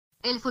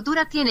El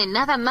futuro tiene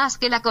nada más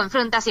que la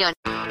confrontación.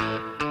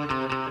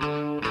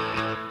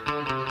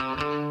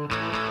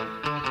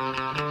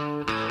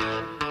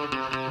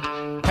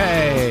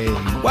 Hey,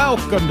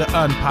 welcome to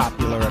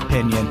Unpopular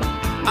Opinion.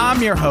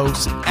 I'm your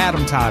host,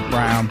 Adam Todd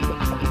Brown.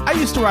 I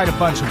used to write a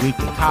bunch of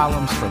weekly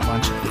columns for a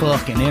bunch of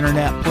fucking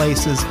internet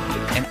places,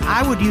 and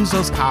I would use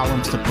those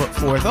columns to put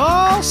forth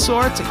all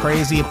sorts of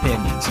crazy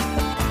opinions.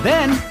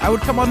 Then I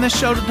would come on this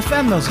show to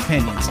defend those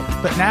opinions.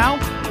 But now,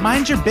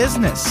 mind your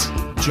business.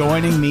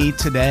 Joining me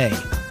today,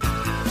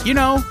 you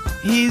know,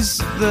 he's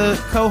the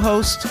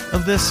co-host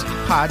of this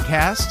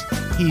podcast.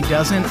 He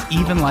doesn't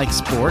even like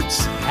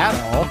sports at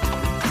all.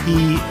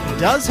 He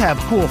does have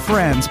cool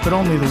friends, but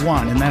only the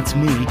one, and that's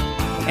me.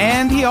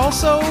 And he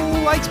also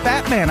likes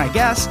Batman, I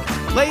guess.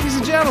 Ladies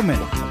and gentlemen,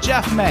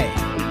 Jeff May.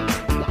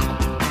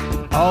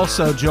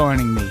 Also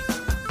joining me,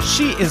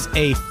 she is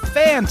a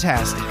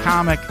fantastic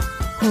comic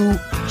who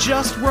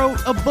just wrote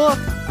a book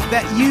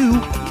that you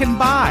can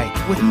buy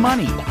with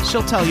money.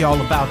 She'll tell you all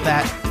about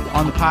that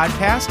on the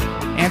podcast,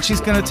 and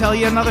she's going to tell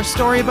you another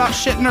story about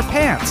shitting her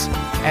pants,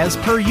 as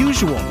per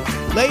usual.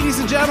 Ladies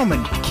and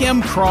gentlemen,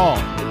 Kim Kral.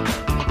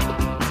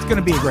 It's going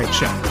to be a great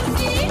show.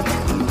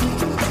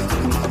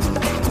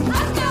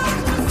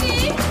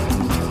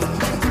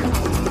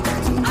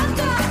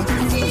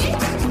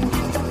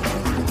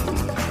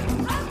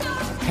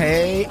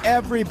 Hey,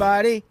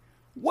 everybody.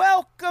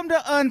 Welcome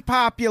to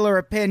Unpopular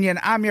Opinion.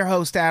 I'm your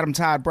host, Adam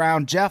Todd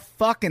Brown. Jeff,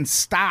 fucking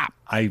stop.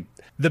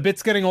 The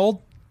bit's getting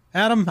old,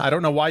 Adam. I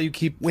don't know why you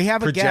keep We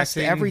have a guest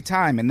every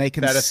time, and they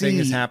can that a see thing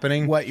is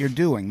happening. What you're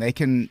doing. They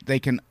can.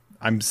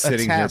 I'm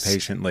sitting attest. here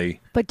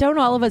patiently. But don't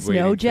all of us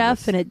waiting know for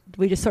Jeff, this. and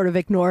we just sort of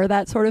ignore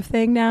that sort of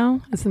thing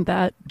now? Isn't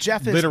that?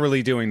 Jeff is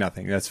Literally doing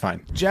nothing. That's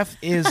fine. Jeff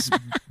is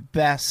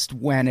best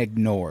when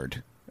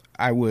ignored.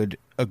 I would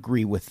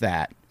agree with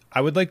that. I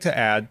would like to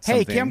add Hey,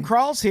 something. Kim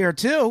Kral's here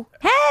too.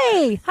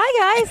 Hey!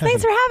 Hi, guys.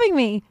 Thanks for having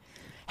me.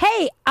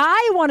 Hey,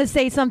 I want to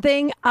say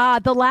something.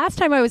 The last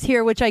time I was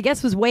here, which I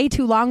guess was way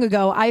too long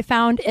ago, I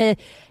found a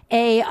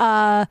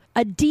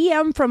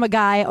DM from a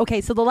guy. Okay,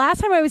 so the last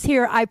time I was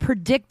here, I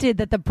predicted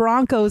that the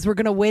Broncos were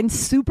going to win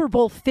Super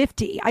Bowl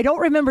 50. I don't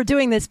remember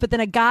doing this, but then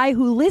a guy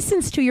who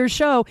listens to your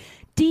show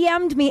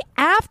DM'd me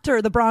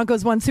after the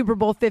Broncos won Super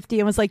Bowl 50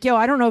 and was like, yo,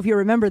 I don't know if you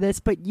remember this,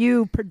 but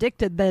you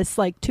predicted this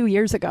like 2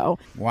 years ago.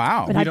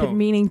 Wow. But I've been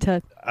meaning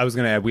to. I was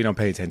going to add, we don't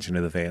pay attention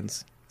to the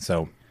fans,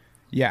 so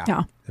Yeah.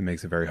 No, it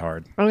makes it very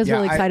hard. I was Yeah,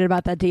 really excited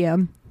about that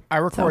DM. I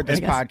record So, this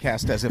I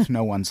guess. podcast as if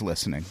no one's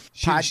listening.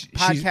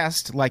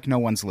 Podcast like no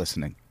one's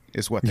listening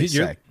is what they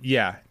say.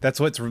 Yeah, that's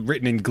what's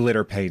written in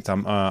glitter paint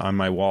on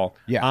my wall.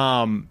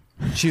 Yeah.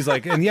 She's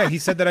like, and yeah, he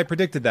said that I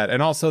predicted that.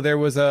 And also there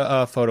was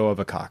a photo of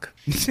a cock.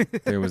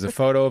 There was a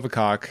photo of a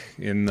cock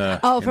in the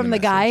From the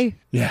message. guy?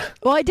 Yeah.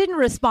 Well, I didn't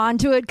respond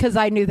to it because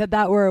I knew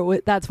that's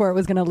where it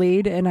was going to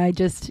lead. And I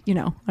just,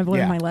 I've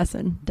learned Yeah. my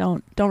lesson.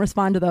 Don't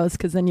respond to those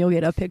because then you'll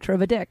get a picture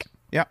of a dick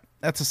Yep.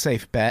 That's a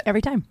safe bet.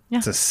 every time. Yeah.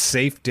 It's a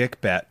safe dick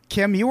bet.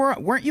 Kim,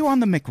 weren't you on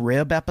the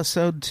McRib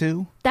episode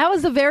too? That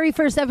was the very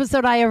first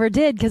episode I ever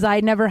did because I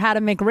never had a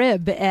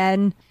McRib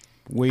and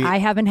I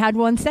haven't had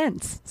one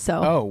since.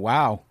 So. Oh,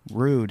 wow.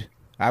 Rude.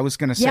 I was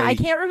going to say. Yeah, I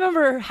can't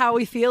remember how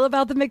we feel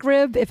about the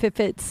McRib, if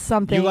it's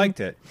something. You liked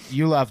it.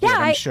 You loved it,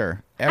 I'm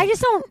sure. I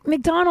just don't.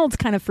 McDonald's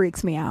kind of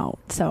freaks me out.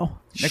 So.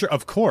 Sure,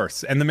 of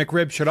course. And the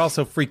McRib should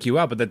also freak you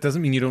out, but that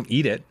doesn't mean you don't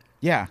eat it.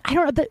 Yeah. I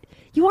don't know.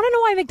 You want to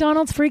know why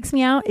McDonald's freaks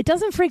me out? It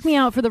doesn't freak me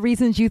out for the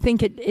reasons you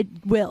think it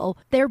will.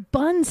 Their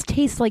buns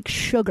taste like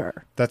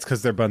sugar. That's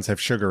because their buns have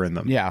sugar in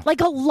them. Yeah.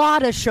 Like a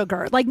lot of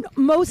sugar. Like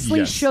mostly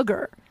Yes.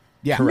 sugar.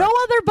 Yeah. No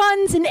other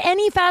buns in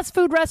any fast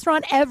food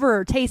restaurant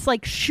ever taste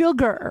like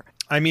sugar.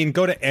 I mean,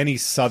 go to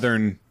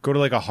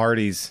like a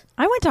Hardee's.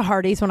 I went to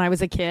Hardee's when I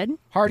was a kid.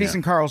 Hardee's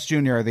and Carl's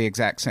Jr. are the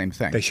exact same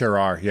thing. They sure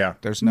are, yeah.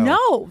 There's no.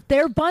 No,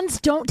 their buns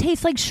don't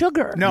taste like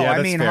sugar. No, Yeah, I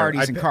that's mean fair.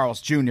 Hardee's and Carl's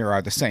Jr.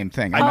 are the same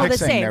thing. Oh, I'm the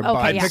saying same. their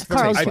Okay, buns yeah.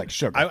 Carl's- taste like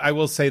sugar. I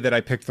will say that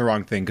I picked the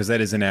wrong thing because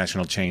that is a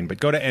national chain, but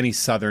go to any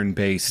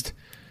Southern-based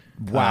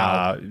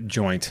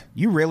joint.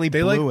 You really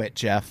blew like- it,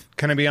 Jeff.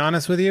 Can I be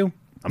honest with you?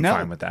 I'm No.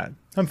 fine with that.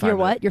 I'm fine You're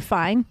with what? it. You're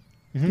fine?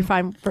 Mm-hmm. You're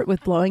fine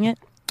with blowing it?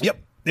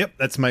 Yep.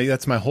 That's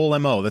my whole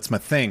MO. That's my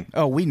thing.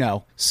 Oh, we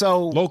know.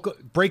 So Local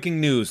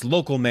breaking news.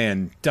 Local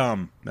man,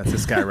 dumb. That's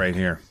this guy right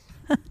here.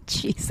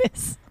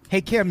 Jesus.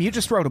 hey, Kim, you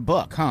just wrote a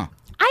book, huh?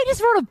 I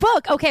just wrote a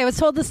book. Okay, I was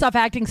told to stop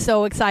acting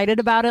so excited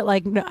about it.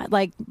 Like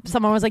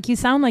someone was like, you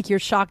sound like you're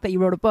shocked that you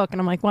wrote a book.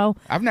 And I'm like, well,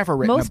 I've never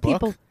written most a book.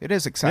 people. It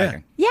is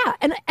exciting. Yeah,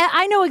 and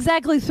I know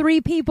exactly 3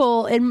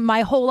 people in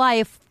my whole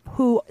life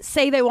who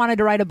say they wanted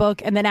to write a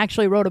book and then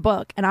actually wrote a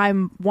book, and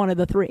I'm one of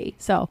the 3.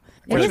 So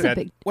it is a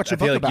big. What's I your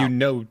feel book like you about?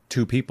 know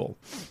 2 people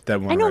that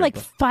want I know to write like a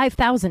book.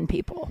 5,000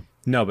 people.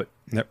 No, but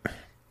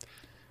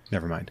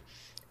never mind.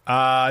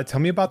 Tell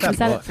me about that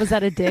book. Was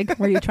that a dig?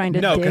 Were you trying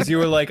to No, dig? because you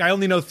were like, I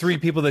only know 3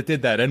 people that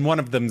did that, and one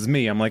of them's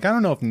me. I'm like, I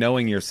don't know if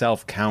knowing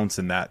yourself counts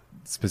in that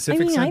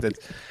specific sentence.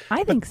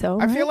 I think so.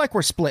 I right? feel like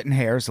we're splitting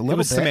hairs a little It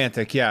was bit.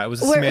 semantic, yeah. It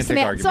was a We're semantic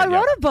argument. So I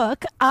wrote yeah. a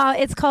book.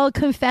 It's called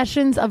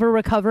Confessions of a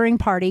Recovering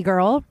Party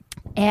Girl,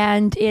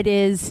 and it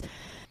is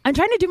I'm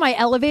trying to do my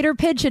elevator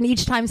pitch, and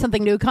each time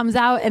something new comes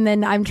out, and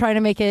then I'm trying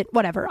to make it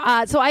whatever.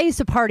 So I used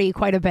to party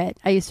quite a bit.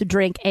 I used to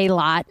drink a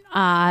lot.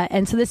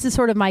 And so this is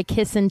sort of my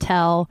kiss and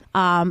tell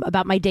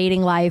about my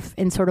dating life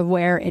and sort of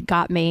where it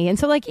got me. And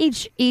so like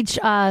each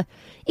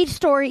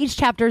story, each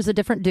chapter is a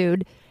different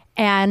dude.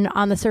 And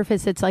on the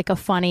surface, it's like a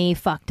funny,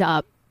 fucked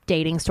up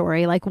dating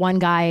story. Like one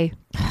guy,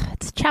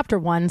 it's chapter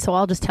 1, so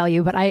I'll just tell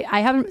you, but I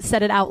haven't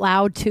said it out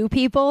loud to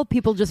people.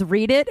 People just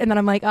read it, and then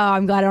I'm like, oh,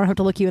 I'm glad I don't have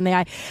to look you in the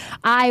eye.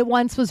 I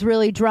once was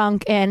really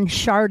drunk and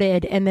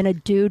sharted, and then a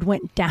dude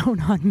went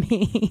down on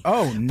me.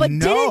 Oh, but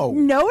no.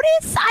 didn't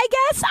notice, I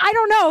guess. I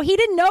don't know. He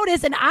didn't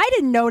notice, and I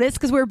didn't notice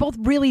because we were both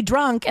really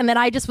drunk, and then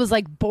I just was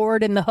like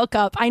bored in the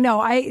hookup. I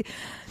know.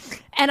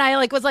 And I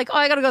like was like, oh,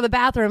 I got to go to the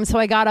bathroom. So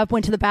I got up,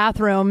 went to the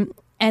bathroom.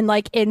 And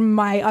like in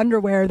my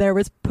underwear, there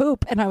was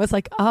poop. And I was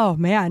like, oh,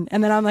 man.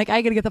 And then I'm like,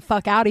 I got to get the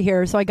fuck out of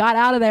here. So I got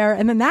out of there.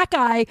 And then that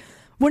guy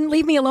wouldn't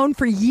leave me alone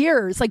for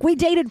years. Like we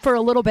dated for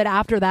a little bit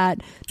after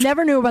that.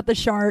 Never knew about the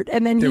shart.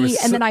 And then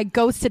then I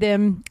ghosted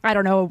him, I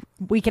don't know,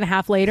 a week and a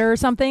half later or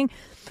something.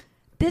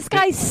 This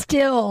guy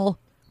still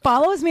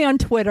follows me on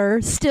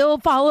Twitter,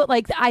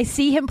 like I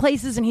see him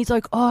places and he's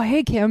like, oh,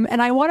 hey, Kim.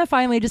 And I want to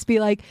finally just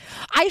be like,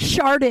 I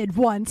sharted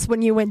once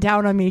when you went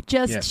down on me.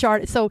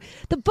 Sharted. So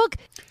the book...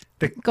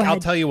 I'll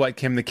tell you what,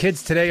 Kim, the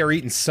kids today are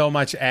eating so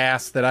much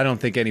ass that I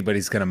don't think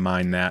anybody's going to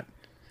mind that.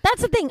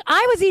 That's the thing.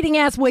 I was eating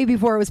ass way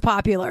before it was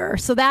popular.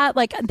 So that,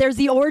 like, there's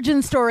the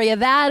origin story of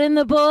that in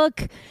the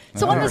book.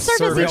 So on the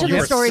surface, each of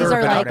the stories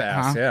are like...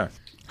 ass, yeah.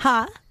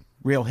 Huh?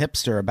 Real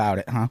hipster about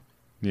it, huh?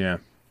 Yeah.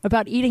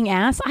 About eating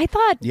ass? I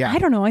thought, I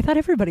don't know, I thought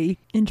everybody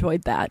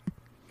enjoyed that.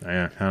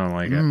 Yeah, I don't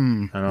like it.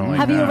 I don't like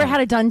Have you ever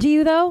had it done to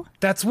you, though?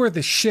 That's where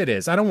the shit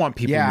is. I don't want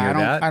people near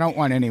that. I don't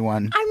want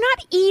anyone. I'm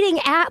not eating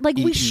at like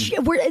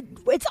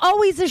it's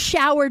always a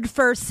showered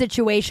first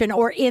situation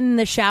or in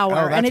the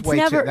shower, and it's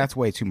never. That's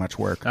way too much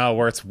work. Oh,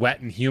 where it's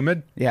wet and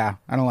humid. Yeah,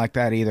 I don't like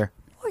that either.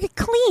 Or you're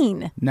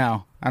clean.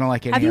 No, I don't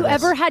like it. Have you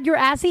ever had your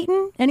ass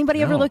eaten?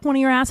 Anybody ever licked one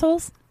of your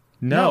assholes?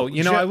 No,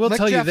 I will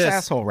tell you this.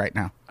 Asshole right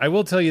now. I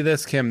will tell you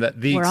this, Kim, that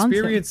the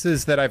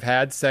experiences that I've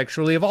had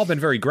sexually have all been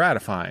very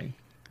gratifying.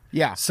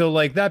 Yeah. So,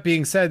 like, that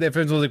being said, if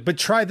everyone's like, but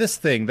try this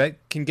thing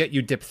that can get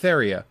you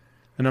diphtheria.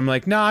 And I'm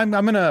like, no, I'm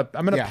gonna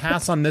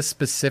pass on this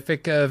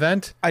specific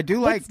event. I do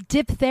like... What's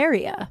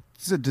diphtheria?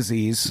 It's a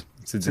disease.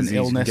 It's a disease an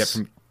illness you get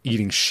from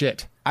eating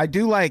shit. I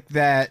do like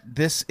that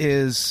this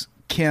is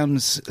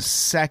Kim's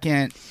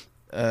second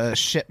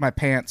shit my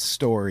pants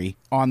story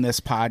on this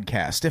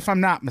podcast. If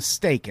I'm not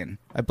mistaken,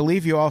 I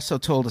believe you also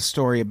told a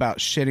story about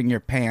shitting your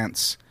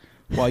pants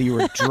while you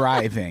were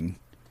driving.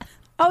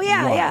 Oh,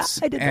 yeah,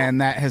 I did that. And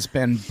that has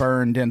been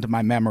burned into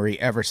my memory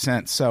ever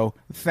since. So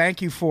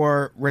thank you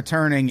for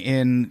returning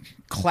in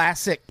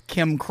classic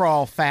Kim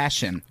Crawl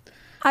fashion.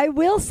 I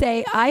will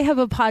say I have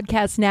a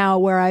podcast now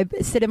where I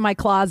sit in my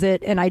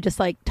closet and I just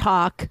like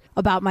talk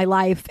about my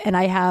life. And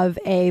I have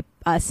a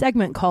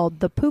segment called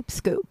The Poop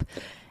Scoop.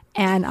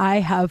 And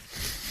I have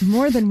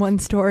more than one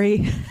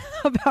story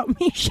about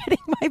me shitting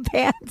my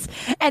pants.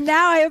 And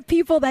now I have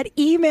people that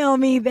email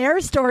me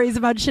their stories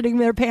about shitting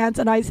their pants,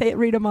 and I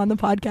read them on the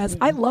podcast.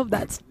 I love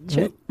that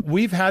shit.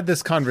 We've had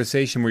this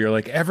conversation where you're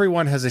like,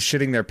 everyone has a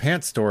shitting their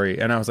pants story.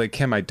 And I was like,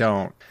 Kim, I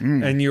don't.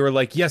 And you were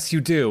like, yes, you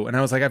do. And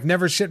I was like, I've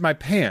never shit my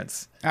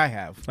pants. I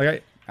have.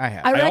 Like I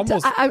have.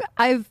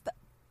 I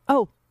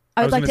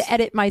would like to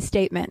edit my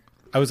statement.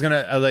 I was going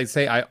to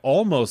say I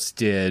almost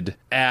did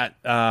at...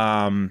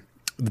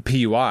 the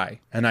PUI,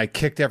 and I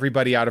kicked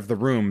everybody out of the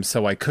room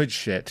so I could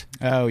shit.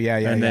 Oh yeah.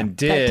 And then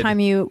that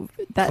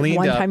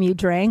one time you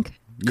drank.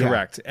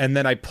 Correct. Yeah. And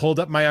then I pulled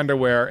up my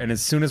underwear, and as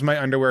soon as my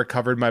underwear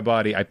covered my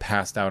body, I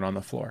passed out on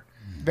the floor.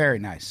 Very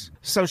nice.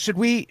 So should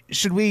we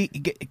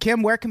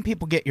Kim, where can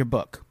people get your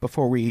book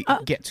before we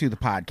get to the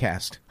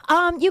podcast?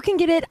 You can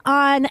get it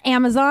on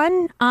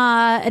Amazon,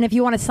 and if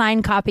you want a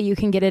signed copy, you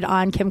can get it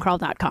on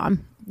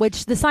kimcrawl.com.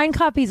 Which the signed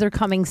copies are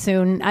coming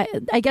soon.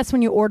 I guess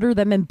when you order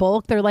them in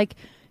bulk, they're like.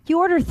 You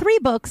order 3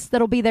 books,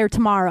 that'll be there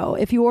tomorrow.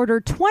 If you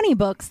order 20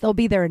 books, they'll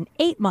be there in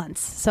 8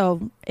 months.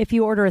 So if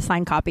you order a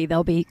signed copy,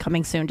 they'll be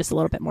coming soon, just a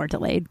little bit more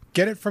delayed.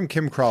 Get it from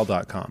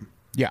kimcrawl.com.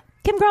 Yeah.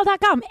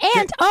 kimcrawl.com.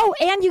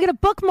 And you get a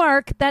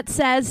bookmark that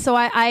says, so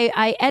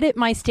I edit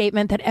my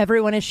statement that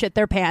everyone has shit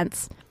their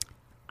pants.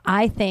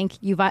 I think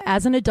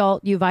as an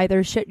adult, you've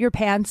either shit your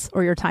pants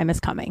or your time is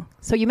coming.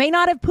 So you may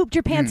not have pooped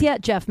your pants yet,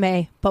 Jeff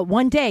May, but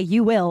one day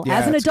you will. Yeah,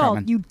 as an adult,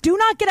 coming. You do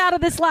not get out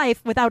of this life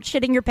without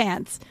shitting your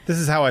pants. This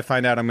is how I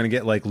find out I'm going to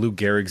get like Lou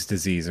Gehrig's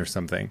disease or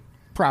something.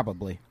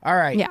 Probably. All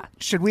right. Yeah.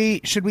 Should we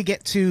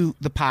get to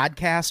the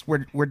podcast?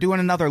 We're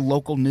doing another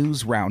local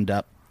news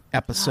roundup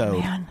episode. Oh,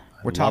 man.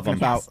 We're talking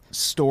about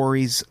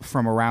stories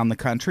from around the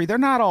country. They're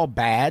not all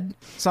bad.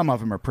 Some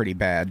of them are pretty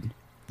bad,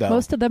 though.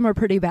 Most of them are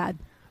pretty bad.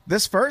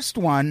 This first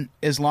one,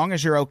 as long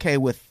as you're okay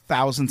with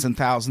thousands and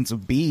thousands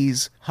of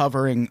bees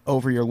hovering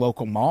over your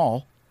local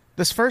mall,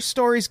 this first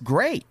story's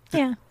great.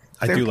 Yeah.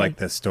 I do like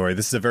this story.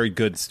 This is a very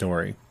good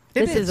story.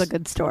 This is a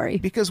good story.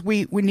 Because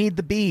we need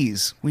the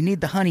bees. We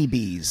need the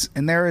honeybees.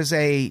 And there is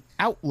a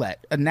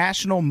outlet, a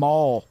national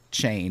mall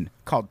chain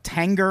called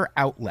Tanger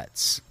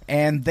Outlets.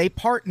 And they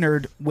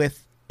partnered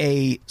with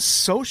a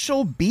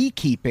social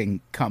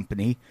beekeeping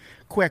company.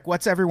 Quick,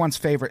 what's everyone's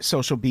favorite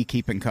social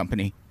beekeeping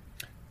company?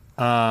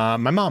 My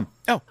mom.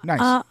 Oh, nice.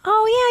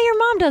 Oh, yeah, your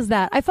mom does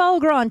that. I follow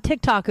a girl on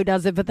TikTok who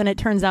does it, but then it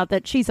turns out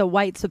that she's a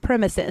white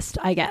supremacist,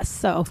 I guess.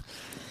 So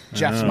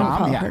Jeff's I'll mom,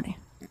 follow yeah. her name.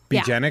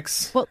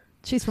 Beegenics. Well,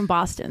 she's from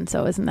Boston,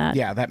 so isn't that?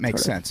 Yeah, that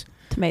makes sort of sense.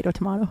 Tomato.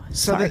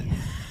 So Sorry.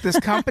 this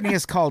company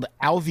is called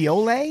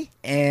Alveole,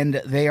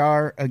 and they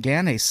are,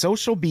 again, a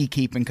social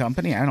beekeeping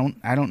company. I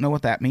don't know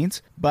what that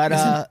means,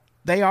 but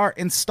they are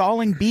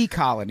installing bee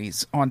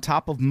colonies on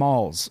top of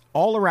malls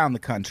all around the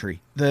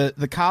country.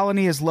 The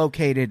colony is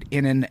located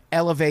in an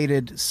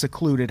elevated,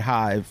 secluded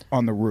hive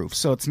on the roof,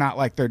 so it's not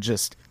like they're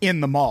just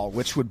in the mall,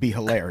 which would be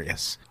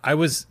hilarious. I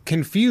was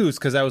confused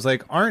because I was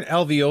like, aren't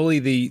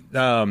alveoli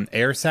the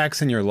air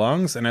sacs in your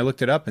lungs? And I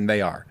looked it up, and they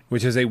are,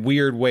 which is a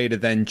weird way to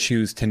then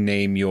choose to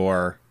name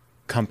your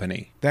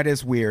company. That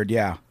is weird,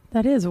 yeah.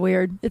 That is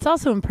weird. It's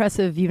also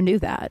impressive you knew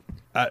that.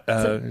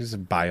 It's a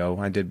bio.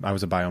 I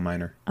was a bio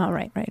minor. Oh,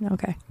 right.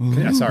 Okay.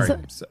 Yeah, sorry.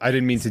 I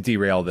didn't mean to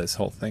derail this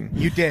whole thing.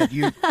 You did.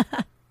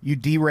 You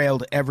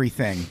derailed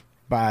everything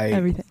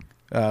by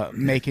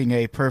making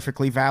a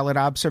perfectly valid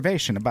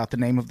observation about the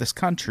name of this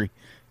country.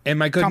 And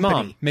my good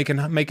Company.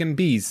 mom making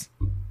bees.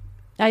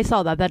 I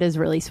saw that. That is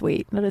really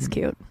sweet. That is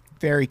cute.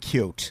 Very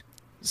cute.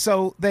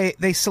 So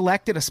they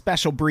selected a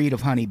special breed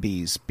of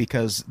honeybees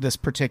because this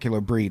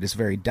particular breed is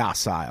very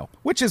docile,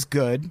 which is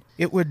good.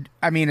 It would,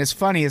 I mean, as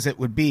funny as it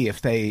would be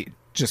if they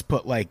just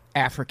put like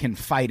African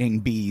fighting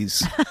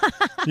bees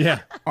Yeah.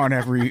 on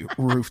every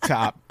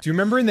rooftop. Do you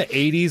remember in the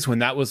 80s when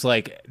that was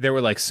like, there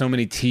were like so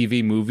many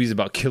TV movies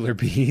about killer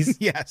bees?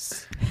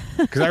 Yes.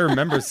 Because I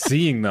remember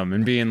seeing them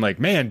and being like,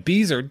 man,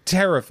 bees are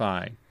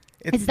terrifying.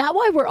 Is that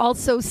why we're all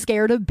so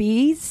scared of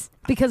bees?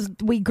 Because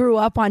we grew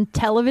up on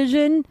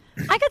television.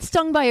 I got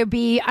stung by a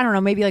bee, I don't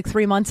know, maybe like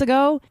 3 months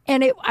ago.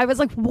 And I was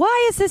like,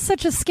 why is this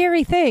such a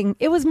scary thing?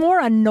 It was more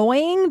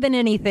annoying than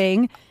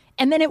anything.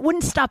 And then it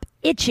wouldn't stop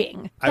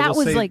itching. That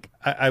was like...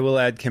 I will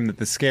add, Kim, that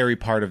the scary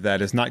part of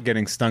that is not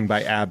getting stung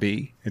by a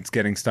bee. It's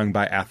getting stung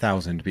by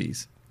 1,000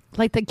 bees.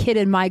 Like the kid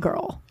in My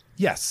Girl.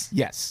 Yes.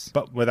 Yes.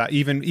 But without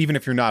even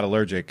if you're not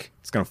allergic,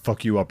 it's going to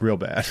fuck you up real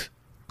bad.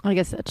 I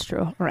guess that's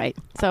true. All right.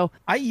 So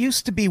I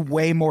used to be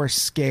way more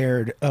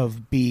scared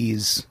of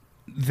bees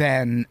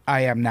than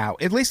I am now.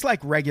 At least like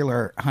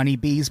regular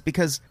honeybees,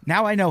 because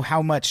now I know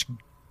how much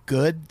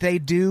good they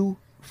do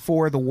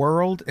for the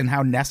world and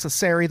how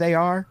necessary they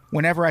are.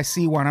 Whenever I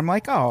see one, I'm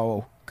like,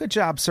 oh, good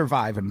job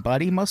surviving,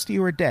 buddy. Most of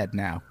you are dead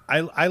now.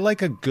 I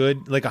like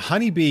a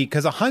honeybee,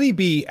 because a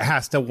honeybee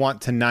has to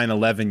want to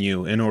 9/11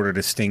 you in order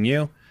to sting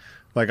you.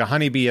 Like a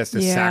honeybee has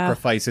to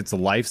sacrifice its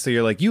life. So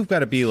you're like, you've got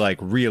to be like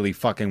really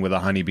fucking with a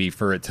honeybee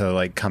for it to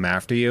like come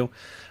after you.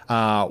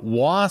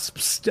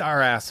 Wasps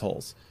are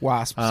assholes.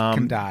 Wasps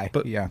can die.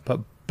 But, yeah.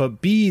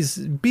 But bees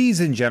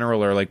in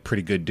general are like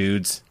pretty good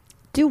dudes.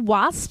 do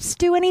wasps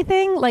do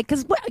anything? Like,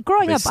 because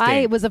growing They up,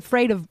 I sting. was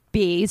afraid of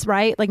bees,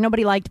 right? Like,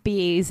 nobody liked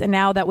bees. And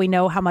now that we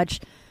know how much,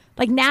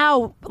 like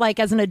now, like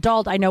as an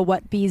adult, I know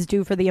what bees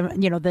do for the,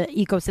 the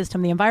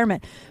ecosystem, the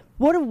environment.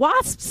 What do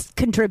wasps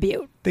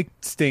contribute? They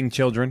sting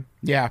children.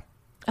 Yeah.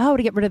 Oh,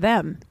 to get rid of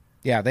them.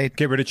 Yeah, they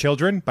Get rid of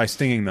children by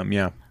stinging them,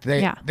 yeah.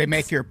 they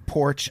make your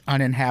porch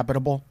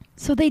uninhabitable.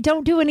 So they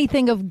don't do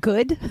anything of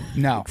good?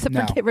 No, Except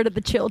no. for get rid of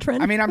the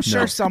children? I mean, I'm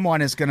sure No.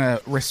 someone is going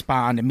to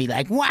respond and be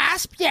like,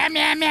 wasp, yeah,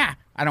 yeah, yeah.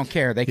 I don't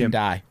care. They can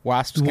die.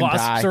 Wasps can die.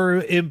 Wasps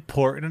are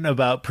important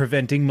about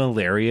preventing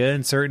malaria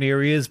in certain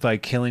areas by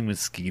killing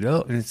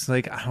mosquito. And it's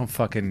like, I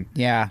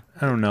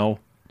don't know.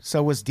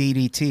 So was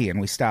DDT,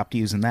 and we stopped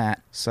using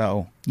that.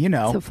 So,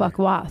 So fuck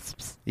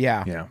wasps.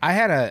 Yeah. Yeah. I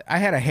had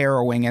a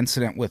harrowing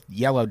incident with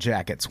yellow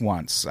jackets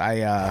once.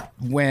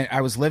 When I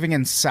was living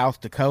in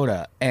South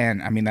Dakota,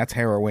 and I mean that's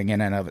harrowing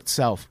in and of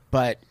itself.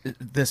 But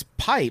this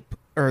pipe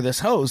or this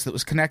hose that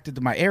was connected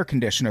to my air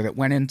conditioner that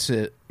went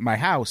into my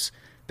house,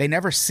 they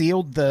never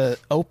sealed the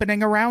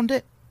opening around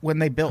it when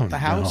they built the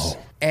house.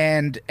 no.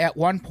 And at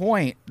one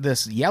point,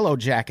 this yellow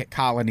jacket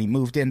colony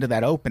moved into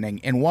that opening,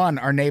 and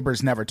our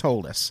neighbors never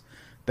told us.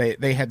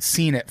 They had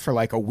seen it for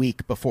like a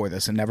week before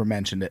this and never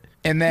mentioned it.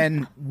 And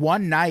then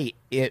one night,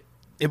 it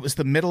was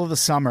the middle of the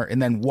summer,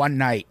 and then one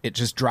night it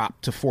just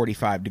dropped to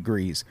 45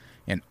 degrees,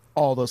 and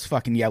all those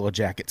fucking yellow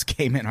jackets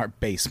came in our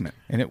basement,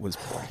 and it was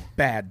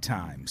bad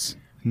times.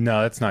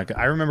 No, that's not good.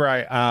 I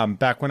remember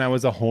back when I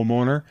was a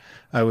homeowner,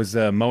 I was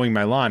mowing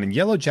my lawn, and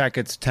yellow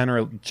jackets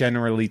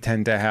generally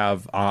tend to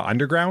have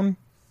underground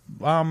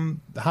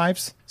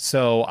hives.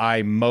 So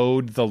I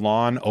mowed the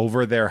lawn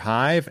over their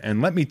hive, and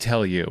let me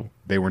tell you,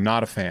 they were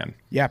not a fan.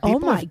 Yeah, Oh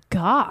my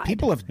God.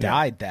 people have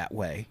died that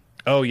way.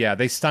 Oh yeah,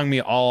 they stung me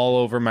all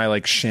over my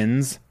like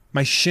shins.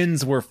 My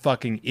shins were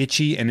fucking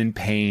itchy and in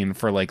pain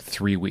for like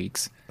 3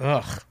 weeks.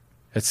 Ugh.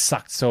 It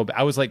sucked so bad.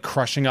 I was like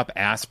crushing up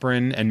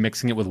aspirin and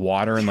mixing it with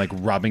water and like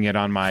rubbing it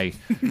on my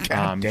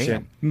God damn.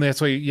 shit.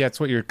 That's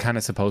what you're kind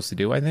of supposed to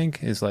do, I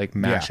think, is like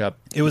mash up.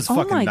 It was Oh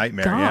fucking my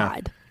nightmare.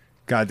 God. Yeah.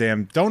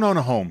 Goddamn. Don't own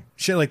a home.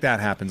 Shit like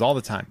that happens all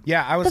the time.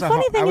 Yeah, I was The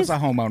funny thing a is-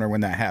 homeowner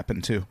when that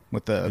happened too.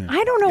 With the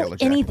I don't know Yellow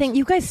Jackets. anything.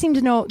 You guys seem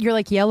to know. You're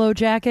like Yellow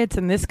Jackets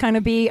and this kind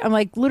of bee. I'm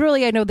like,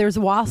 literally, I know there's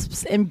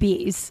wasps and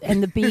bees,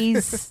 and the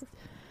bees.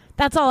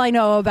 That's all I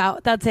know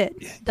about. That's it.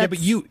 Yeah, but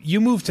you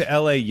moved to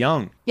LA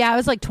young. Yeah, I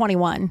was like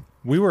 21.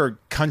 We were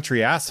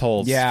country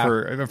assholes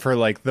for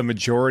like the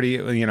majority,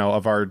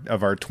 of our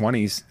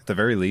 20s at the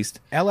very least.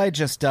 LA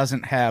just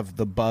doesn't have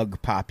the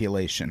bug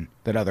population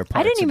that other parts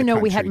I didn't of even the know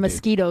we had country do.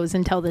 mosquitoes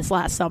until this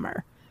last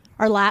summer,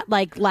 or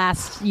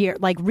last year,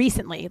 like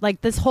recently.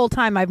 Like this whole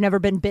time, I've never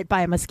been bit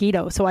by a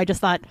mosquito. So I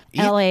just thought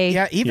LA.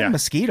 Yeah, even Yeah.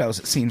 mosquitoes,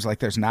 it seems like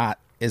there's not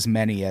as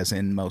many as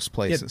in most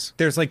places.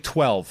 There's like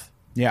 12.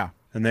 Yeah.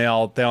 And they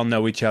all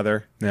know each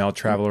other. They all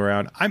travel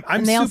around. I'm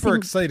And they all super seem-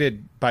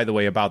 excited, by the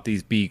way, about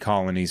these bee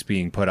colonies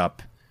being put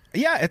up.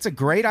 Yeah, it's a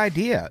great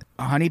idea.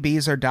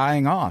 Honeybees are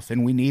dying off,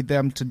 and we need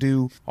them to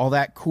do all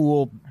that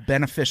cool,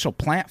 beneficial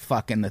plant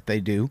fucking that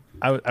they do.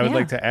 I would Yeah.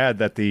 like to add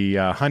that the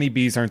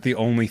honeybees aren't the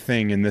only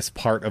thing in this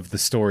part of the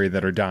story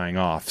that are dying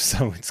off.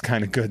 So it's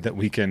kind of good that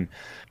we can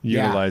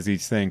utilize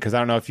each thing. Because I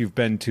don't know if you've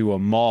been to a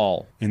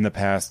mall in the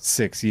past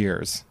 6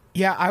 years.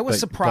 Yeah, I was But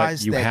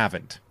surprised you that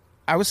haven't.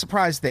 I was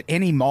surprised that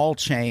any mall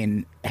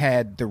chain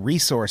had the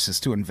resources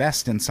to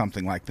invest in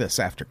something like this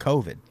after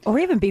COVID. Or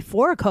even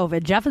before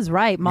COVID. Jeff is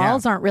right.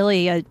 Malls aren't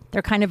really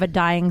they're kind of a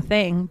dying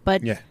thing.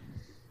 But Yeah.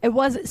 it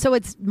was, so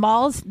it's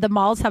malls. The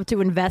malls have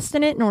to invest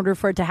in it in order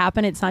for it to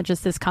happen. It's not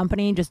just this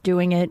company just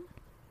doing it.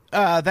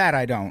 That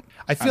I don't.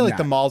 I feel I'm like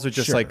the not malls are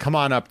just sure. like, come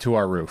on up to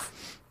our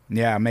roof.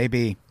 Yeah,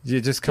 maybe.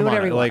 You just come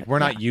whatever on. you Like, want. we're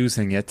not Yeah.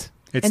 using it.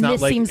 It's And not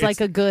this like seems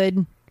like a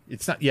good.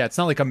 It's not. Yeah, it's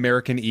not like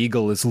American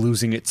Eagle is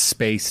losing its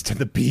space to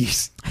the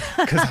bees.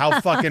 Because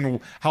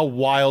how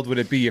wild would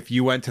it be if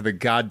you went to the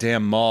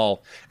goddamn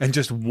mall and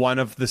just one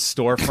of the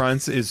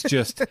storefronts is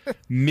just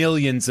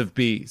millions of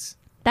bees?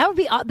 That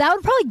would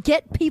probably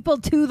get people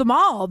to the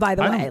mall, by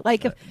the I way. don't-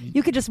 Like if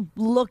you could just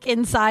look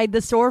inside the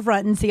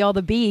storefront and see all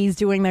the bees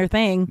doing their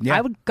thing. Yeah.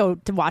 I would go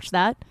to watch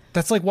that.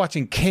 That's like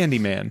watching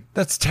Candyman.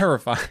 That's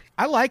terrifying.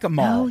 I like a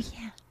mall. Oh,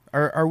 yeah.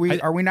 Are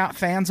we not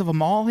fans of a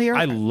mall here?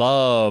 I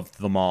loved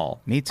the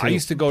mall. Me too. I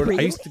used to go.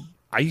 Really?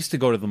 I used to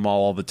go to the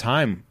mall all the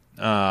time.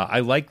 I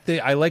like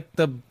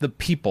the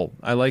people.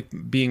 I like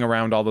being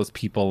around all those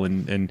people,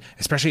 and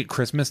especially at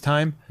Christmas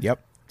time.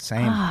 Yep.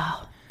 Same.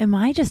 Am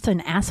I just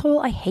an asshole?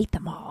 I hate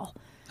them all.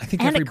 I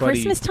think And at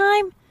everybody. Christmas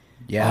time?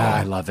 Oh,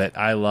 I love it.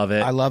 I love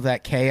it. I love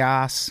that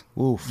chaos.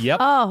 Oof. Yep.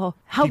 Oh,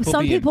 how People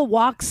some being- people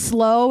walk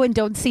slow and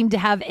don't seem to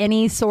have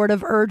any sort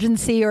of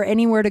urgency or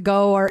anywhere to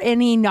go or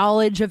any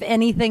knowledge of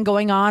anything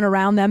going on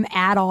around them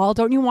at all.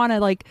 Don't you want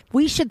to,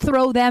 we should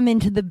throw them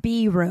into the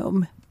bee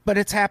room? But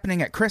it's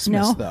happening at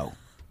Christmas No. though.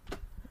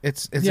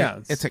 It's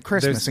at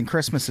Christmas, there's- and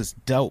Christmas is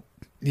dope.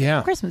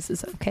 Yeah. Christmas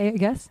is okay, I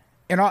guess.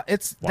 And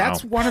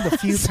that's one of the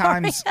few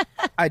times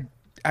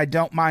I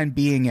don't mind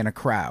being in a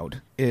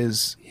crowd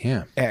is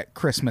Yeah. at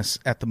Christmas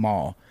at the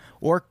mall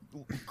or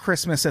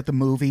Christmas at the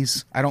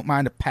movies. I don't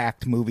mind a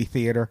packed movie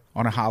theater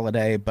on a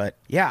holiday, but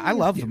yeah, I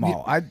love the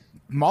mall.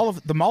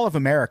 The Mall of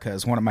America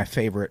is one of my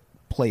favorite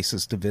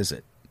places to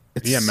visit.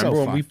 It's Yeah, so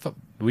remember when fun.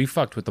 we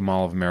fucked with the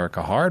Mall of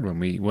America hard when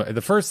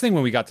the first thing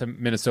when we got to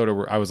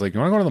Minnesota, I was like, "You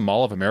want to go to the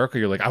Mall of America?"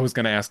 You're like, "I was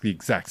going to ask the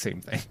exact same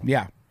thing."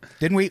 Yeah.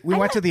 Didn't we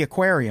went to the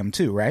aquarium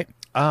too, right?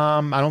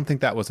 I don't think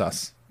that was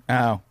us.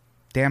 Oh,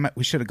 damn it.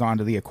 We should have gone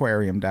to the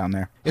aquarium down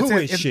there. Who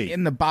It's is she?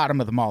 in the bottom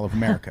of the Mall of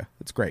America.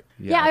 It's great.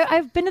 Yeah,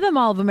 I've been to the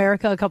Mall of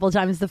America a couple of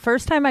times. The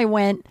first time I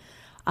went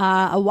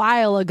a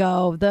while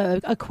ago, the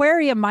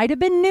aquarium might have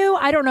been new.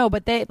 I don't know,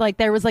 but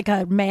there was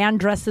a man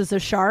dressed as a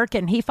shark,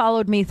 and he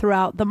followed me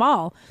throughout the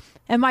mall.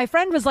 And my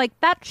friend was like,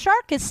 "That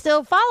shark is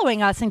still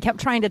following us," and kept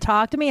trying to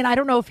talk to me. And I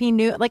don't know if he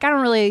knew. I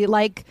don't really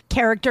like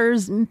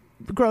characters.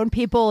 Grown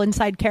people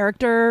inside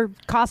character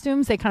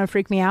costumes, they kind of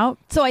freak me out.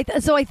 So I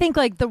think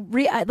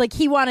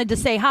he wanted to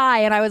say hi,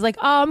 and I was like,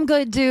 "Oh, I'm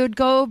good, dude.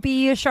 Go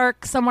be a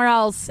shark somewhere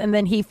else." And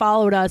then he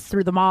followed us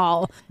through the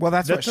mall. Well,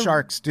 that's what That's a-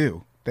 sharks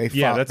do. They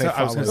Yeah, fo- that's they what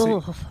I was follow.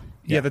 gonna say.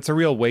 Yeah, that's a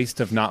real waste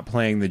of not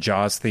playing the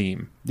Jaws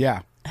theme Yeah.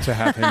 to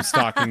have him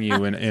stalking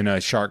you in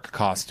a shark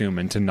costume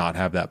and to not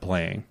have that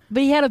playing.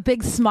 But he had a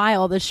big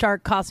smile. The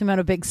shark costume had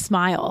a big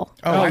smile.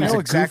 Oh, Oh, I is know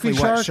it exactly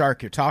Goofy what Shark?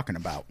 shark you're talking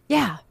about.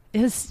 Yeah.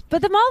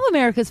 But the Mall of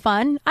America is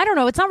fun. I don't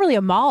know. It's not really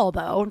a mall,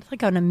 though. It's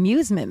like an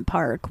amusement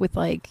park with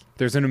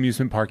There's an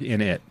amusement park in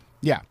it,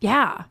 Yeah.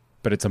 yeah,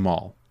 but it's a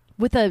mall.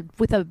 with a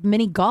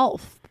mini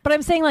golf. But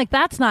I'm saying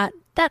that's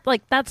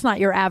not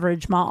your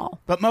average mall.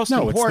 But most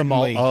No, it's the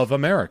Mall importantly, of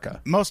America.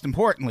 most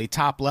importantly,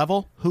 top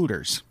level,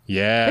 Hooters.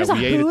 Yeah, There's a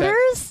we ate at that.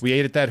 Hooters? We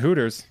ate at that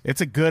Hooters.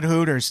 It's a good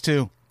Hooters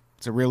too.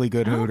 It's a really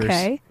good Hooters.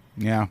 Okay.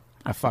 Yeah.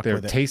 I fuck They're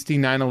with it. tasty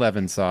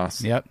 9/11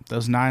 sauce. Yep.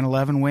 Those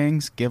 9/11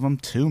 wings, give them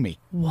to me.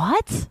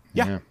 What?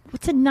 Yeah.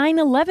 What's a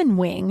 9/11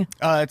 wing?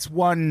 It's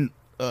one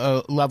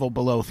level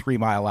below 3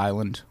 Mile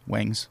Island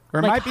wings. Or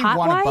it Like might be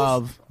one hot-wise?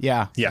 above.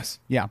 Yeah. Yes.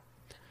 Yeah.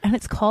 And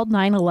it's called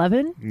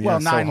 9/11? Yeah, Well,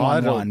 so hot,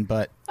 911,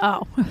 but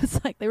Oh,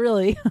 it's like they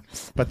really...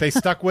 but they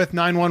stuck with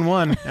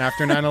 911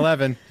 after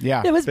 9/11.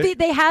 yeah. It was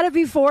they had it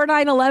before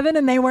 9/11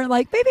 and they weren't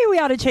like, maybe we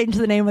ought to change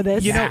the name of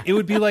this. You know, it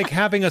would be like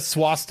having a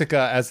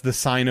swastika as the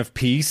sign of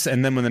peace,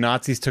 and then when the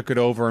Nazis took it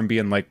over and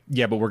being like,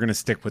 yeah, but we're going to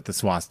stick with the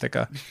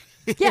swastika.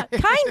 Yeah,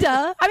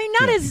 kinda. I mean,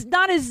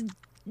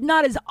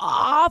 not as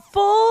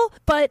awful,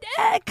 but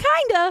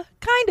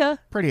kinda.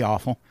 Pretty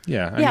awful.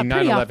 Yeah, Yeah, I mean,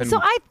 pretty 9/11. awful.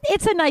 So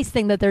it's a nice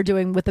thing that they're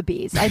doing with the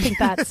bees. I think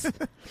that's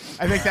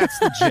I think that's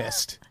the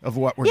gist of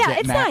what we're yeah, getting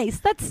it's at. nice.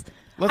 That's.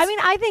 Let's- I mean,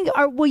 I think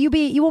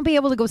you won't be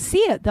able to go see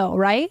it though,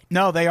 right?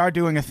 No, they are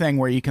doing a thing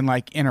where you can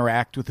like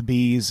interact with the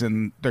bees,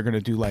 and they're going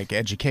to do like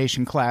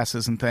education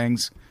classes and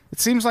things. It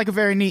seems like a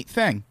very neat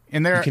thing.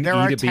 And there can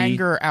are eat a bee.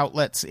 Tanger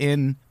outlets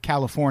in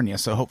California,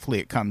 so hopefully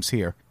it comes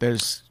here.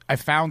 I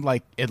found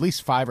like at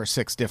least 5 or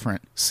 6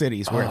 different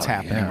cities where it's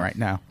happening right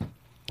now.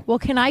 Well,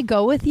 can I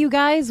go with you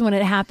guys when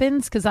it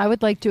happens? Because I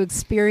would like to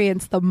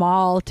experience the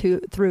mall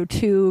through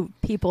 2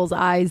 people's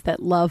eyes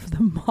that love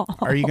the mall.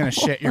 Are you going to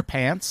shit your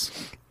pants?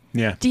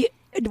 Yeah.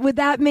 Would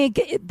that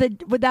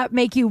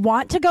make you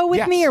want to go with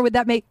Yes. me, or would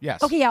that make?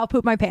 Yes. Okay, yeah, I'll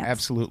poop my pants.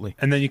 Absolutely.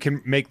 And then you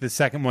can make the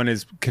second one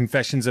is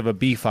Confessions of a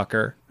Bee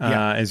Fucker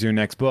Yeah. as your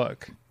next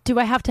book. Do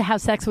I have to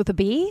have sex with a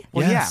bee?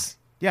 Well, Yes.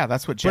 yeah,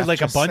 that's what Jeff But like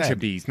a just bunch said. of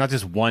bees, not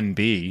just one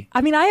bee.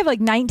 I mean, I have like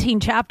 19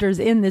 chapters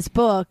in this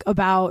book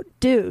about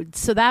dudes,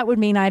 so that would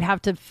mean I'd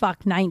have to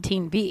fuck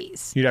 19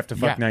 bees. You'd have to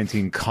fuck Yeah.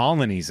 19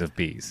 colonies of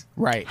bees.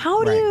 Right.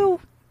 How do right. you?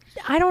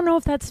 I don't know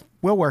if that's.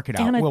 We'll work it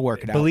out. Anna- We'll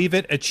work it out. Believe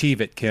it,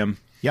 achieve it, Kim.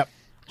 Yep.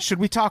 Should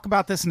we talk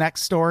about this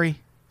next story?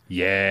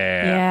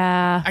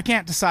 Yeah. I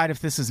can't decide if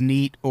this is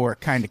neat or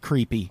kind of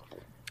creepy.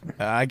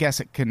 I guess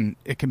it can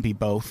be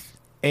both.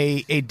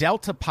 A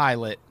Delta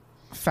pilot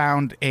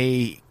found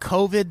a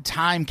COVID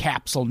time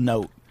capsule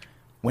note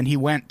when he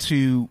went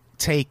to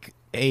take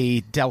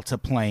a Delta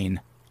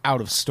plane out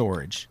of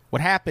storage.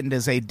 What happened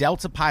is a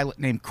Delta pilot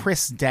named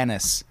Chris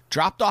Dennis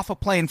dropped off a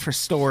plane for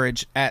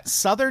storage at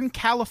Southern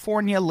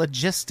California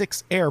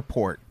Logistics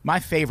Airport, my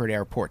favorite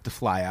airport to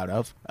fly out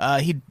of.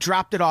 He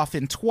dropped it off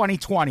in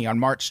 2020 on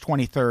March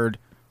 23rd,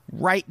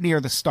 right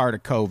near the start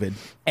of COVID.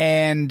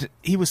 And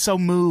he was so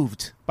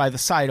moved by the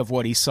sight of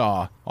what he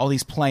saw, all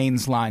these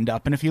planes lined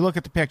up. And if you look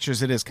at the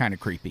pictures, it is kind of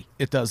creepy.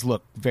 It does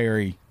look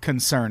very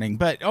concerning,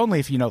 but only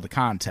if you know the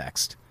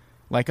context.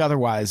 Like,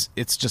 otherwise,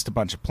 it's just a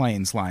bunch of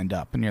planes lined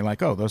up, and you're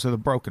like, oh, those are the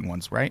broken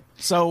ones, right?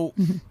 So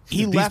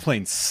he These left.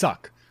 planes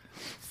suck.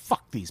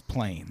 Fuck these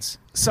planes.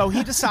 So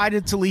he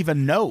decided to leave a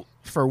note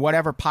for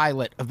whatever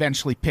pilot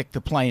eventually picked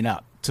the plane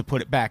up to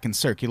put it back in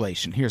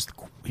circulation. Here's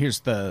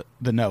the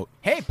note.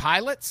 Hey,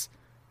 pilots.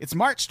 It's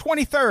March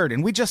 23rd,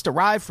 and we just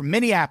arrived from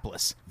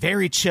Minneapolis.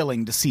 Very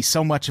chilling to see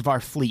so much of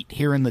our fleet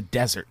here in the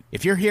desert.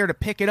 If you're here to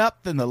pick it up,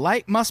 then the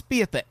light must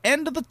be at the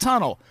end of the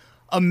tunnel.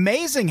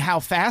 Amazing how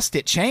fast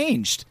it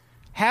changed.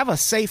 Have a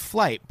safe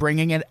flight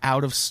bringing it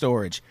out of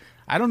storage.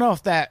 I don't know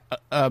if that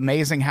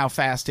amazing how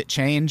fast it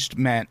changed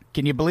meant,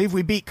 can you believe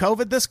we beat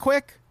COVID this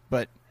quick?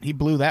 But he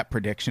blew that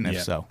prediction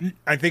if so.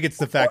 I think it's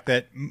the fact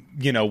that,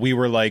 we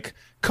were like,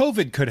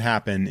 COVID could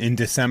happen in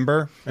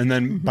December. And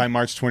then by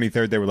March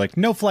 23rd, they were like,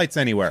 no flights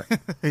anywhere.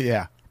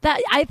 Yeah.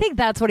 I think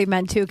that's what he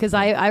meant too, because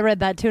I read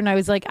that too, and I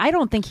was like, I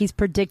don't think he's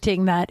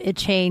predicting that it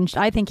changed.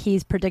 I think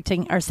he's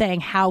predicting or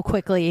saying how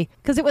quickly,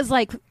 because it was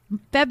like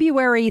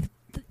February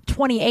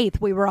 28th,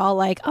 we were all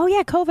like, oh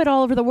yeah, COVID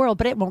all over the world,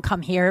 but it won't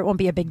come here. It won't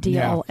be a big deal.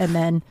 Yeah. And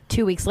then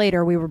 2 weeks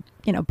later, we were,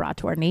 brought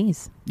to our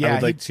knees. Yeah, I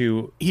would like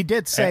to. He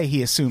did say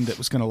he assumed it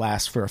was going to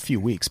last for a few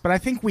weeks, but I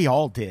think we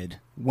all did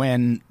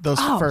when those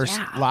first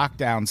yeah.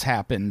 lockdowns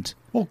happened.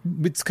 Well,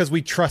 it's because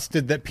we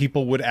trusted that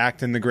people would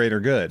act in the greater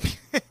good.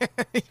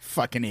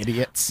 Fucking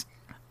idiots.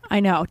 I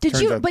know.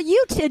 Turns out- But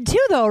you did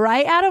too, though,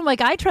 right, Adam?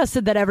 Like, I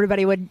trusted that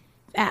everybody would.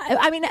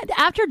 I mean,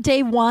 after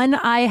day one,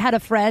 I had a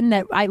friend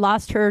that I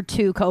lost her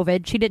to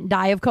COVID. She didn't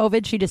die of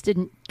COVID. She just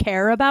didn't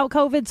care about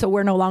COVID. So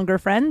we're no longer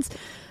friends.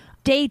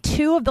 Day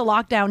 2 of the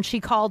lockdown, she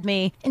called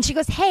me and she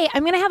goes, hey,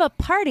 I'm going to have a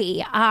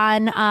party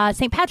on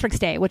St. Patrick's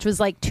Day, which was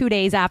like 2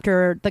 days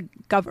after the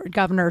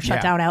governor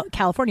shut down out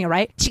California,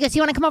 right? She goes,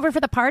 you want to come over for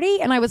the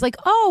party? And I was like,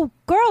 oh,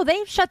 girl,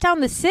 they've shut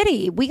down the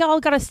city. We all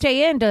got to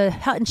stay in to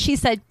help. And she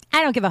said,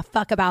 I don't give a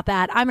fuck about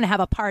that. I'm going to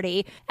have a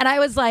party. And I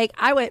was like,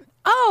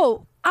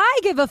 oh, I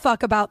give a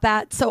fuck about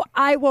that. So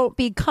I won't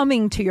be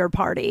coming to your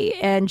party.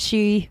 And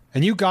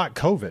And you got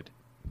COVID.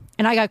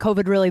 and I got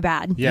COVID really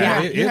bad.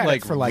 Yeah, you it had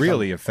like it for like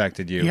really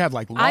affected you. You had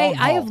like long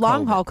I have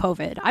long COVID. haul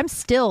COVID.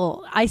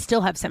 I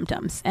still have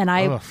symptoms, and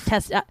I Ugh.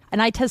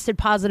 tested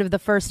positive the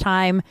first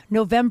time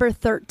November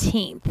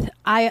 13th.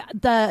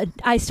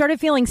 I started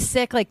feeling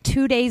sick like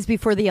 2 days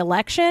before the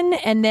election,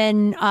 and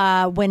then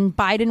when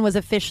Biden was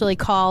officially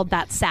called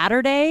that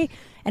Saturday,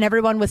 and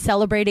everyone was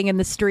celebrating in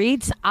the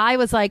streets, I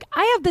was like,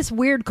 I have this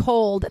weird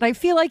cold, and I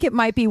feel like it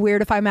might be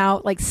weird if I'm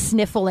out like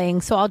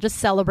sniffling, so I'll just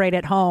celebrate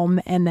at home,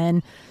 and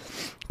then.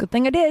 Good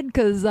thing I did,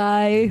 because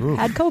I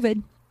had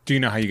COVID. Do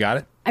you know how you got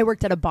it? I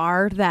worked at a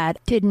bar that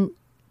didn't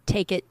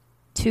take it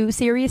too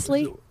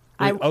seriously.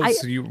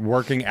 So you're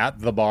working at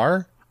the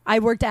bar? I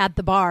worked at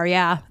the bar,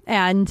 yeah,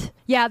 and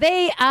yeah,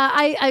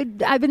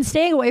 I've been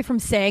staying away from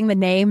saying the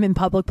name in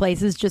public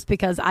places just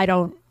because I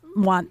don't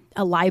want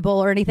a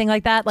libel or anything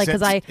like that. Like,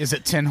 is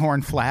it Tin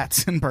Horn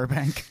Flats in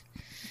Burbank?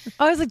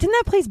 I was like, didn't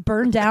that place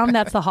burn down?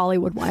 That's the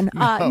Hollywood one.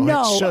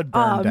 No, it should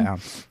burn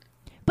down.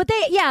 But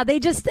they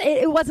just,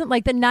 it wasn't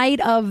like the night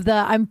of the,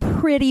 I'm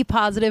pretty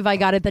positive I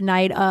got it the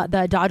night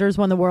the Dodgers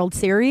won the World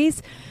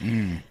Series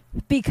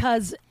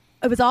because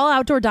it was all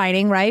outdoor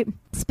dining, right?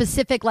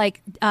 Specific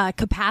like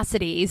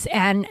capacities.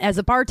 And as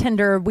a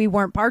bartender, we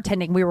weren't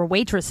bartending, we were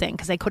waitressing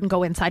because they couldn't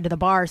go inside to the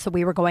bar. So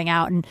we were going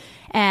out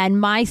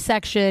and my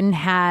section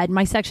had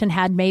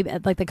maybe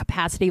like the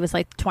capacity was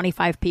like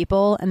 25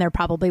 people and there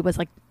probably was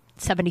like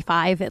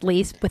 75 at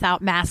least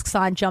without masks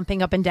on,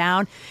 jumping up and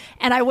down.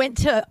 And I went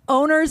to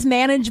owners,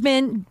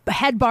 management,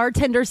 head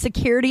bartender,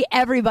 security,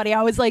 everybody.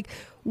 I was like,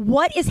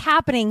 what is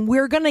happening?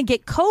 We're going to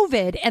get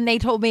COVID. And they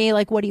told me,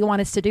 like, what do you want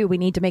us to do? We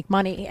need to make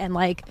money. And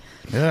like,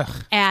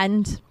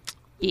 and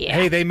yeah.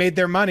 Hey, they made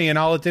their money and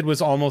all it did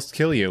was almost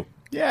kill you.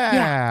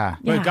 Yeah.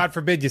 But God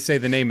forbid you say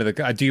the name of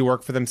the, do you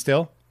work for them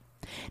still?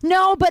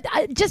 No, but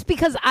just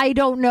because I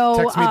don't know,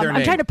 Text me their I'm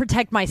name. trying to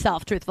protect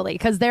myself, truthfully,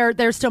 because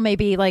there still may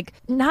be like,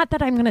 not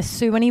that I'm going to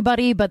sue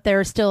anybody, but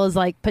there still is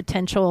like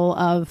potential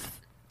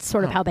of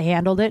sort of how they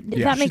handled it.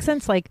 Does that make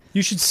sense? Like,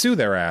 You should sue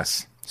their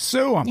ass.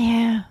 Sue them.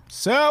 yeah.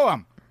 Sue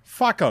them.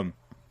 Fuck them.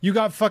 You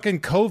got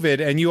fucking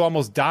COVID and you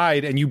almost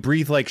died and you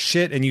breathe like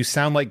shit and you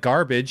sound like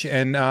garbage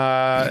and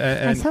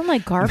I sound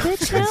like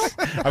garbage now?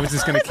 I was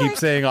just going to keep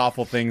saying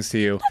awful things to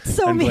you.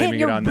 So and mean, blaming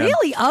you're it on them.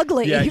 really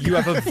ugly. Yeah, you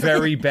have a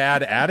very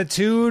bad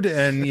attitude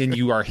and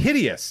you are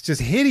hideous.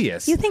 Just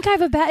hideous. You think I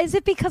have a bad? Is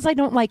it because I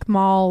don't like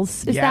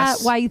malls? Is Yes.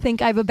 that why you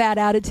think I have a bad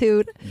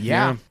attitude?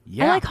 Yeah.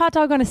 I like hot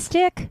dog on a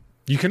stick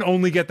You can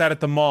only get that at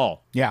the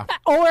mall. Yeah.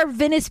 or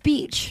Venice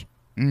Beach.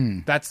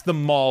 That's the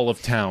mall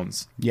of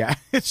towns. Yeah,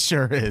 it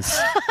sure is.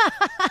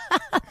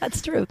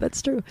 That's true.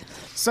 That's true.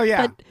 So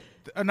yeah,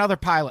 another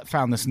pilot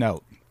found this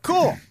note.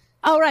 Cool.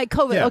 Oh, right.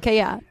 COVID. Yeah. Okay,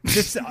 yeah.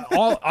 This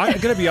I'm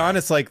gonna be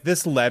honest. Like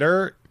this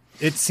letter,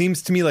 it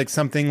seems to me like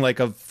something like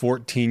a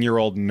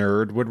 14-year-old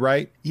nerd would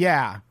write.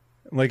 Yeah.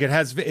 Like it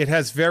has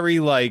very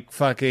like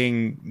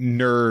fucking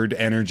nerd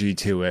energy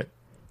to it.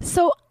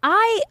 So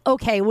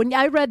when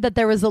I read that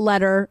there was a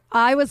letter,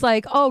 I was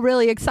like, oh,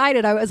 really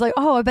excited. I was like,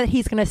 oh, I bet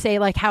he's going to say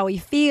like how he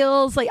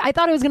feels. Like I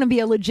thought it was going to be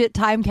a legit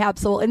time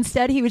capsule.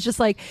 Instead, he was just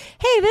like,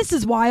 hey, this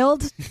is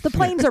wild. The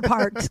planes are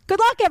parked. Good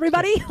luck,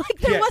 everybody. Like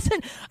there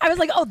wasn't, I was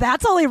like, oh,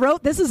 that's all he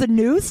wrote. This is a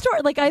news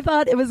story. Like I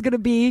thought it was going to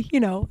be,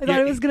 it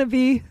was going to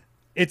be.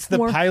 It's the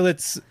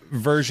pilot's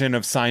version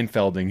of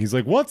Seinfelding. He's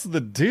like, what's the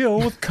deal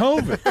with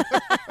COVID?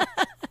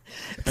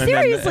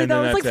 Seriously,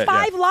 though, it was like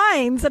 5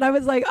 lines. And I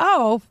was like,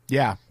 oh.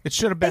 Yeah. It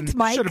should have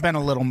been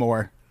a little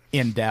more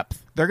in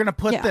depth. They're going to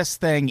put this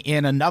thing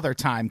in another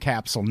time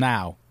capsule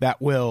now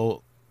that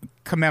will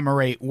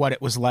commemorate what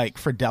it was like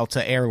for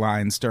Delta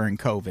Airlines during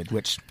COVID,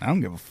 which I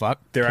don't give a fuck.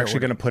 They're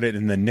actually going to put it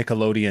in the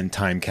Nickelodeon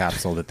time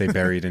capsule that they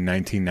buried in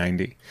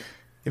 1990.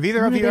 Have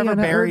either of you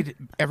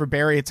ever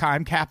buried a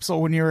time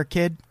capsule when you were a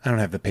kid? I don't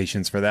have the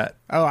patience for that.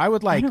 Oh, I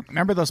would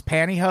remember those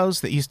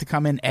pantyhose that used to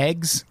come in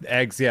eggs?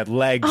 Eggs, yeah,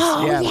 legs.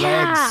 Oh,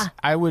 yeah.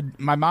 Legs.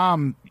 My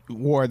mom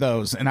wore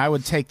those, and I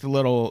would take the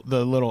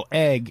little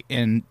egg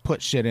and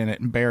put shit in it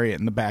and bury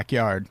it in the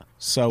backyard.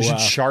 So You should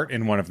shart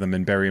in one of them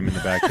and bury him in the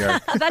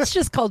backyard. That's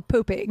just called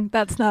pooping.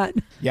 That's not.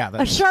 Yeah,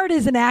 a shart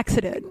is an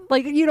accident.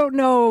 Like you don't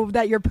know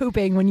that you're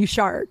pooping when you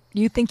shart.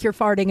 You think you're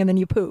farting and then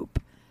you poop.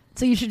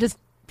 So you should just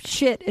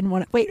shit in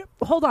one. Wait,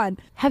 hold on.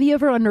 Have you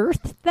ever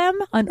unearthed them?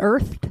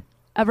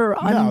 Ever?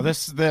 No.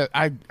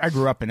 I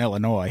grew up in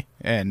Illinois,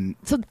 and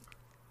so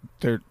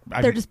they're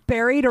just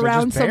buried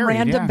around some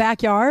random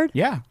backyard.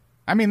 Yeah,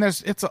 I mean,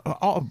 it's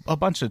a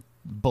bunch of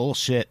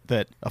bullshit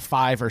that a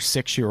 5 or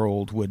 6 year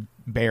old would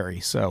bury.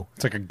 So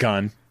It's like a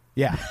gun.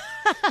 yeah,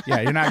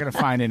 you're not gonna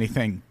find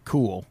anything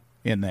cool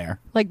in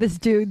there. Like this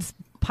dude's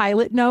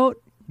pilot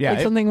note. Yeah,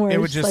 like something where it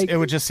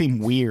would just seem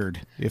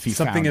weird if you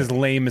Something found as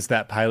lame as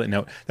that pilot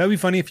note. That would be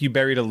funny if you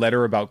buried a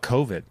letter about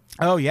COVID.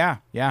 Oh yeah,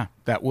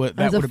 that would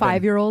As a would have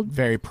been 5-year-old?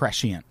 very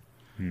prescient.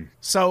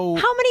 So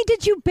how many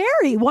did you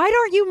bury? Why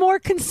aren't you more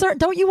concerned?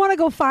 Don't you want to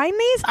go find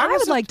these? I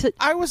would like to.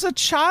 I was a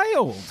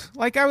child.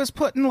 Like I was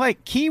putting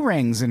like key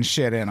rings and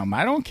shit in them.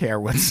 I don't care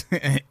what's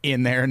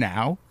in there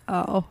now.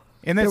 Oh,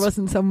 and there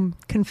wasn't some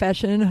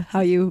confession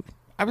how you.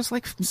 I was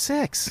like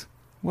 6.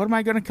 What am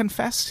I going to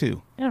confess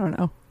to? I don't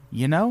know.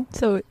 You know?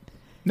 So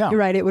no, you're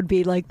right. It would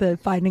be like the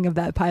finding of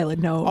that pilot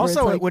note.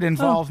 Also, like, it would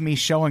involve me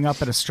showing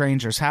up at a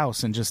stranger's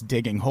house and just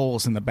digging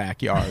holes in the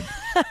backyard.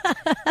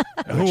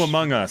 Who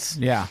among us?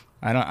 Yeah,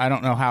 I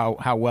don't know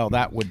how well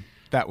that would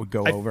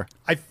go over.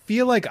 I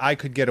feel like I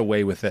could get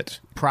away with it.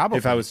 Probably.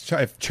 If I was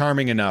if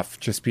charming enough,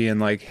 just being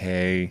like,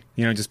 hey,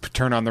 just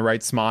turn on the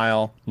right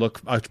smile,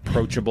 look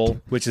approachable,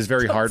 which is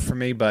very hard for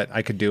me, but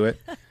I could do it.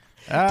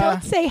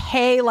 Don't say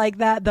hey like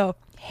that, though.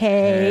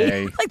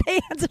 Hey. Like they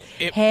answer,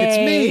 It's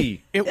hey.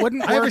 me. It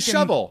wouldn't. I have work a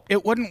shovel.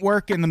 It wouldn't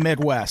work in the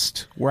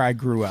Midwest where I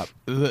grew up.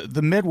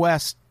 The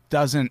Midwest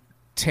doesn't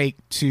take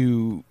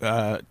to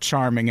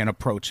charming and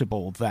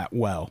approachable that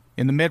well.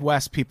 In the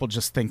Midwest, people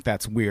just think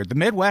that's weird. The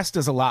Midwest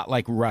is a lot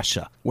like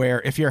Russia,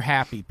 where if you're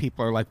happy,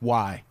 people are like,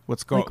 "Why?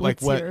 What's going? Like,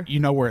 what's what? here?" You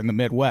know, we're in the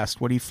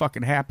Midwest. What are you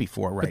fucking happy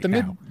for right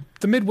now?"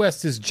 The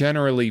Midwest is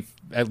generally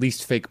at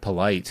least fake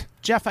polite.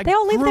 Jeff, I They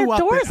all leave grew their up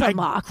doors in,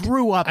 unlocked. I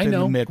grew up I in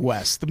know. the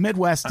Midwest. The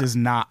Midwest is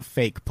not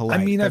fake polite.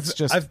 I mean, that's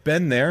just I've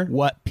been there.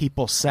 what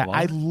people say. What?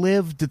 I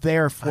lived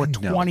there for I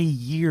know. 20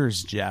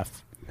 years,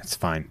 Jeff. It's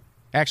fine.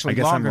 Actually, I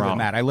guess I'm longer than wrong.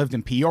 that. I lived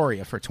in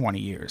Peoria for 20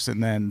 years,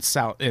 and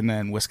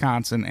then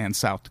Wisconsin and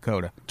South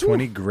Dakota.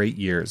 20 great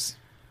years.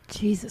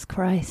 Jesus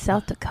Christ,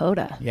 South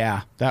Dakota.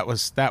 Yeah, that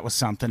was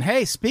something.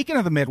 Hey, speaking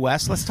of the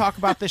Midwest, let's talk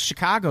about this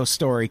Chicago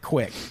story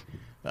quick.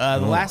 The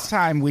last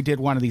time we did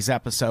one of these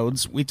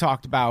episodes, we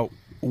talked about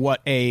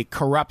what a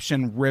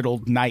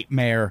corruption-riddled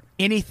nightmare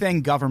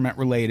anything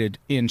government-related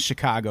in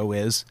Chicago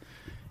is.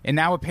 And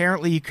now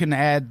apparently you can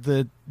add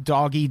the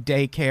doggy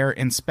daycare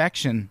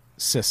inspection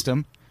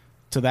system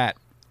to that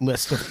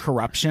list of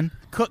corruption.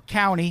 Cook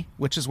County,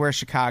 which is where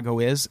Chicago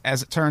is,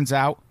 as it turns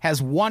out,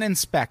 has one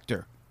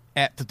inspector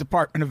at the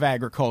Department of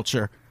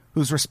Agriculture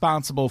who's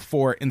responsible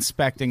for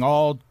inspecting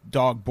all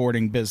dog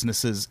boarding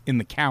businesses in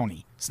the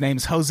county. His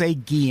name's Jose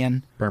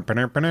Guillen.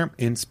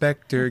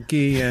 Inspector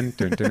Guillen.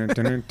 Dun, dun,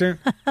 dun, dun,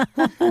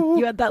 dun.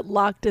 You had that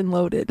locked and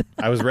loaded.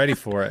 I was ready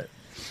for it.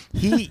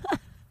 He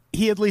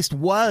at least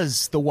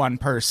was the one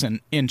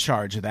person in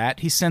charge of that.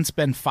 He's since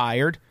been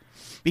fired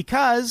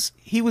because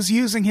he was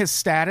using his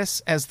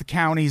status as the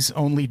county's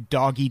only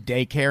doggy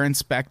daycare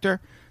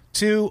inspector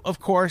to, of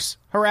course,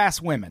 harass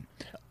women.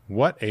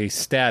 What a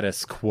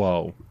status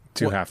quo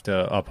to have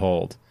to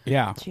uphold.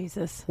 Yeah.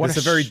 Jesus. What It's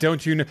a a very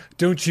don't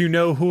you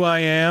know who I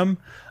am?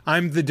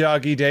 I'm the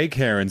doggy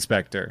daycare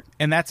inspector.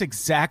 And that's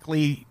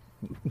exactly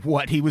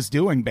what he was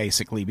doing,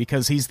 basically,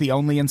 because he's the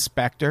only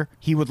inspector.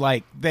 He would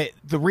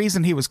the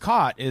reason he was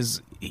caught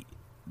is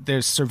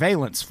there's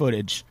surveillance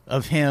footage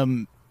of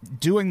him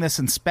doing this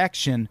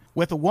inspection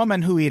with a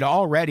woman who he'd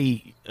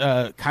already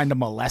kind of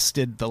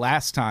molested the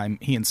last time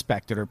he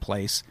inspected her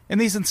place. And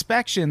these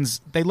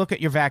inspections, they look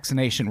at your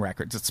vaccination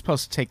records. It's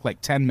supposed to take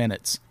like 10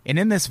 minutes. And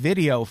in this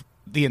video,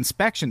 the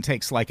inspection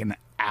takes like an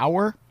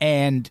hour,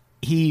 and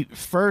he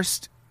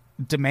first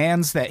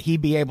demands that he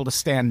be able to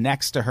stand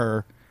next to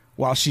her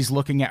while she's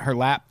looking at her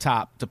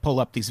laptop to pull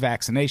up these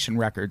vaccination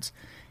records.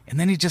 And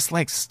then he just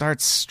like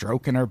starts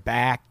stroking her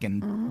back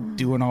and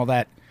doing all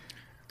that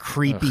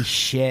creepy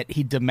shit.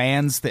 He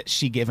demands that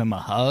she give him a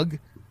hug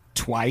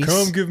twice.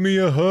 Come give me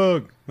a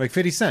hug. Like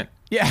 50 Cent.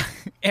 Yeah.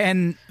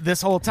 And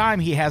this whole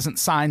time he hasn't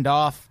signed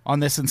off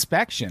on this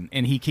inspection,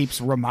 and he keeps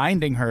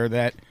reminding her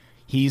that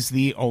he's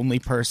the only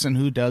person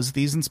who does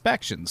these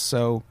inspections.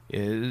 So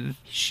Trash.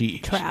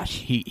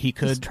 He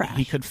could trash.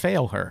 he could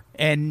fail her.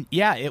 And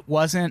yeah, it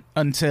wasn't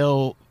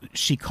until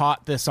she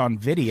caught this on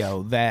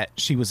video that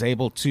she was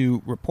able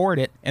to report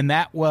it, and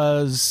that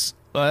was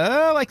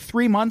like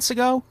 3 months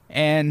ago,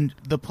 and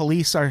the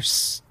police are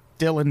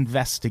still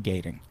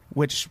investigating.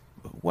 Which,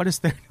 what is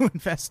there to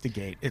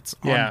investigate? It's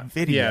on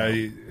video.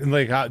 Yeah,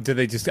 like do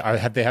they just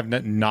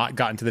have not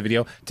gotten to the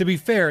video? To be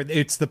fair,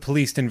 it's the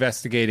police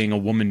investigating a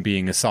woman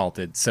being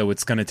assaulted, so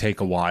it's going to take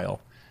a while.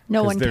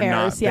 No 'Cause one they're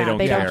cares. They don't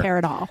care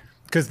at all.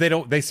 Because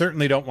they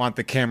certainly don't want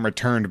the camera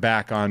turned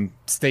back on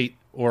state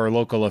or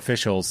local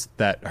officials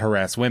that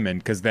harass women,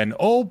 because then,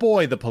 oh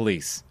boy, the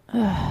police.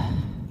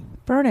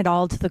 Burn it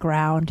all to the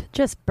ground.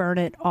 Just burn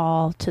it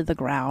all to the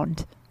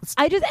ground.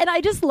 I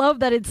just love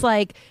that it's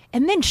like,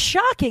 and then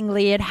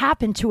shockingly, it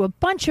happened to a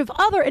bunch of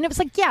other, and it was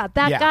like, that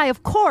guy,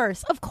 of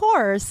course.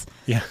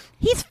 Yeah.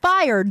 He's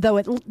fired, though,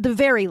 at the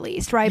very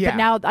least, right? Yeah. But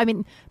now, I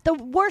mean, the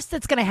worst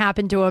that's going to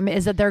happen to him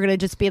is that they're going to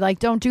just be like,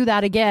 don't do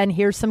that again.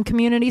 Here's some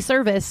community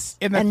service.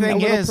 And the a thing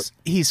little is,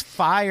 he's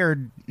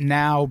fired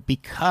now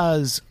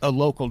because a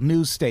local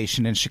news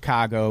station in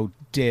Chicago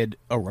did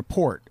a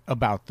report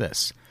about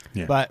this.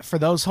 Yeah. But for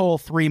those whole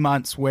 3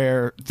 months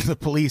where the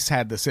police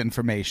had this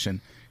information,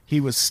 he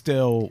was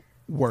still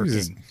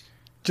working.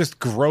 Just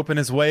groping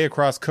his way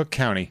across Cook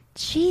County.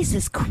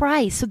 Jesus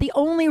Christ. So the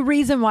only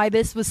reason why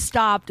this was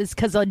stopped is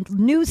because a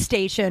news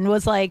station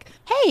was like,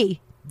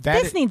 hey,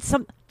 this needs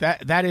some...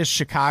 That is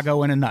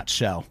Chicago in a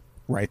nutshell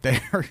right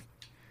there.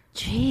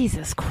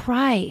 Jesus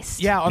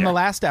Christ. Yeah, on the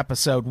last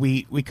episode,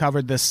 we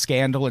covered this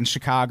scandal in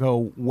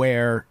Chicago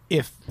where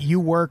if you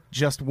work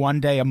just 1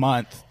 day a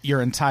month,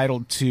 you're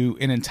entitled to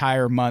an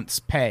entire month's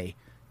pay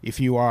if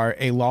you are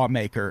a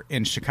lawmaker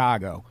in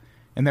Chicago.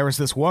 And there was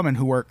this woman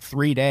who worked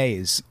 3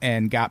 days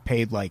and got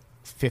paid like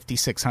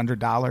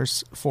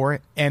 $5,600 for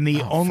it. And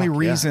the only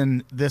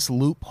reason this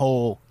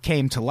loophole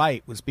came to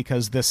light was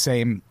because this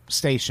same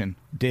station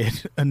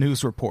did a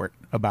news report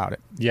about it.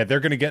 Yeah, they're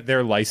going to get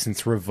their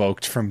license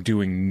revoked from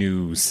doing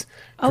news.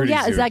 Oh, pretty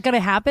yeah. soon. Is that going to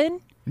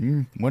happen?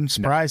 Wouldn't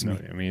surprise me.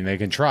 I mean, they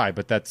can try,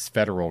 but that's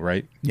federal,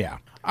 right? Yeah.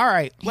 All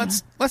right,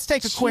 let's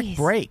take a quick Jeez.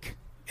 break,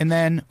 and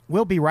then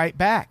we'll be right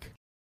back.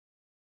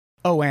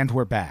 Oh, and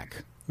we're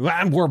back.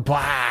 And we're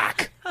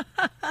back.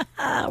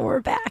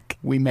 We're back.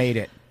 We made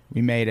it.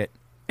 We made it.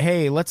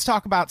 Hey, let's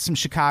talk about some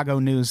Chicago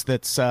news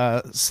that's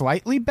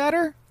slightly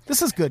better.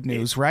 This is good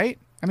news, right?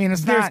 I mean,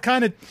 it's There's not...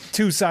 kind of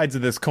two sides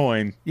of this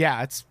coin.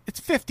 Yeah, it's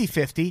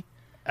 50-50.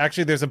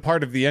 Actually, there's a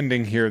part of the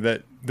ending here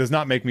that does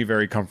not make me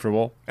very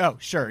comfortable. Oh,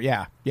 sure,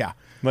 yeah.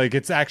 Like,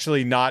 it's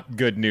actually not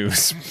good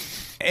news.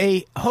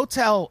 A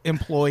hotel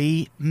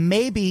employee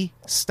maybe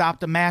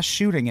stopped a mass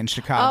shooting in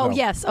Chicago. Oh,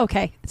 yes.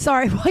 Okay.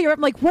 Sorry.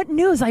 I'm like, what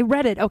news? I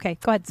read it. Okay,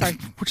 go ahead. Sorry.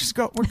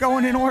 We're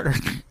going in order.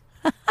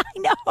 I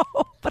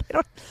know, but I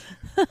don't...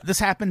 This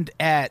happened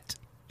at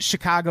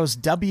Chicago's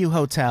W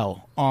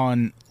Hotel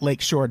on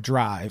Lakeshore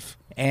Drive.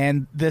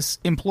 And this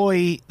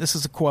employee, this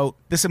is a quote,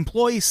 this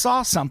employee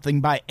saw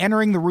something by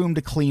entering the room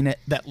to clean it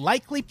that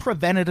likely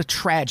prevented a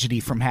tragedy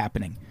from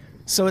happening.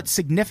 So it's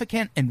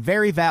significant and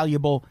very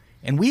valuable,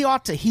 and we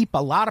ought to heap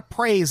a lot of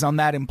praise on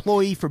that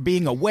employee for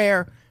being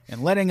aware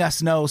and letting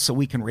us know so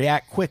we can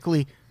react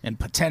quickly and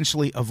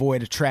potentially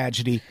avoid a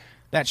tragedy.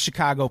 That's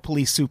Chicago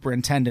Police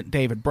Superintendent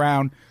David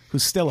Brown,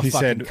 who's still a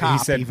fucking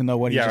cop, even though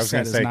what he just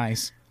said is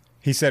nice.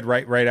 He said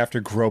right after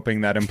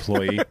groping that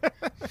employee.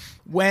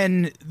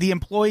 When the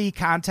employee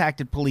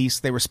contacted police,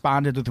 they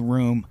responded to the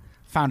room,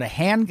 found a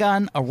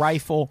handgun, a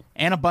rifle,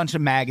 and a bunch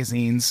of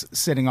magazines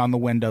sitting on the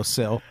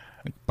windowsill.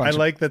 I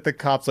like that the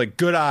cop's like,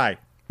 good eye.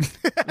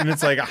 And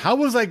it's like, how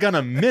was I going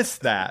to miss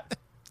that?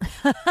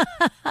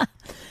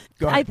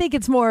 I think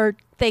it's more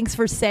thanks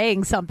for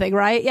saying something,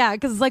 right? Yeah,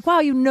 because it's like, wow,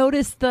 you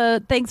noticed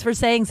the thanks for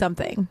saying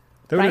something.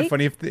 That would right? be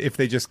funny if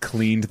they just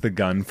cleaned the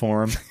gun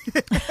for him.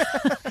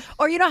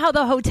 Or you know how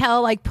the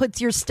hotel like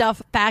puts your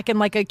stuff back in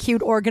like a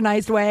cute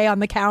organized way on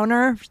the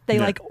counter? They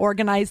like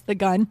organize the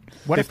gun.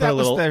 What if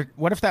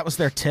that was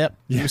their tip?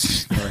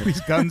 Yes.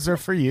 These guns are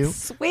for you.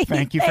 Sweet.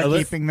 Thank you for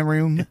keeping the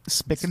room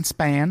spick and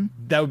span.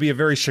 That would be a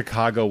very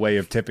Chicago way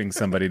of tipping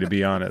somebody, to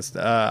be honest.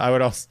 I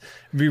would also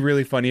it'd be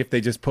really funny if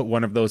they just put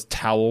one of those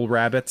towel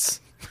rabbits.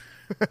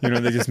 You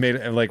know, they just made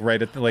it like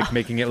right at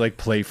making it like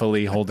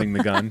playfully holding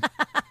the gun.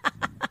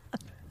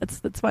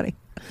 That's funny.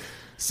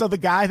 So the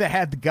guy that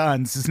had the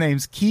guns, his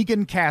name's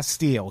Keegan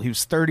Castile. He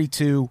was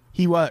 32.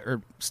 He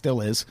still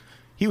is.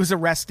 He was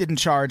arrested and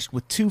charged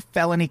with 2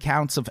 felony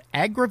counts of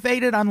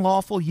aggravated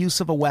unlawful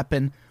use of a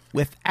weapon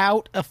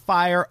without a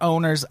fire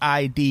owner's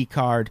ID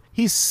card.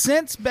 He's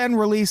since been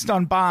released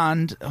on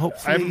bond.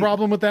 Hopefully, I have a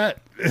problem with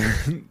that.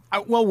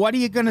 Well, what are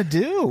you going to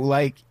do?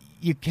 Like,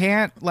 you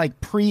can't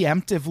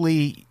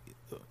preemptively,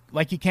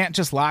 you can't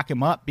just lock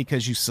him up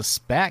because you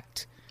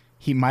suspect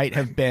he might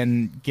have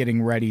been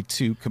getting ready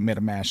to commit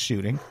a mass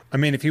shooting. I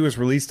mean, if he was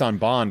released on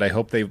bond, I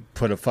hope they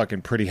put a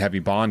fucking pretty heavy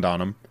bond on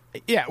him.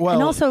 Yeah, well,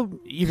 and also,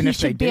 even he if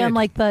they should be did, on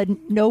the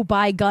no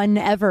buy gun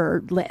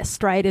ever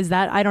list, right? Is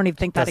that I don't even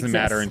think that doesn't exists.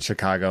 matter in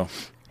Chicago.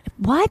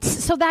 What?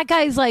 So that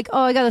guy's like,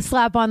 oh, I got a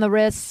slap on the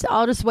wrist.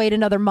 I'll just wait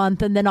another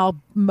month and then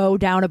I'll mow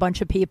down a bunch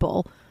of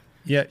people.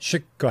 Yeah,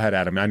 go ahead,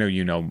 Adam. I know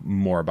you know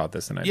more about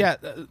this than I do. Yeah,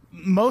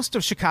 most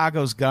of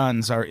Chicago's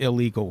guns are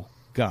illegal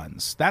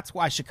guns. That's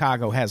why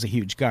Chicago has a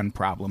huge gun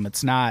problem.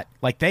 It's not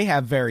like they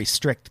have very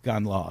strict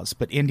gun laws,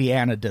 but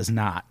Indiana does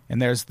not.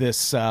 And there's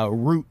this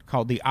route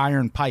called the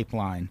Iron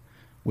Pipeline,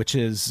 which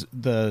is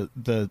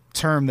the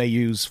term they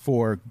use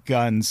for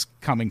guns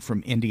coming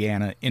from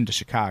Indiana into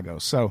Chicago.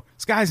 So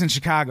this guy's in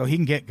Chicago. He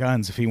can get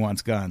guns if he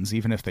wants guns,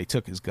 even if they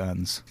took his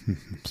guns.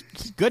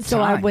 Good times.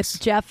 So I'm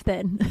with Jeff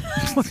then.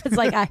 It's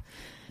like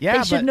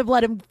they shouldn't have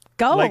let him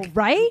go,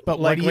 right? But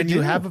like what do when you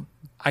you do? have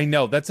I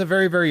know that's a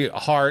very, very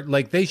hard.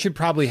 Like they should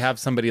probably have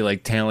somebody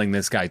tailing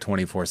this guy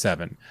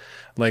 24/7.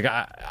 Like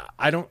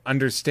I don't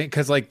understand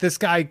because this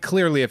guy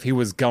clearly, if he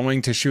was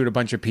going to shoot a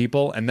bunch of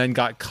people and then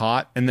got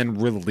caught and then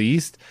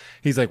released,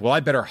 he's like, well, I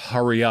better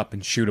hurry up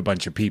and shoot a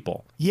bunch of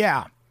people.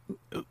 Yeah.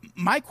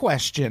 My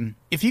question: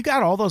 if you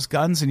got all those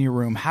guns in your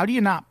room, how do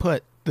you not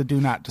put the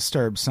 "Do Not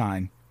Disturb"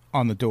 sign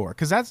on the door?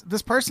 Because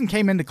this person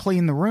came in to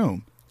clean the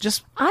room.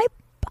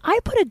 I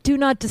put a do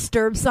not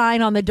disturb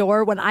sign on the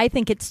door when I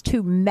think it's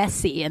too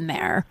messy in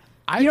there.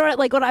 You know what?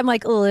 Like when I'm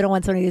like, oh, I don't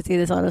want somebody to see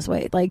this. I'll just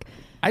wait. Like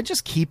I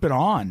just keep it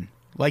on.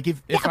 Like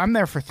if I'm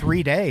there for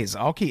 3 days,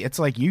 I'll keep. It's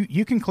like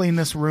you can clean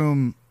this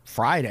room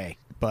Friday,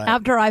 but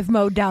after I've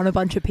mowed down a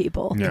bunch of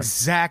people. Yeah.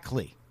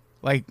 Exactly.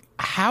 Like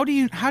how do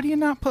you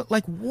not put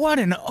what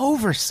an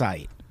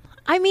oversight.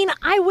 I mean,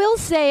 I will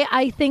say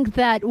I think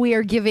that we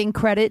are giving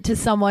credit to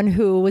someone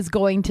who was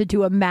going to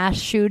do a mass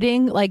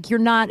shooting. Like you're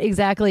not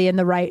exactly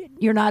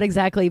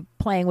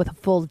playing with a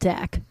full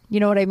deck. You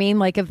know what I mean?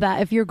 Like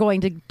if you're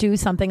going to do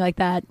something like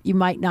that, you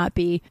might not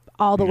be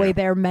all the way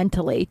there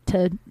mentally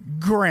to.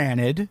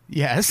 Granted,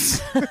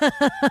 yes.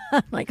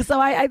 So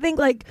I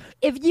think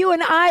if you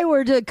and I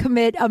were to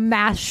commit a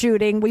mass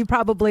shooting, we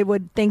probably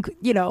would think,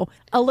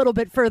 a little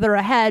bit further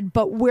ahead,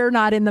 but we're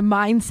not in the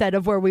mindset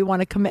of where we want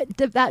to commit.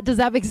 Does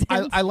that make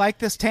sense? I like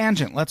this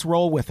tangent. Let's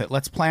roll with it.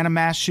 Let's plan a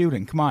mass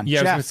shooting. Come on.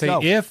 Yeah, Jeff, I was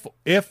going to say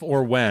if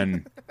or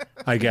when,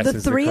 I guess the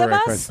is three the of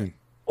correct us question.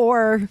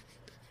 or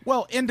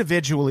Well,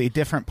 individually,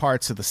 different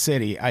parts of the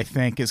city, I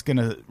think, is going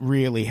to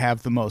really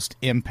have the most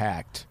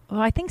impact. Well,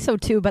 I think so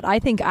too, but I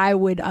think I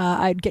would.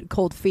 I'd get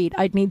cold feet.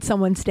 I'd need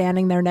someone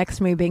standing there next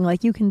to me, being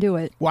like, "You can do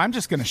it." Well, I'm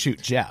just going to shoot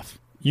Jeff.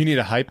 You need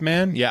a hype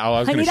man? Yeah, I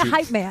was I going need to a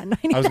hype man.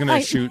 I was going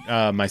to shoot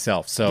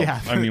myself. So,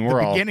 Yeah, I mean, we're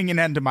the all... beginning and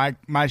end of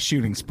my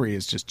shooting spree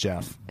is just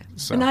Jeff.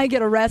 So. And I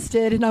get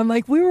arrested, and I'm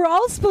like, "We were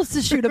all supposed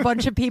to shoot a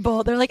bunch of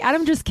people." They're like,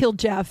 "Adam just killed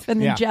Jeff,"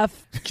 and then Yeah.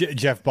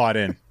 Jeff bought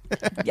in.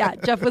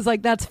 Jeff was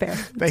like, "That's fair."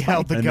 They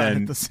held the And gun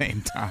then- at the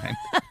same time.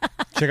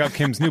 Check out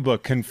Kim's new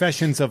book,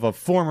 Confessions of a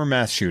Former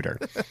Mass Shooter.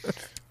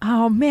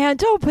 Oh man,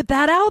 don't put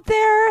that out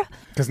there.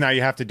 Because now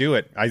you have to do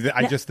it.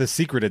 I just the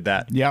secreted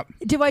that. Yep.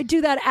 Do I do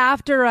that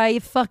after I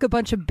fuck a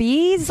bunch of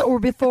bees, or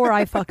before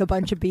I fuck a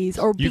bunch of bees,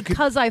 or You could-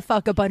 because I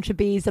fuck a bunch of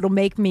bees, it'll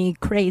make me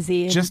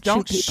crazy? And Just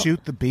don't shoot people?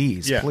 shoot the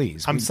bees, Yeah.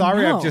 please. I'm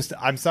sorry. No.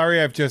 I'm sorry.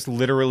 I've just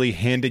literally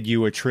handed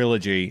you a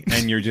trilogy,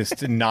 and you're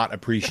just not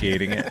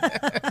appreciating it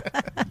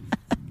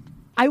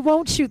I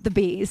won't shoot the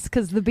bees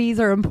because the bees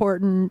are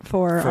important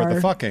for for our,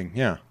 the fucking.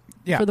 Yeah.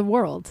 Yeah. for the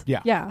world.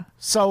 Yeah. Yeah.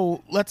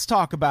 So let's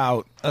talk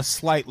about a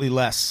slightly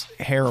less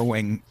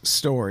harrowing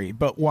story,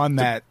 but one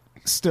that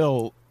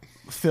still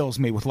fills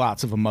me with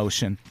lots of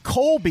emotion.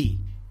 Colby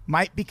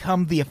might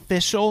become the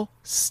official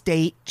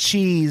state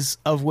cheese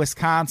of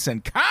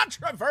Wisconsin.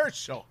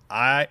 Controversial.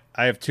 I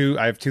have two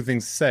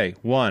things to say.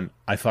 One,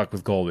 I fuck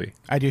with Colby.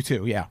 I do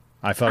too, yeah.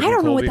 I fuck I with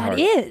don't know Colby what that hard.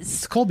 is.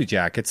 It's Colby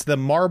Jack. It's the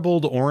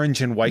marbled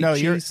orange and white No,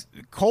 cheese.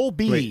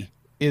 Colby Wait.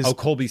 is Oh,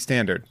 Colby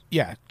Standard.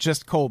 yeah,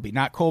 just Colby,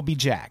 not Colby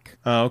Jack.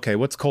 Oh, okay.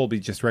 What's Colby?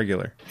 Just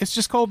regular. It's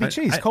just Colby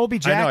cheese. I Colby know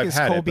Jack I've is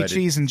had it, Colby but it-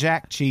 cheese and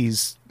Jack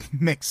cheese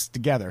mixed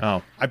together.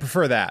 Oh, I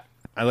prefer that.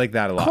 I like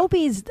that a lot.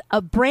 Colby's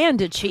a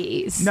brand of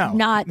cheese, No,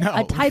 not no.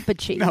 a type of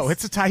cheese. No,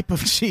 it's a type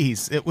of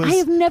cheese. It was.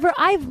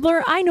 I've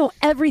learned. I know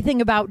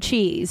everything about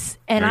cheese,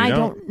 and No, you I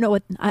don't. don't know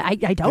what. I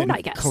don't. then I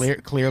guess.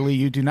 clearly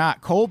you do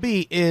not.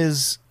 Colby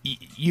is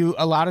you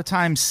a lot of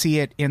times see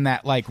it in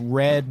that like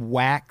red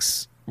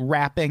wax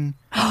wrapping.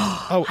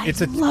 Oh, I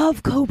it's a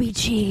love Colby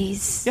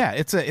cheese. Yeah,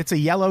 it's a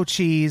yellow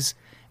cheese.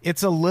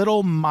 It's a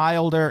little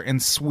milder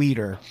and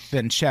sweeter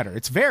than cheddar.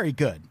 It's very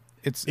good.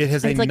 it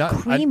has It's a like nut,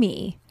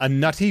 creamy. a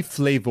nutty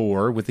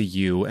flavor with a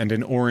U and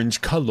an orange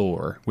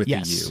color with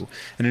Yes. a U,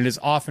 and it is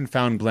often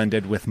found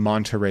blended with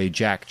Monterey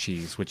Jack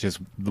cheese, which is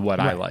what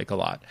I Right. like a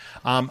lot.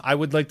 I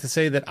would like to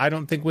say that I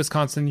don't think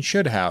Wisconsin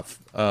should have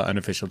an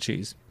official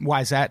cheese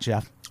Why is that,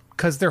 Jeff?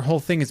 because their whole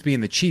thing is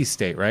being the cheese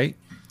state, right?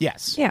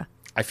 Yes. Yeah.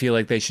 I feel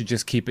like they should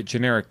just keep it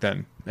generic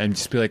then, and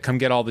just be like, "Come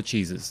get all the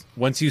cheeses."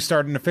 Once you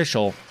start an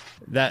official,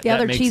 that The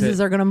other makes cheeses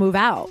it, are going to move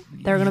out.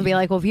 They're going to be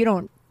like, well, if you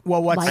don't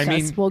Well, what's like I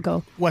us, mean- we'll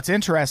go. What's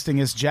interesting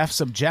is Jeff's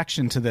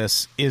objection to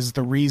this is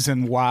the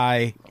reason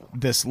why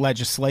this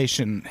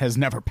legislation has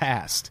never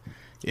passed.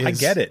 I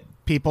get it.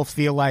 People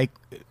feel like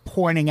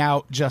pointing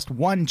out just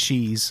one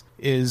cheese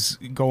is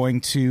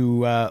going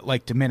to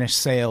like diminish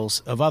sales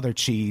of other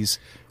cheese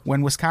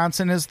when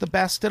Wisconsin is the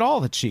best at all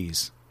the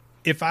cheese.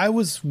 If I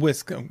was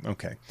Wisconsin,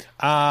 okay,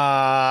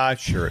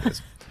 sure it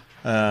is.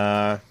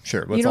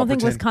 Sure. Let's You all don't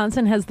think pretend,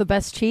 Wisconsin has the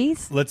best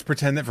cheese? Let's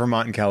pretend that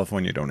Vermont and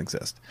California don't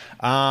exist.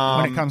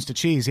 When it comes to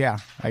cheese, yeah,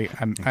 I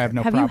have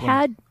no Have problem. you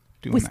had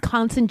doing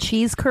Wisconsin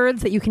cheese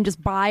curds that you can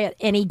just buy at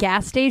any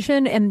gas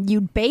station and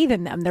you bathe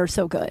in them? They're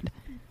so good.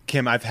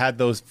 Kim, I've had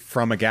those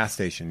from a gas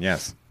station.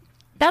 Yes.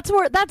 That's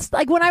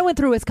like when I went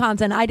through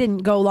Wisconsin, I didn't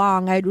go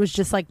long. I was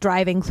just like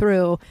driving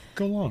through,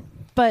 Go long.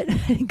 but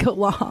go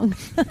long.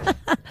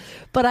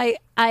 But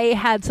I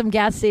had some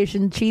gas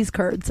station cheese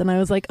curds and I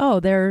was like, oh,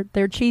 their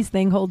cheese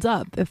thing holds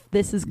up. If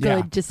this is good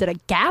Yeah. just at a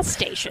gas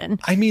station.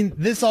 I mean,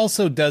 this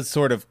also does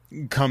sort of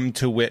come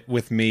to wit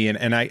with me,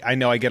 and I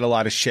know I get a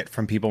lot of shit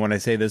from people when I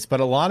say this, but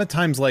a lot of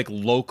times, like,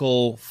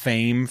 local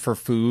fame for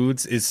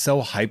foods is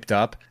so hyped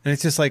up, and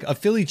it's just like a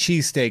Philly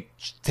cheesesteak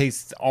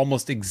tastes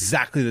almost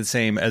exactly the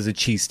same as a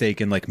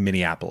cheesesteak in, like,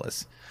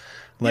 Minneapolis.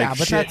 Like, yeah,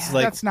 but shit's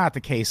like, that's not the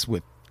case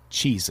with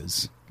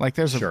cheeses. Like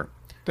there's Sure.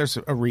 there's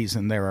a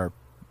reason there are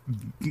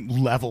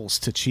levels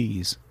to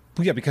cheese.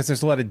 well, yeah, because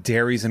there's a lot of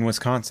dairies in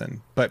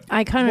Wisconsin, but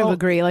I kind of Well,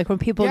 agree. Like when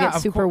people yeah, get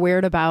of super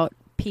weird about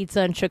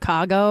pizza in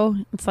Chicago,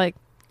 it's like,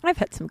 I've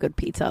had some good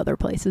pizza other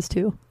places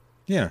too.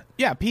 yeah.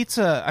 Yeah,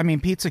 pizza. I mean,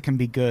 pizza can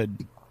be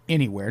good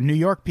anywhere. New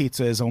York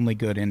pizza is only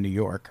good in New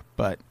York,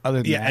 but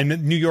other than Yeah, that,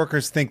 and New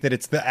Yorkers think that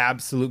it's the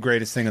absolute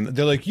greatest thing.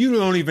 They're like, you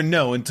don't even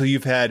know until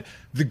you've had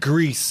the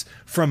grease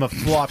from a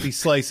floppy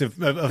slice of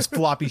a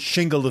floppy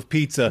shingle of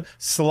pizza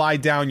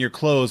slide down your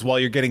clothes while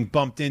you're getting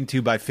bumped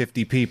into by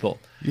 50 people.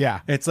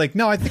 yeah. It's like,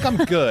 no, I think I'm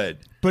good.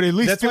 But at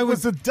least That's why it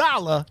was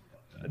 $1.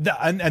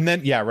 And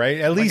then, yeah, right.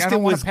 At least I it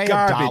don't wanna was pay $1.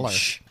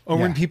 garbage. Or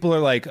when Yeah. people are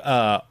like,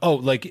 oh,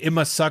 like it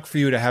must suck for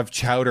you to have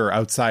chowder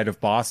outside of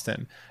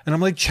Boston. And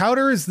I'm like,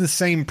 chowder is the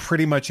same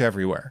pretty much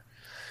everywhere.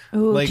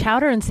 Ooh, Like-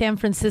 chowder in San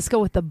Francisco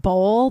with the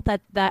bowl.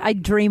 That I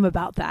dream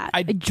about that.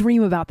 I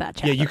dream about that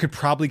chowder. Yeah, you could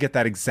probably get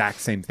that exact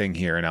same thing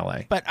here in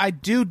LA. But I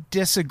do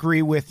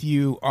disagree with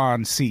you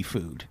on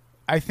seafood.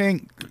 I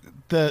think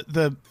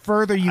the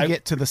further you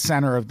get to the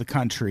center of the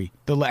country,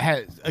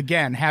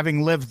 again,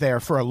 having lived there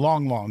for a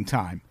long, long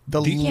time,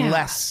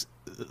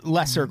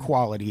 lesser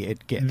quality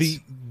it gets.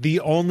 The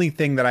only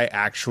thing that I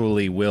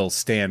actually will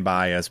stand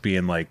by as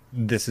being like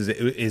this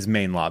is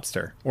Maine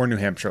lobster or New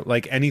Hampshire,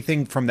 like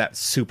anything from that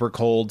super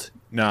cold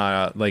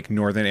like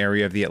northern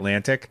area of the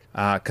Atlantic,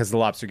 because the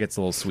lobster gets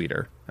a little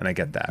sweeter, and I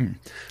get that.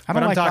 I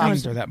don't like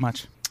lobster that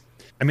much.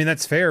 I mean,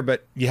 that's fair,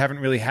 but you haven't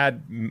really have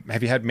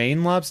you had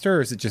Maine lobster, or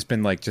has it just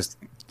been like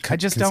I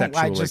just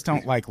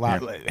don't like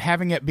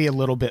having it be a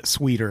little bit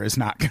sweeter is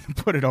not going to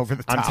put it over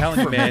the top. I'm telling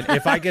you, man.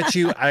 If I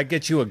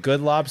get you a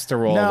good lobster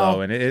roll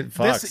though, and it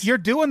fucks. You're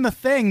doing the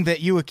thing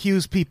that you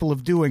accuse people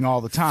of doing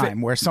all the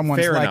time, where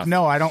someone's like, enough.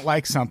 "No, I don't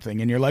like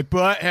something," and you're like,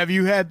 "But have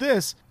you had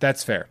this?"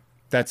 That's fair.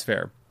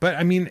 But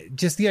I mean,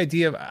 just the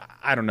idea of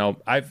I don't know.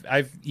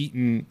 I've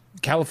eaten.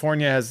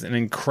 California has an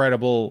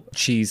incredible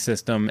cheese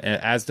system,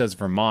 as does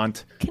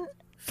Vermont. Can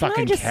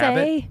I just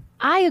say,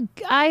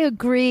 I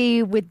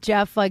agree with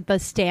Jeff, like the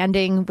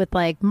standing with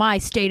like my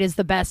state is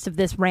the best of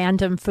this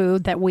random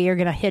food that we are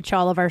going to hitch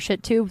all of our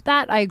shit to.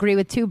 That I agree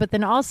with too. But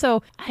then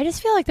also, I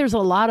just feel like there's a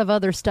lot of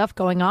other stuff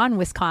going on in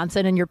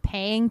Wisconsin, and you're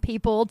paying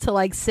people to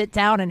like sit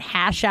down and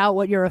hash out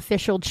what your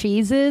official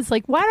cheese is.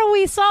 Like, why don't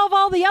we solve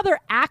all the other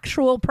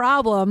actual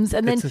problems,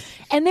 and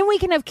then we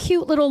can have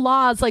cute little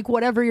laws like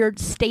whatever your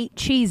state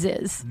cheese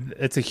is.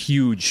 It's a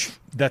huge.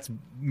 That's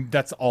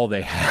all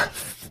they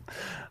have.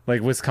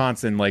 Like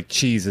Wisconsin, like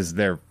cheese is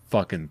their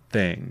fucking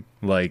thing.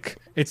 Like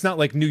it's not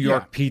like New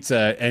York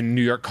pizza, and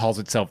New York calls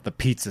itself the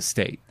pizza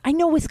state. I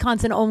know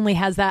Wisconsin only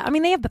has that. I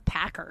mean, they have the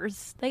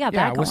Packers. They got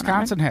that going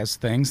Wisconsin has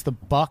things. The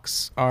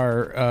Bucks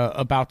are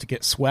about to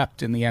get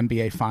swept in the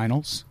NBA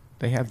Finals.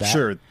 They have that.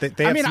 Sure.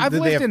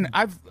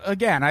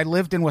 I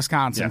lived in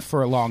Wisconsin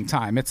for a long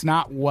time. It's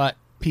not what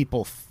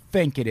people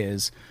think it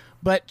is,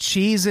 but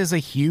cheese is a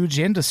huge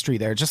industry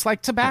there, just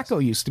like tobacco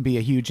used to be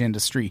a huge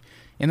industry.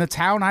 In the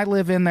town I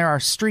live in, there are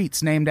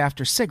streets named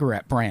after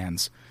cigarette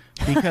brands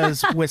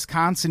because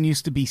Wisconsin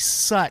used to be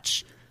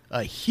such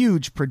a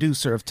huge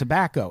producer of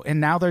tobacco,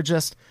 and now they're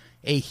just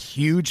a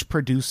huge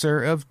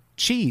producer of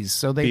cheese.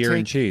 So they beer take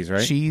and cheese,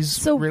 right?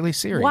 Cheese really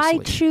seriously. Why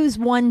choose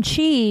one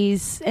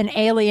cheese and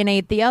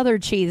alienate the other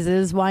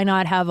cheeses? Why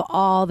not have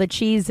all the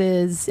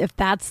cheeses? If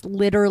that's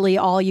literally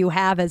all you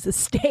have as a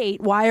state,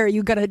 why are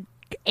you going to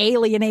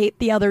alienate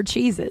the other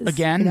cheeses?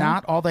 Again,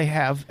 not all they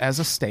have as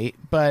a state,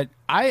 but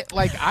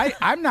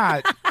I'm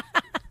not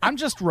I'm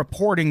just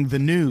reporting the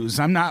news.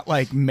 I'm not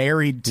like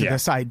married to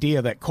this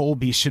idea that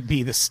Colby should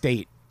be the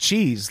state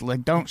cheese.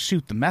 Like, don't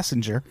shoot the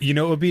messenger. You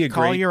know, it would be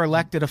call your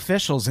elected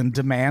officials and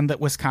demand that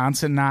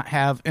Wisconsin not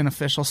have an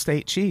official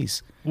state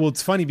cheese. Well,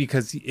 it's funny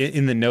because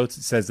in the notes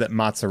it says that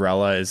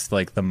mozzarella is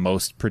like the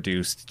most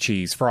produced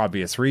cheese for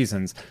obvious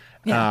reasons.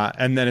 Yeah.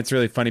 And then it's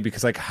really funny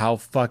because, like, how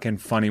fucking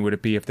funny would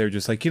it be if they're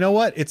just like, you know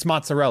what? It's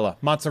mozzarella.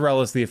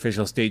 Mozzarella is the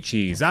official state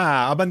cheese.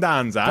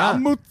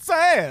 Abbondanza.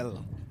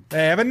 Mozzarella.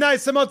 Hey, have a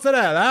nice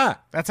mozzarella.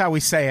 That's how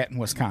we say it in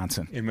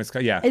Wisconsin.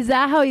 Yeah. Is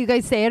that how you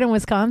guys say it in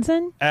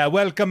Wisconsin?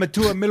 Welcome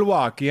to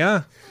Milwaukee,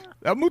 huh?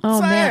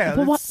 Mozzarella.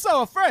 Oh, it's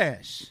so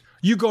fresh.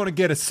 You're going to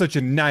get such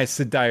a nice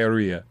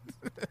diarrhea.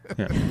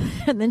 Yeah.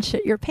 And then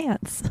shit your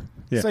pants.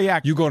 Yeah. So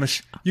you're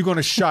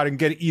gonna shot and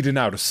get it eaten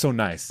out. It's so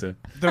nice.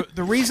 The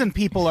reason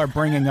people are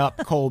bringing up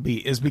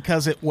Colby is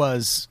because it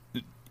was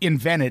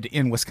invented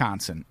in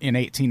Wisconsin in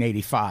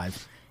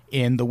 1885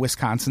 in the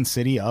Wisconsin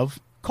city of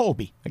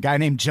Colby. A guy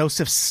named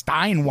Joseph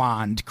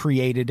Steinwand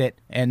created it,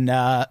 and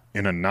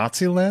in a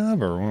Nazi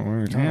lab, or what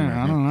are we talking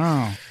about? I don't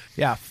know.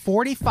 Yeah,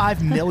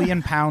 45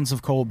 million pounds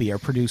of Colby are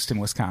produced in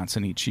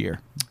Wisconsin each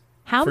year.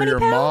 How many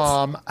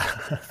pounds? Mom.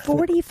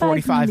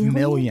 45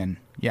 million.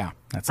 Yeah,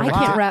 that's a lot.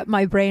 I can't wrap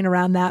my brain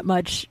around that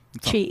much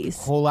cheese.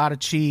 A whole lot of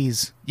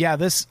cheese. Yeah,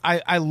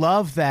 I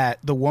love that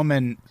the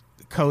woman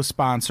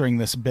co-sponsoring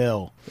this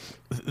bill,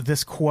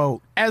 this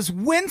quote, as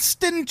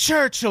Winston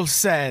Churchill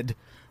said,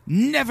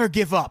 never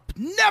give up,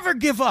 never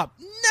give up,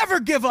 never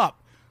give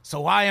up.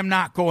 So I am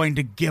not going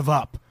to give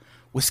up.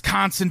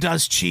 Wisconsin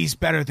does cheese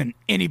better than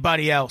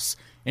anybody else.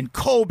 And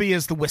Colby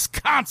is the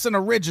Wisconsin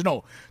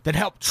original that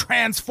helped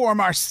transform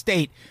our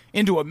state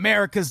into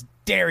America's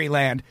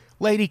Dairyland.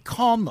 Lady,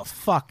 calm the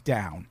fuck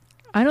down.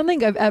 I don't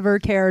think I've ever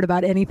cared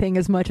about anything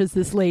as much as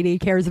this lady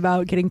cares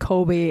about getting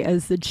Colby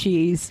as the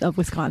cheese of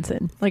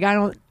Wisconsin. Like,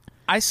 I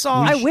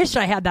wish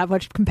I had that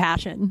much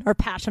compassion or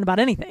passion about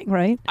anything,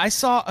 right? I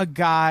saw a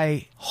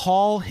guy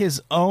haul his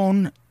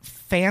own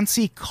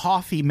fancy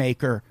coffee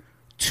maker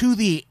to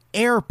the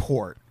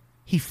airport.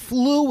 He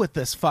flew with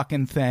this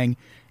fucking thing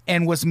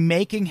and was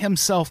making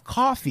himself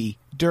coffee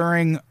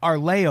during our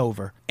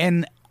layover.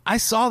 And I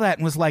saw that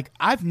and was like,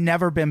 I've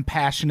never been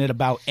passionate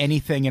about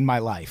anything in my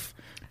life.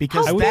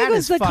 Because how big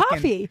was the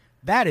coffee?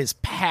 That is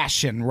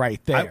passion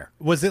right there.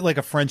 Was it like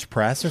a French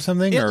press or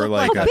something? It or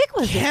looked like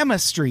a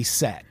chemistry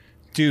set.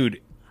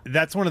 Dude,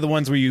 that's one of the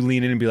ones where you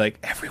lean in and be like,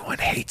 everyone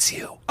hates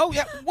you. Oh,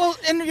 yeah. Well,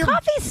 and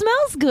coffee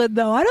smells good,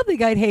 though. I don't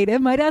think I'd hate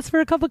him. I'd ask for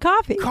a cup of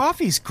coffee.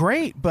 Coffee's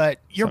great, but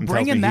you're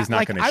bringing that.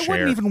 Like, I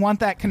wouldn't even want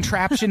that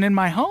contraption in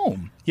my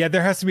home. Yeah,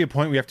 there has to be a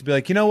point where we have to be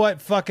like, you know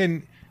what?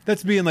 Fucking,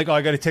 that's being like, oh,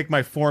 I got to take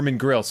my Foreman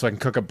grill so I can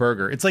cook a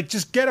burger. It's like,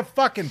 just get a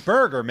fucking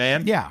burger,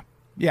 man. Yeah.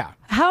 Yeah.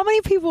 How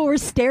many people were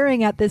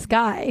staring at this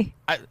guy?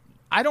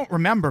 I don't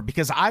remember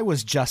because I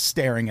was just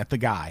staring at the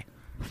guy.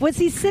 Was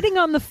he sitting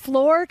on the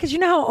floor? Because you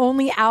know how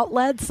only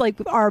outlets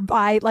are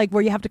by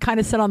where you have to kind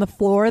of sit on the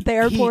floor at the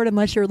airport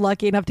unless you're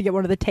lucky enough to get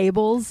one of the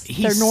tables.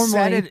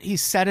 He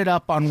set it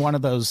up on one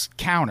of those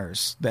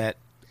counters that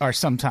are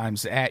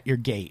sometimes at your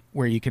gate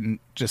where you can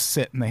just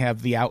sit and they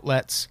have the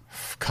outlets.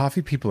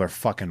 Coffee people are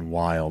fucking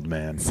wild,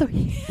 man. So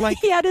he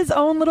had his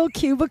own little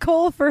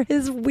cubicle for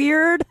his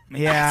weird.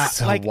 Yeah,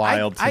 so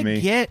wild to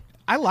me.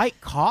 I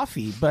like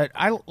coffee, but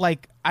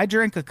I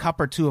drink a cup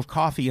or two of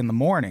coffee in the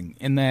morning,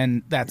 and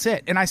then that's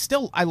it. And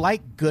I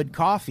like good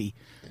coffee,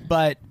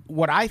 but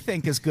what I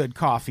think is good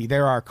coffee,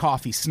 there are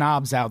coffee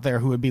snobs out there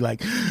who would be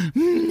like,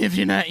 if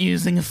you're not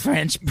using a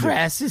French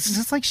press, it's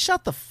just like,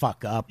 shut the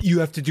fuck up. You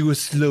have to do a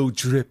slow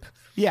drip.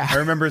 Yeah. I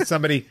remember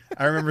somebody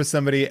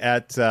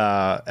at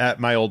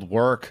my old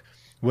work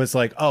was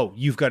like, oh,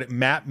 you've got it.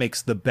 Matt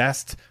makes the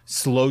best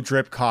slow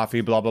drip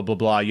coffee, blah, blah, blah,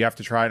 blah. You have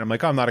to try it. I'm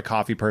like, oh, I'm not a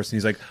coffee person.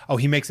 He's like, oh,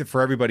 he makes it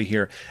for everybody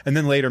here. And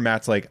then later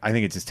Matt's like, I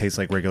think it just tastes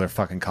like regular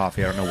fucking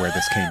coffee. I don't know where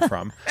this came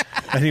from.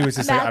 And he was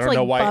just Matt's like, I don't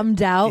know why.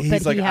 Bummed out he's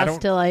that like, he has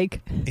to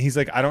He's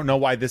like, I don't know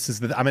why this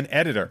is I'm an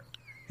editor.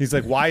 He's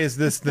like, why is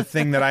this the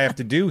thing that I have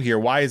to do here?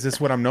 Why is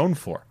this what I'm known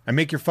for? I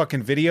make your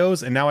fucking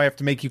videos and now I have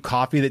to make you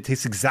coffee that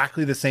tastes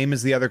exactly the same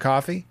as the other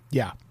coffee?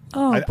 Yeah.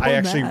 Oh,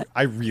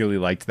 I really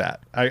liked that.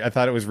 I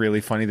thought it was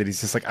really funny that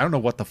he's just like, I don't know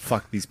what the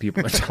fuck these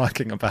people are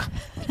talking about.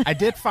 I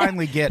did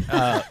finally get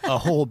a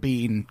whole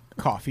bean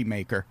coffee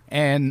maker,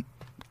 and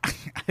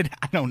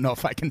I don't know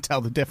if I can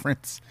tell the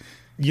difference.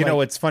 You know,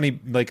 it's funny,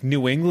 like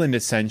New England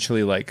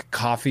essentially, like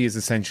coffee is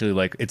essentially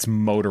like it's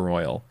motor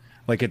oil.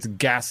 Like it's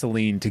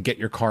gasoline to get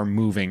your car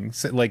moving.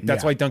 So, like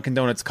that's why Dunkin'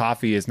 Donuts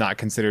coffee is not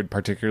considered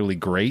particularly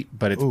great,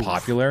 but it's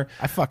popular.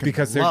 I fucking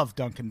love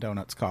Dunkin'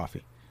 Donuts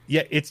coffee.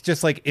 Yeah, it's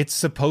just like it's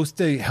supposed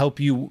to help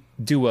you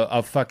do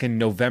a fucking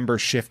November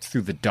shift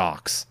through the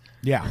docks.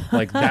 Yeah.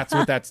 Like that's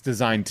what that's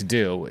designed to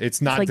do.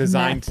 It's not like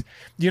designed. Meth.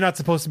 You're not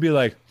supposed to be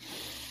like,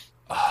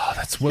 oh,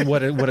 that's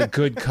what a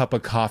good cup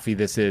of coffee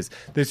this is.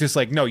 There's just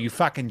like, no, you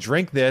fucking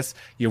drink this,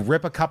 you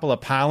rip a couple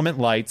of Parliament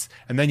lights,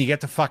 and then you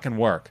get to fucking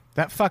work.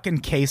 That fucking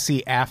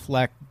Casey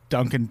Affleck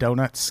Dunkin'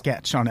 Donuts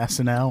sketch on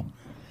SNL.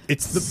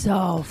 It's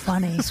so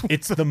funny.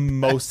 It's the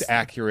most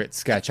accurate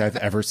sketch I've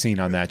ever seen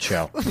on that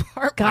show.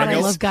 God, I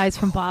love guys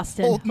from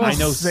Boston. I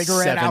know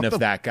 7 of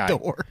that guy.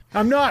 Door.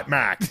 I'm not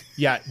Mac.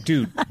 Yeah,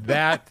 dude,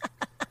 that.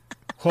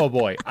 Oh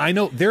boy, I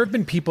know there have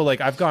been people like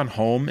I've gone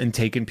home and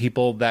taken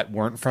people that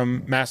weren't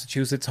from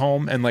Massachusetts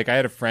home, and like I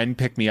had a friend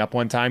pick me up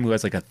one time who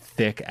has like a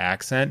thick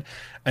accent,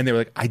 and they were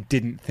like, I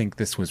didn't think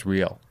this was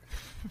real.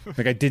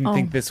 Like I didn't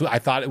think this. I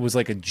thought it was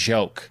like a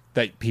joke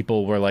that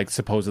people were like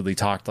supposedly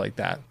talked like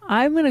that.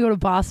 I'm gonna go to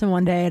Boston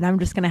one day, and I'm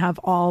just gonna have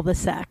all the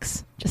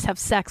sex. Just have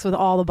sex with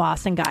all the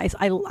Boston guys.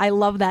 I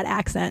love that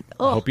accent.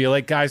 Ugh. I hope you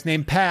like guys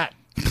named Pat.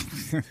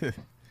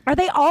 Are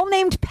they all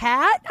named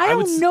Pat? I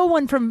don't know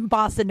one from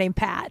Boston named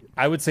Pat.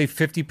 I would say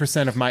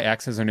 50% of my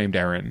exes are named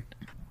Erin.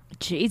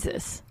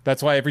 Jesus.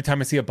 That's why every time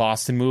I see a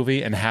Boston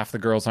movie and half the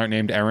girls aren't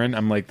named Erin,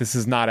 I'm like, this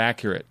is not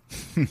accurate.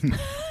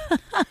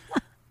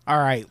 All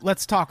right,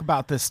 let's talk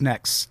about this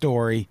next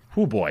story.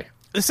 Oh boy.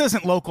 This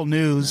isn't local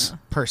news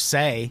per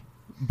se,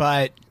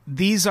 but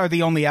these are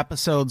the only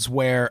episodes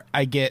where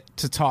I get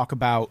to talk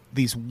about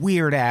these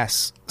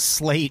weird-ass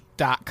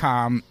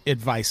Slate.com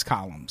advice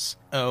columns.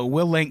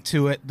 We'll link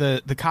to it.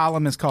 The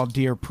column is called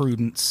Dear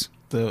Prudence.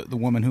 The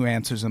woman who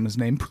answers them is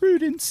named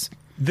Prudence.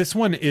 This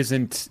one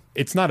isn't,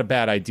 it's not a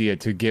bad idea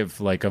to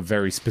give like a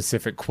very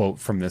specific quote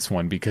from this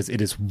one because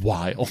it is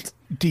wild.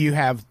 Do you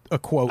have a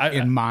quote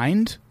in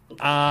mind?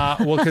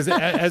 Well, because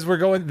as we're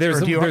going,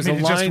 there's or do you there's want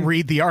me a to line. just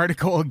read the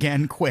article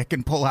again quick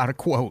and pull out a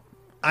quote?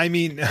 I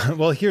mean,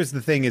 well, here's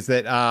the thing: is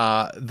that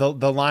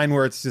the line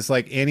where it's just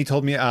like Annie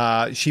told me,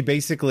 she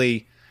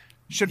basically.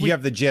 You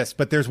have the gist,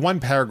 but there's one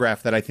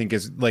paragraph that I think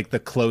is like the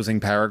closing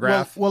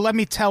paragraph. Well, let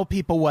me tell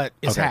people what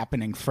is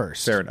happening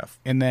first. Fair enough.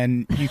 And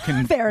then you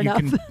can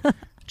can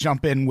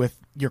jump in with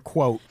your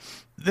quote.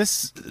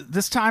 This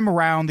time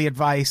around, the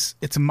advice,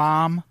 it's a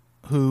mom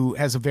who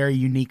has a very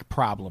unique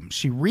problem.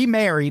 She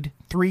remarried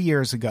 3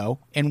 years ago,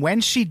 and when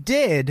she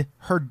did,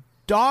 her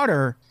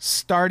daughter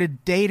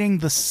started dating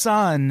the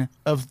son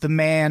of the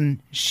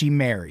man she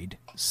married.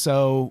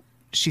 So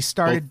she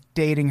started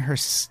dating her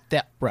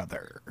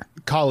stepbrother.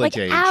 College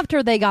like age.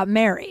 After they got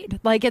married.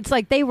 Like it's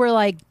like they were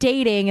like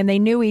dating and they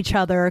knew each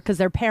other because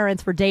their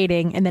parents were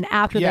dating, and then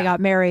after they got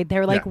married they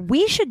were like,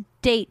 we should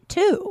date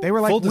too. They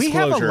were like, we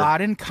have a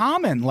lot in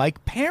common,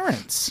 like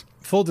parents.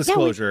 Full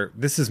disclosure,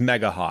 this is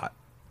mega hot.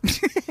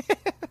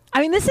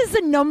 I mean, this is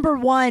the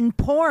 #1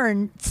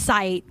 porn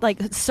site,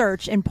 like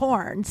search in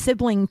porn,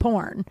 sibling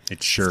porn.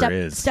 It sure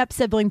is. Step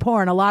sibling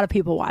porn. A lot of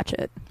people watch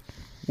it.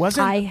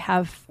 I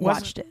have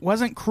watched it.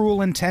 Wasn't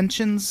Cruel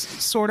Intentions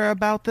sort of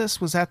about this?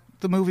 Was that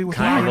the movie with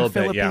Ryan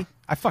Phillippe? Yeah.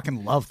 I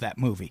fucking love that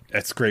movie.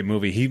 That's a great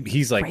movie.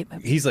 He's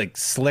like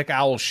slick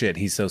owl shit.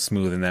 He's so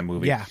smooth in that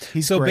movie. Yeah,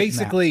 he's so great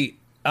basically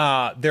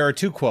There are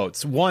 2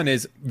 quotes. One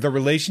is, the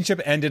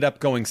relationship ended up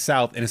going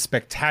south in a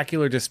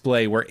spectacular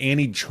display where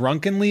Annie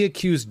drunkenly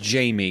accused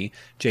Jamie's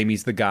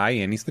the guy,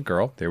 Annie's the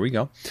girl, there we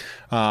go,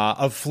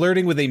 of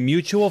flirting with a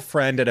mutual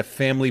friend at a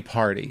family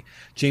party.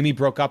 Jamie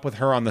broke up with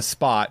her on the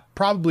spot,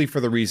 probably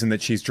for the reason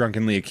that she's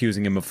drunkenly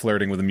accusing him of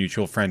flirting with a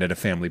mutual friend at a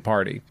family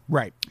party.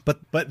 Right.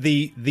 But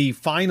the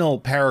final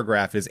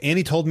paragraph is,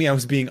 Annie told me I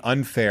was being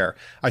unfair.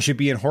 I should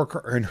be in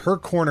her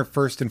corner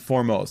first and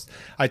foremost.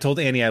 I told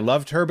Annie I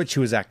loved her, but she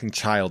was acting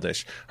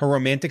childish. Her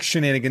romantic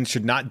shenanigans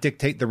should not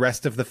dictate the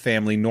rest of the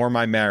family nor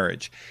my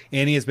marriage.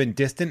 Annie has been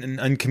distant and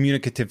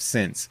uncommunicative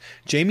since.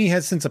 Jamie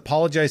has since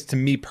apologized to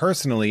me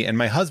personally, and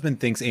my husband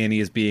thinks Annie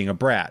is being a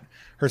brat.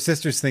 Her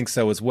sisters think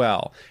so as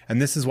well.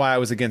 And this is why I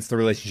was against the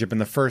relationship in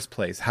the first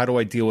place. How do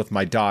I deal with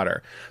my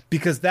daughter?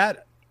 Because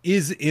that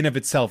is in of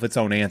itself its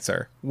own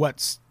answer.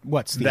 What's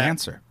the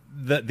answer?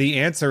 The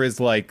answer is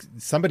like,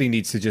 somebody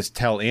needs to just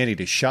tell Annie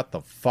to shut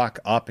the fuck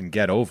up and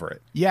get over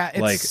it. Yeah,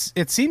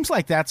 it seems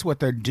like that's what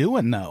they're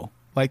doing though.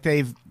 Like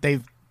they've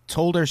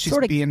told her she's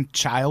being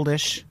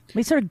childish.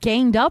 We sort of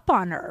ganged up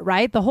on her,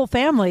 right? The whole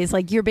family is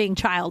like, you're being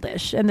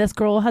childish, and this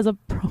girl has a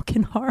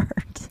broken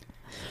heart.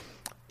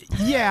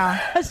 Yeah.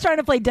 I was trying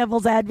to play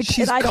devil's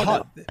advocate. I don't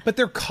know. But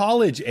they're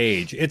college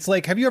age. It's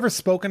like, have you ever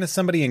spoken to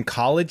somebody in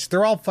college?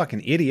 They're all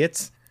fucking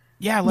idiots.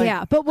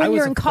 Yeah, but when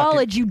you're in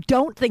college, you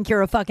don't think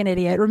you're a fucking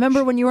idiot.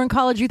 Remember when you were in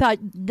college, you thought,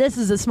 this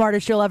is the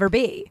smartest you'll ever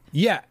be.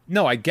 Yeah,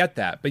 no, I get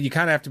that. But you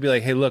kind of have to be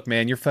like, hey, look,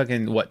 man, you're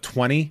fucking,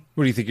 20?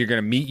 What do you think, you're going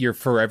to meet your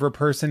forever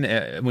person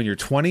when you're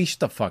 20?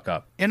 Shut the fuck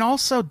up. And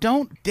also,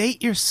 don't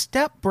date your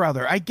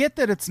stepbrother. I get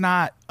that it's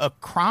not a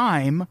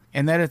crime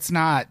and that it's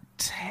not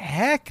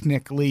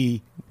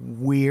technically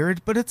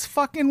weird, but it's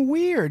fucking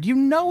weird. You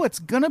know it's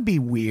going to be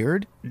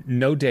weird.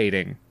 No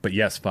dating, but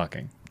yes,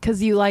 fucking.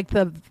 Because you like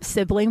the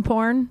sibling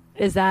porn?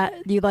 Is that,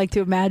 you like to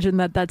imagine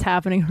that that's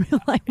happening in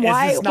real life?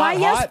 Why hot?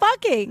 yes,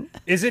 fucking?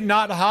 Is it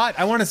not hot?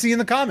 I want to see in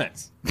the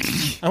comments.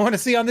 I want to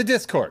see on the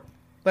Discord.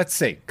 Let's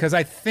see, because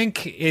I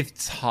think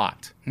it's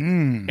hot.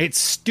 It's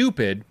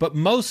stupid, but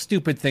most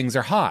stupid things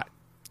are hot.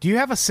 Do you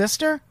have a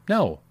sister?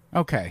 No.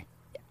 Okay.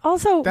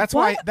 Also, that's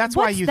why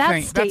you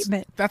think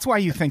statement? That's why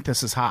you think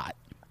this is hot.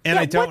 And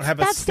I don't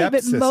have a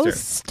stepsister.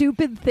 Most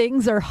stupid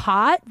things are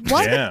hot.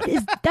 What?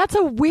 Yeah. That's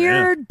a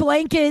weird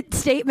blanket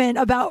statement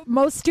about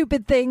most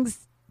stupid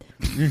things.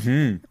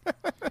 Mm-hmm.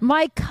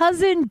 My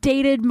cousin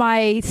dated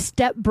my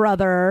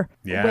stepbrother.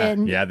 Yeah,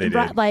 they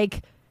did.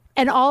 Like,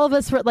 and all of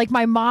us were like,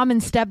 my mom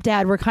and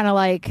stepdad were kind of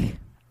like,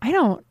 I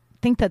don't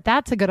think that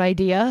that's a good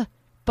idea.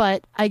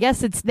 But I guess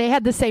they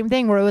had the same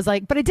thing where it was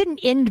like, but it didn't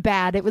end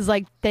bad. It was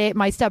like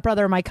my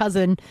stepbrother and my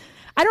cousin.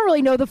 I don't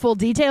really know the full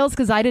details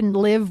because I didn't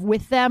live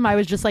with them. I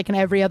was just like an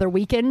every other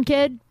weekend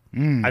kid.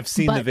 I've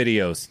seen the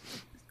videos.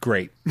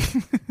 Great.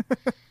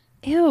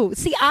 Ew.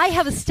 See, I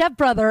have a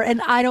stepbrother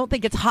and I don't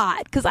think it's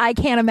hot because I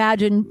can't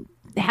imagine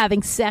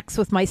having sex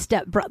with my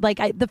stepbrother.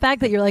 Like the fact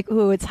that you're like,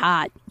 ooh, it's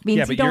hot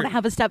means you don't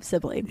have a step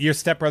sibling. Your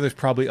stepbrother's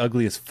probably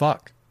ugly as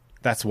fuck.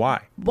 That's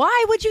why.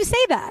 Why would you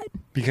say that?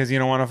 Because you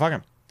don't want to fuck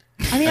him.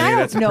 I mean, I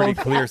that's don't know. a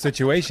pretty clear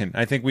situation.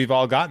 I think we've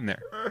all gotten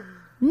there.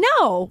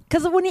 No,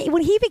 because when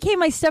he became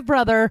my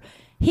stepbrother,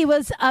 he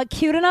was a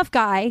cute enough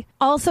guy.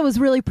 Also was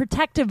really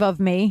protective of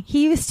me.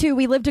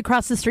 We lived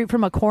across the street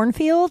from a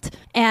cornfield,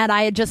 and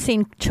I had just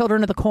seen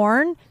Children of the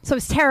Corn, so I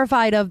was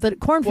terrified of the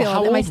cornfield. Well,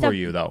 how and old were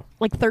you, though?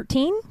 Like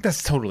 13?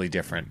 That's totally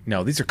different.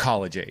 No, these are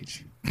college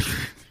age.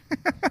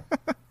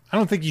 I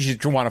don't think you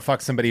should want to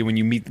fuck somebody when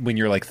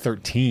you're like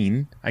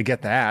 13. I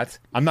get that.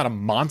 I'm not a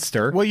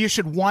monster. Well, you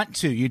should want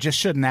to. You just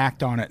shouldn't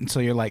act on it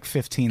until you're like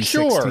 15,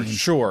 16.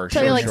 Sure.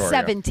 So you're like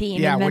 17,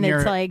 yeah, and then when you're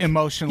it's like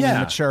emotionally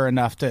mature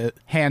enough to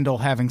handle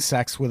having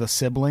sex with a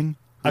sibling.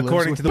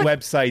 According to the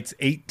websites,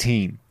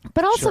 18.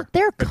 But also,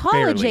 they're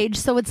college barely. age,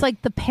 so it's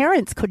like the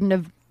parents couldn't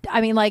have.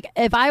 I mean, like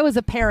if I was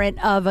a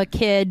parent of a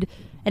kid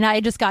and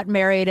I just got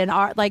married and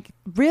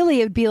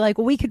really it'd be like,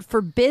 well, we could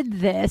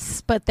forbid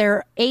this, but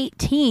they're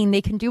 18,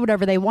 they can do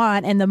whatever they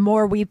want, and the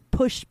more we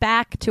push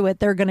back to it,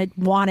 they're going to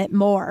want it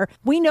more.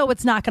 We know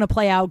it's not going to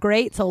play out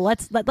great, so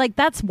that's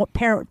what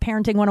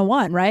parenting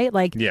 101, right?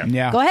 Like,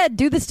 yeah. Go ahead,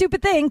 do the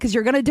stupid thing because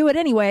you're going to do it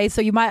anyway,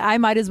 so I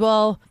might as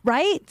well,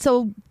 right?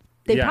 So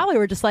they probably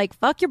were just like,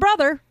 fuck your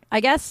brother,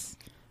 I guess.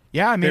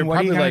 Yeah, I mean, what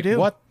are you going to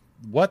do?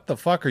 What the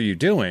fuck are you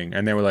doing?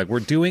 And they were like,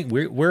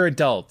 we're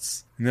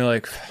adults. And they're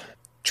like,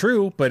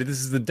 true, but this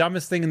is the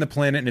dumbest thing in the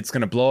planet, and it's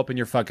going to blow up in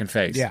your fucking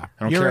face. Yeah.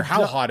 I don't care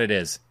how hot it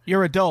is.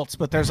 You're adults,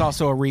 but there's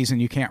also a reason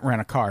you can't rent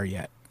a car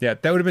yet. Yeah,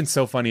 that would have been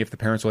so funny if the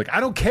parents were like, I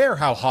don't care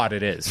how hot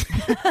it is.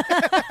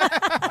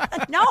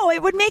 No,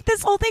 it would make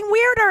this whole thing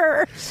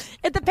weirder.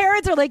 If the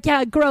parents are like,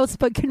 yeah, gross,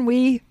 but can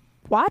we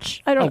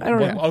watch? I don't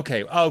know.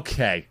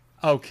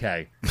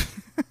 Okay.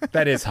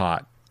 That is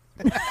hot.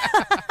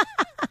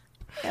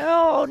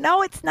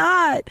 No, it's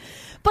not.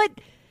 But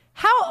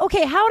how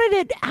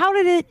did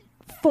it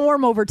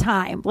form over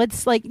time?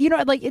 Let's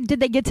did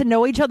they get to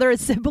know each other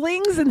as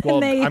siblings? And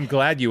then Well, I'm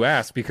glad you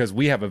asked because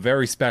we have a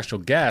very special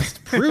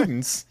guest,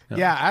 Prudence.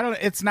 Yeah,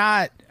 it's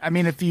not. I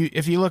mean, if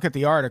you look at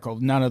the article,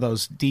 none of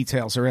those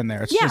details are in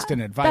there. It's just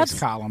an advice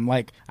column.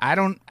 Like, I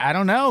don't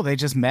know. They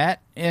just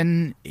met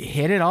and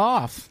hit it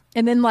off.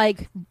 And then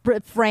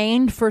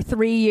refrained for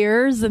 3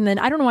 years, and then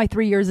I don't know why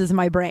 3 years is in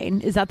my brain.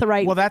 Is that the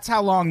right? Well, that's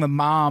how long the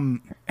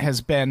mom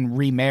has been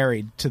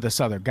remarried to this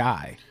other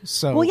guy.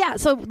 So well, yeah.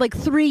 So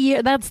 3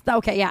 years. That's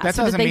okay. Yeah. That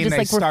so doesn't mean they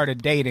just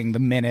started dating the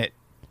minute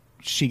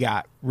she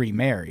got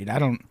remarried. I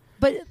don't.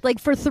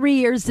 But for 3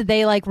 years, did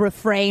they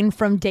refrain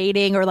from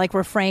dating or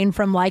refrain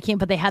from liking?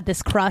 But they had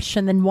this crush,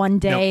 and then one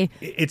day,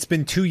 No, it's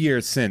been 2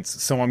 years since,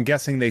 so I'm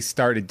guessing they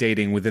started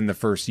dating within the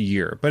first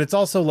year. But it's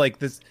also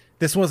this.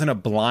 This wasn't a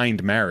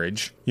blind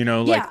marriage,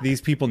 these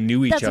people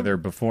knew each other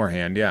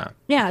beforehand. Yeah.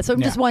 Yeah. So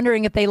I'm just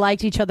wondering if they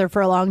liked each other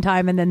for a long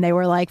time and then they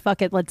were like,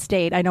 fuck it, let's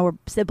date. I know we're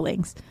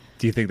siblings.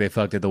 Do you think they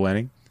fucked at the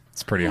wedding?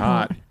 It's pretty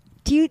hot.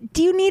 Do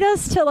you need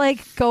us to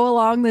go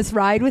along this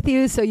ride with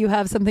you so you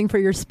have something for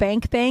your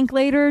spank bank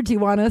later? Do you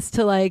want us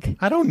to I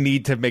don't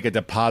need to make a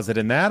deposit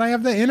in that. I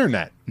have the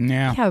internet.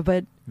 Yeah. Yeah,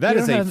 but that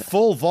is a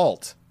full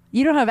vault.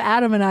 You don't have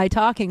Adam and I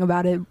talking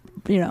about it,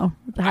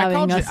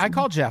 I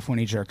call Jeff when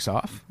he jerks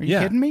off. Are you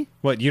kidding me?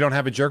 What, you don't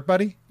have a jerk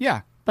buddy?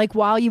 Yeah.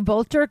 While you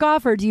both jerk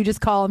off, or do you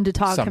just call him to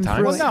talk him through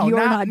Sometimes. it? Well, no,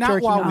 You're not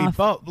jerking while off. we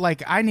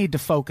both. I need to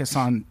focus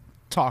on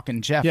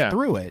talking Jeff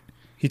through it.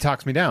 He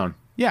talks me down.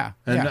 Yeah.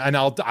 And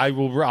I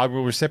will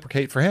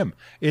reciprocate for him.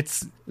 Do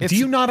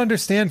you not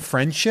understand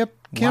friendship,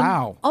 Kim?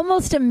 Wow.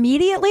 Almost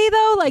immediately,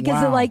 though? Is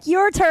it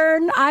your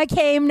turn? I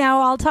came,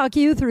 now I'll talk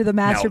you through the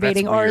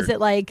masturbating. Or is it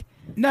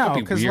No,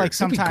 because weird.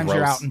 sometimes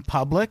you're out in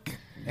public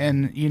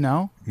and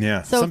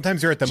Yeah. So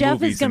sometimes you're at the Jeff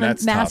movies is going and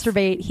to that's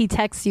masturbate. tough. He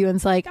texts you and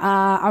it's like,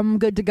 I'm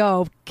good to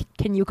go.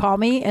 Can you call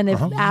me? And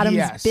if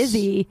Adam's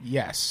busy,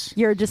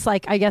 you're just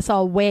like, I guess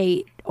I'll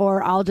wait,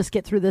 or I'll just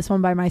get through this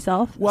one by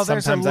myself. Well,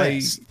 there's a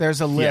Sometimes list.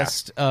 There's a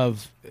list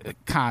of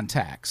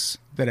contacts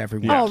that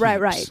everyone. Oh, keeps.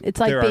 right. It's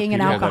like There are being an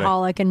people that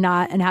alcoholic and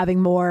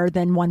having more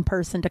than one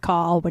person to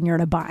call when you're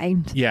in a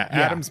bind. Yeah,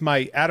 Adam's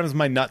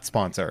my nut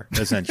sponsor,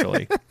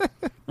 essentially.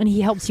 And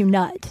he helps you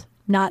nut,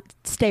 not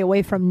stay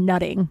away from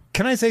nutting.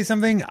 Can I say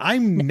something?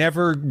 I'm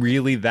never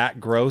really that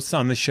gross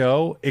on the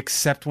show,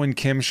 except when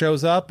Kim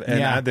shows up.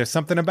 And there's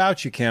something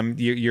about you, Kim.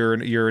 You're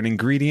an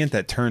ingredient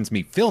that turns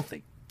me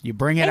filthy. You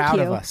bring it out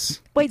of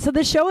us. Wait, so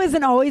the show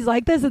isn't always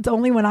like this? It's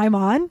only when I'm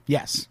on?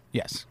 Yes.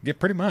 Yeah,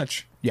 pretty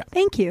much. Yeah.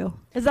 Thank you.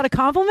 Is that a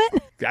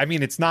compliment? I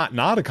mean, it's not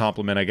a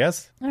compliment, I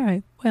guess. All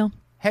right. Well.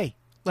 Hey,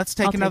 let's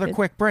take another it.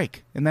 quick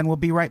break, and then we'll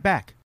be right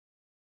back.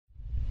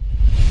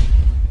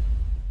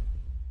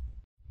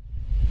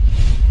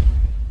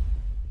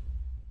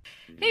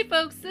 Hey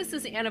folks, this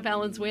is Anna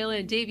Valenzuela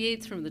and Dave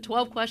Yates from the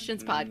 12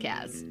 Questions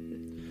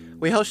podcast.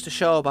 We host a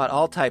show about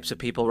all types of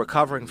people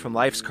recovering from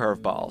life's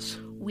curveballs.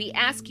 We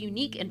ask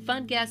unique and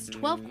fun guests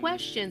 12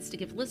 questions to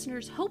give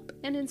listeners hope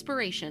and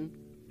inspiration.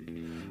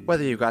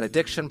 Whether you've got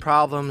addiction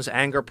problems,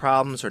 anger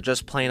problems, or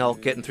just plain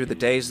old getting through the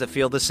days that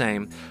feel the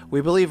same, we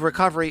believe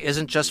recovery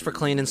isn't just for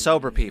clean and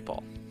sober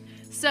people.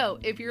 So,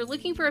 if you're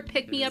looking for a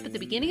pick-me-up at the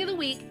beginning of the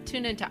week,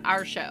 tune into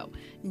our show.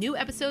 New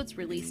episodes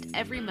released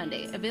every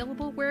Monday,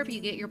 available wherever you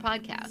get your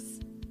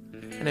podcasts.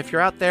 And if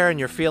you're out there and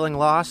you're feeling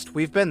lost,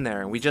 we've been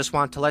there, and we just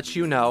want to let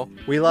you know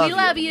we love you.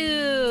 We love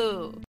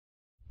you!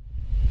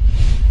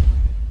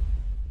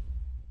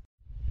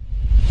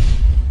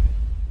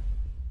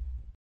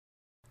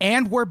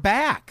 And we're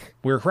back.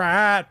 We're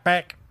right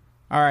back.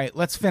 All right,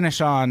 let's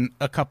finish on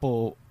a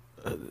couple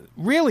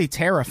really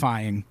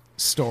terrifying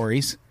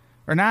stories.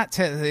 Or not,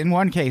 in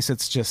one case,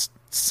 it's just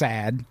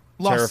sad.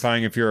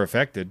 Terrifying if you're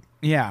affected.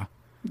 Yeah.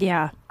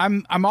 Yeah.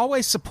 I'm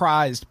always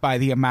surprised by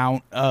the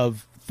amount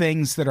of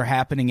things that are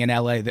happening in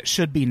LA that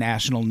should be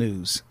national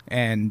news,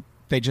 and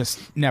they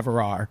just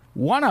never are.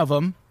 One of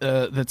them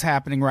that's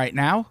happening right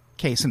now,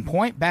 case in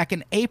point, back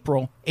in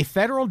April, a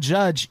federal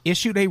judge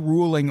issued a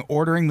ruling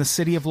ordering the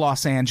city of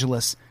Los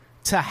Angeles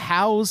to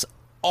house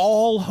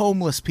all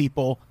homeless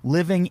people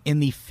living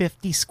in the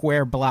 50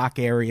 square block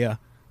area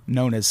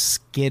known as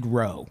Skid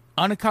Row.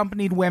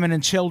 Unaccompanied women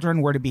and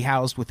children were to be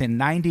housed within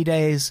 90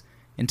 days,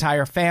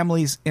 entire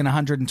families in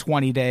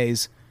 120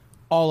 days,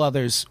 all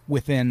others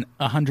within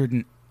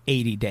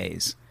 180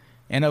 days.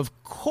 And of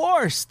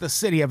course, the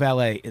city of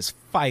LA is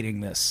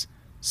fighting this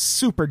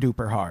super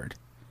duper hard.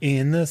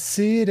 In the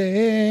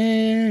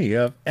city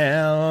of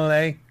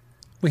LA,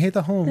 we hate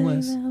the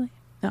homeless. No,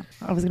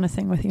 I was going to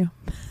sing with you.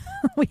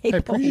 We hate I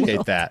the appreciate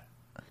world. that.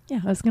 Yeah,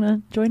 I was going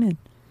to join in.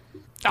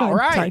 Go All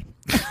ahead. right.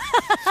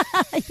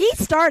 Sorry. He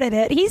started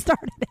it.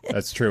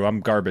 That's true.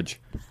 I'm garbage.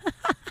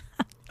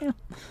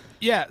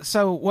 Yeah,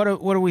 so what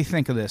do we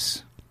think of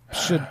this?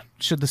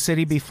 Should the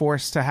city be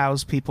forced to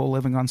house people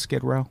living on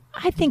Skid Row?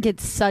 I think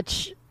it's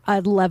such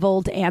a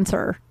leveled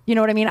answer. You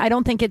know what I mean? I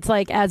don't think it's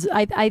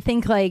I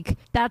think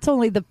that's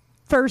only the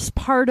first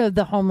part of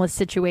the homeless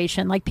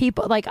situation, like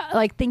people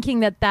like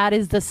thinking that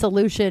is the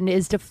solution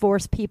is to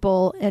force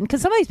people, and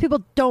because some of these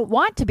people don't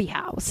want to be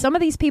housed. Some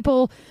of these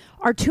people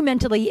are too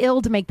mentally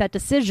ill to make that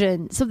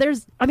decision. So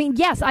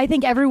yes, I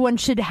think everyone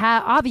should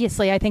have,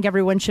 obviously I think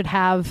everyone should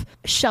have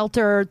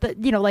shelter,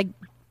 like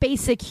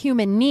basic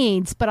human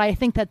needs, but I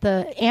think that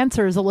the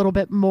answer is a little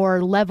bit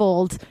more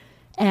leveled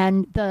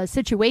and the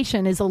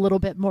situation is a little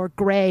bit more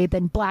gray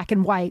than black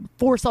and white.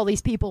 Force all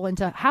these people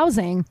into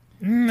housing.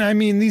 I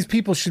mean, these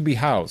people should be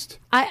housed.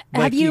 I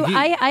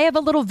have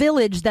a little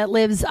village that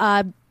lives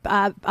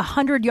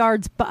 100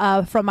 yards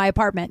from my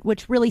apartment,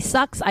 which really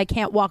sucks. I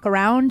can't walk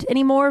around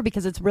anymore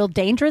because it's real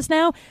dangerous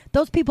now.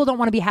 Those people don't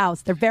want to be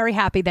housed. They're very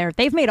happy there.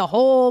 They've made a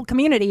whole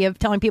community of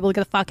telling people to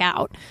get the fuck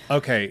out.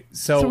 Okay,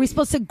 so we're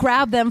supposed to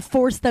grab them,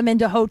 force them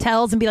into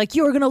hotels, and be like,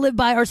 "You're going to live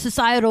by our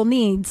societal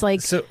needs." Like,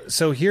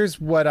 so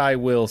here's what I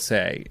will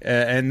say,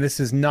 and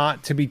this is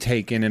not to be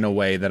taken in a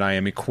way that I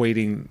am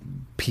equating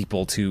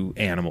people to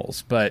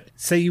animals, but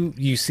say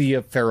you see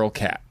a feral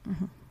cat.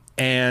 Mm-hmm.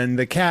 And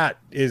the cat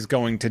is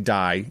going to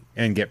die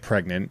and get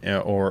pregnant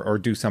or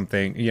do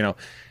something,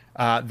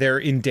 they're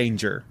in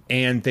danger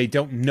and they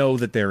don't know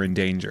that they're in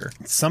danger.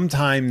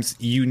 Sometimes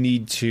you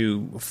need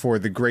to, for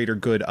the greater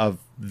good of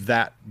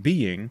that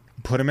being,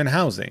 put them in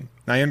housing.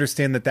 I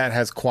understand that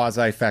has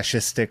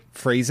quasi-fascistic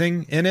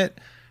phrasing in it,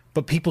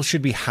 but people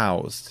should be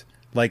housed.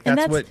 Like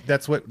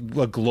that's what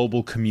a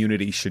global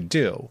community should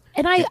do.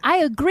 And I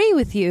agree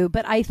with you,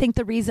 but I think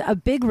a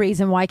big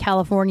reason why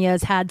California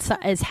is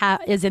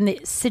in the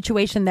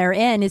situation they're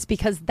in is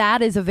because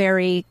that is a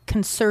very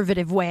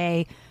conservative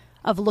way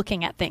of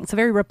looking at things. A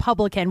very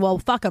Republican, well,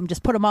 fuck them,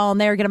 just put them all in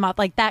there, get them out,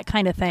 like that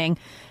kind of thing.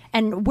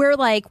 And we're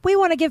like, we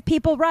want to give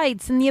people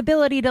rights and the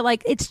ability to,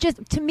 like, it's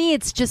just, to me,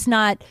 it's just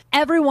not,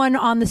 everyone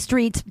on the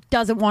streets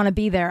doesn't want to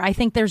be there. I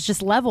think there's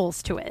just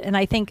levels to it. And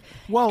I think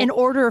in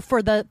order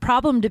for the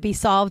problem to be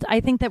solved, I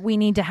think that we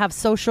need to have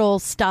social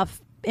stuff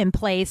in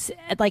place,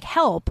 like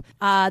help.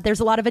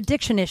 There's a lot of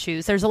addiction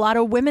issues. There's a lot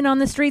of women on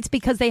the streets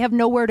because they have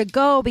nowhere to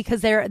go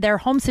because their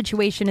home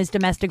situation is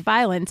domestic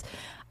violence.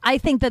 I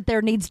think that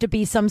there needs to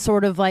be some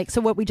sort of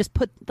so what we just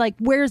put, like,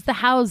 where's the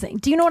housing?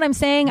 Do you know what I'm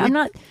saying? I'm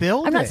not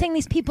saying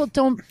these people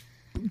don't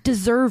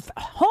deserve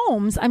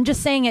homes. I'm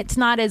just saying it's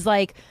not as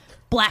like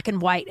black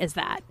and white as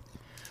that.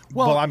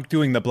 Well, I'm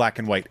doing the black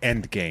and white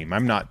end game.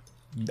 I'm not,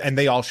 and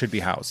they all should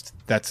be housed.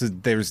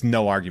 There's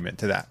no argument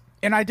to that.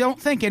 And I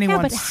don't think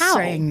anyone's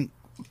saying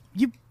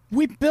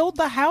we build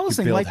the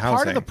housing.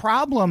 Part of the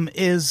problem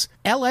is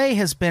LA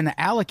has been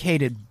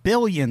allocated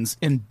billions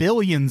and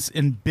billions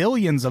and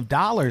billions of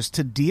dollars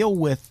to deal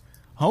with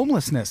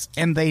homelessness,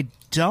 and they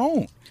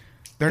don't.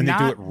 They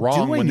do it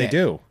wrong when they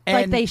do.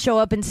 Like they show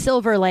up in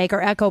Silver Lake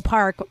or Echo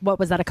Park, what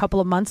was that, a couple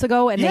of months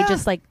ago, and they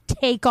just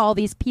take all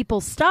these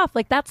people's stuff.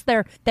 Like that's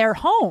their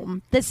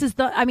home. This is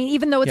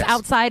even though it's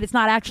outside, it's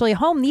not actually a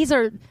home.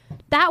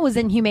 That was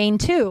inhumane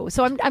too.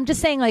 So I'm just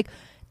saying, like,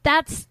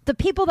 that's the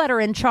people that are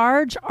in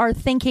charge are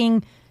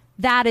thinking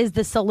that is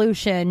the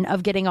solution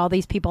of getting all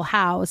these people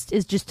housed,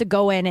 is just to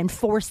go in and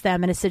force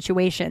them in a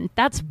situation.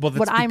 That's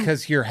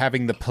because you're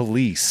having the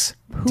police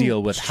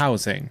deal with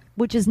housing,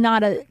 which is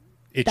not a.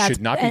 It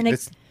should not be.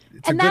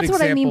 And that's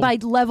what I mean by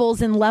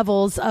levels and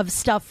levels of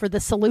stuff for the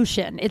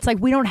solution. It's like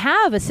we don't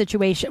have a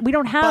situation. We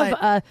don't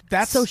have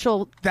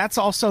social. That's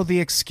also the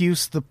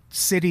excuse the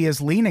city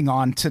is leaning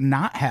on to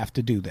not have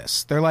to do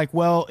this. They're like,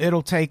 well,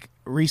 it'll take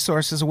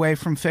resources away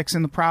from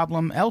fixing the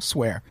problem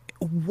elsewhere.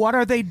 What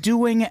are they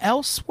doing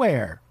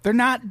elsewhere? They're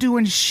not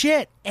doing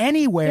shit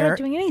anywhere. They're not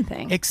doing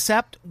anything.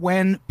 Except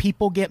when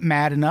people get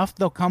mad enough,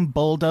 they'll come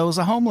bulldoze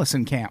a homeless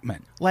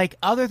encampment. Like,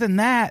 other than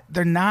that,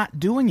 they're not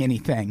doing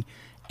anything.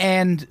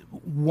 And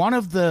one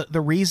of the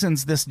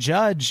reasons this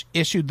judge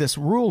issued this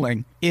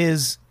ruling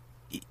is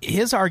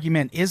his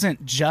argument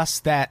isn't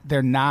just that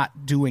they're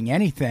not doing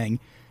anything.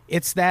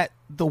 It's that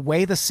the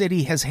way the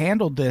city has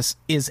handled this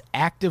is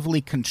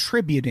actively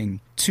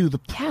contributing to the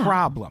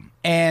problem.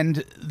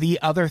 And the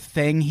other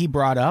thing he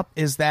brought up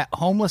is that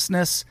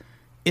homelessness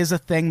is a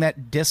thing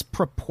that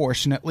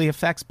disproportionately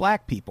affects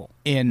black people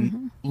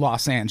in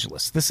Los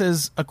Angeles. This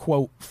is a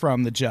quote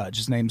from the judge.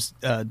 His name's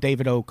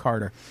David O.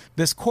 Carter.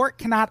 This court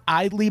cannot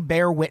idly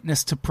bear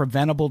witness to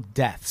preventable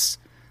deaths.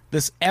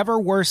 This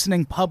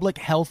ever-worsening public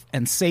health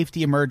and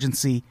safety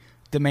emergency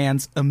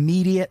demands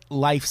immediate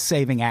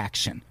life-saving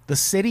action. The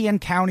city and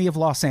county of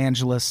Los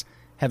Angeles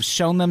have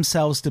shown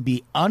themselves to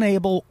be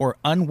unable or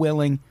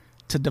unwilling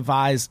to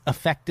devise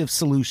effective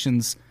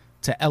solutions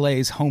to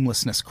LA's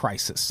homelessness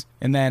crisis.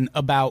 And then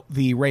about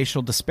the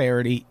racial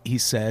disparity, he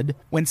said,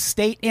 when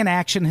state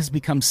inaction has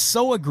become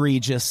so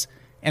egregious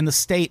and the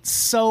state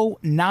so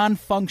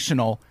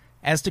non-functional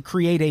as to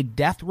create a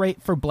death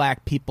rate for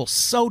black people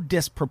so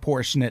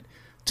disproportionate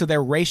to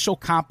their racial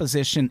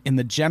composition in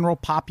the general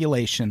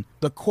population,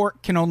 the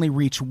court can only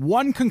reach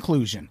one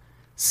conclusion.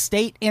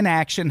 State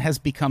inaction has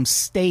become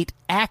state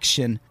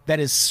action that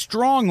is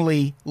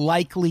strongly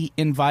likely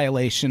in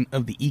violation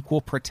of the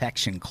Equal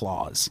Protection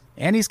Clause.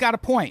 And he's got a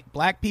point.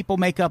 Black people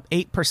make up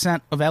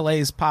 8% of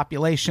LA's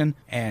population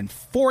and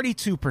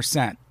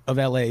 42% of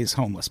LA's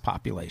homeless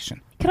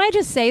population. Can I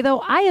just say, though,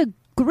 I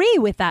agree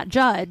with that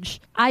judge.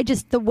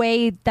 The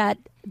way that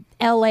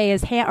LA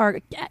is or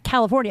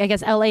California, I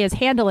guess LA is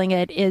handling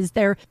it is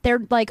they're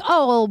like,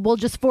 oh, well, we'll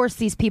just force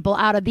these people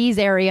out of these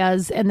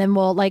areas, and then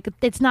we'll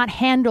it's not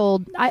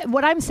handled.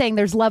 What I'm saying,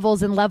 there's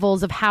levels and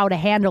levels of how to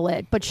handle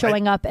it, but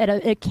showing up at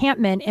an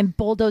encampment and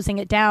bulldozing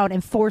it down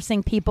and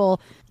forcing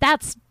people,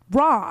 that's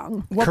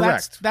wrong. Well,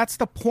 Correct. That's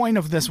the point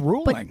of this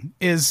ruling.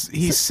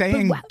 He's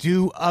saying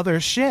do other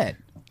shit.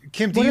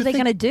 Kim, What are they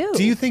gonna do?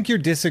 Do you think you're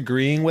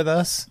disagreeing with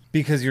us?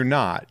 Because you're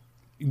not.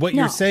 What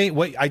No. you're saying,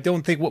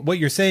 what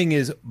you're saying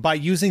is by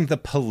using the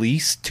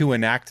police to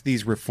enact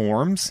these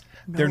reforms,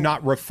 they're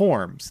not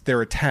reforms,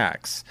 they're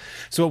attacks.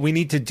 So what we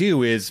need to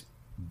do is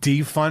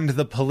defund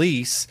the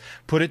police,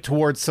 put it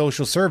towards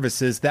social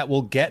services that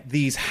will get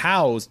these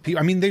housed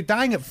people. I mean, they're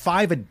dying at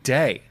 5 a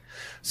day.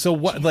 So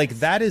what? Like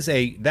that is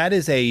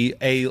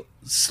a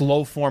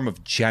slow form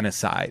of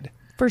genocide.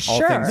 For all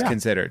sure. things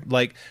considered.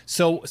 Like,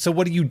 so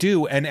what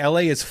do? And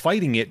LA is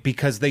fighting it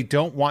because they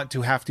don't want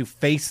to have to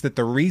face that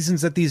the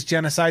reasons that these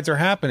genocides are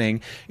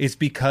happening is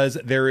because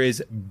there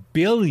is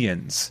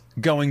billions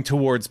going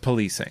towards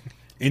policing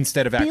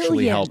instead of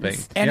actually Billions. helping.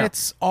 And Yeah.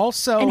 it's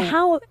also And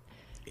how?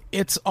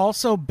 it's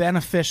also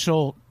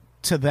beneficial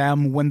to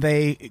them when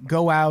they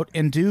go out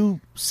and do,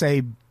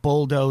 say,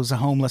 bulldoze a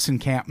homeless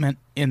encampment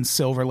in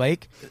Silver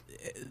Lake.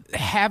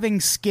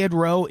 Having Skid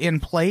Row in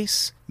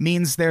place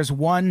means there's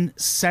one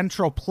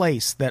central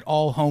place that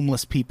all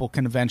homeless people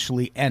can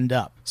eventually end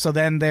up. So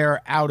then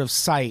they're out of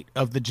sight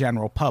of the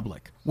general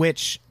public,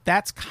 which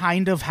that's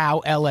kind of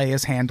how LA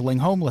is handling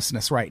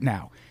homelessness right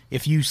now.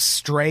 If you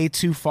stray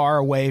too far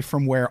away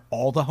from where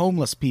all the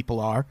homeless people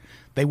are,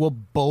 they will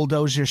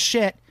bulldoze your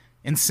shit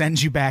and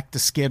send you back to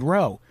Skid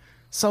Row.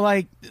 So,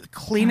 like,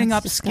 cleaning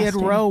That's up Skid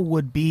disgusting. Row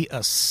would be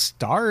a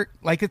start.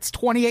 Like, it's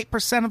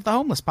 28% of the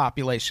homeless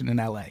population in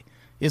LA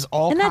is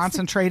all And that's-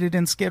 concentrated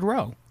in Skid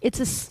Row.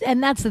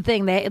 And that's the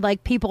thing. They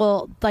like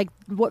people like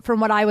from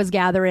what I was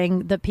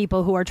gathering, the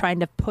people who are trying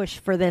to push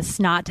for this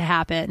not to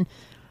happen,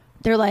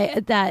 they're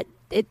like that.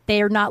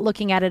 They are not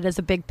looking at it as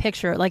a big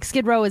picture. Like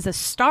Skid Row is a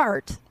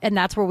start, and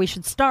that's where we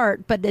should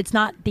start. But it's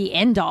not the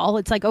end all.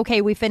 It's like okay,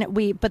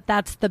 but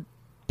that's the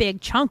big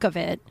chunk of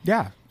it.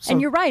 Yeah. So,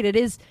 And you're right. It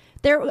is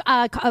there.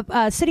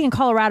 A city in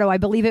Colorado, I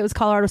believe it was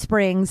Colorado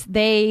Springs.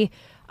 They.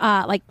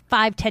 Like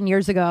 5-10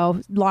 years ago,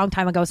 long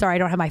time ago. Sorry, I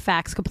don't have my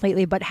facts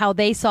completely, but how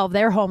they solved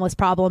their homeless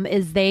problem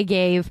is they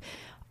gave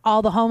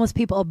all the homeless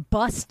people a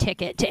bus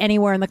ticket to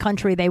anywhere in the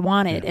country they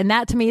wanted. And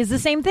that to me is the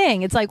same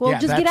thing. It's like, well, Yeah,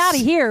 just get that's- out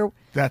of here.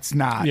 that's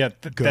not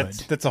good.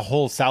 That's a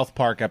whole South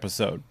Park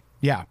episode.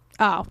 Yeah.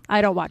 Oh, I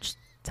don't watch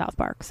South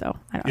Park, so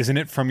I don't. Isn't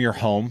it from your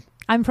home?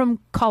 I'm from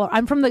Colorado.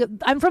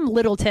 I'm from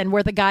Littleton,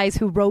 where the guys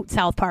who wrote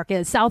South Park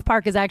is. South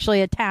Park is actually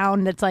a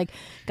town that's like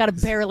got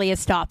barely a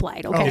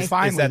stoplight. Oh, Okay,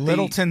 finally, that the-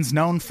 Littleton's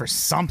known for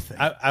something.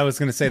 I was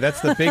going to say that's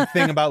the big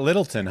thing about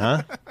Littleton,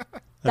 huh?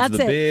 that's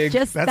the it. big.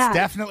 Just That's that.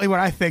 definitely what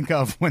I think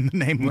of when the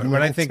name.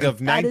 When I think of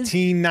That is-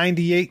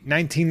 1998,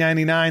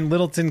 1999,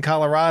 Littleton,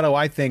 Colorado,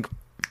 I think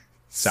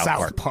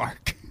South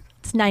Park.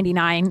 It's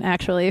 99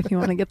 actually. If you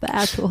want to get the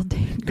actual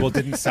date. Well,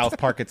 didn't South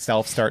Park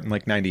itself start in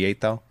like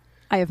 98 though?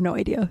 I have no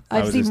idea. I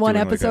I've was seen just one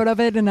doing like episode a- of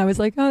it and I was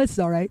like, oh, this is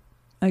all right,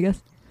 I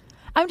guess.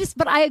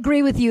 But I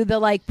agree with you, the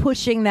like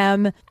pushing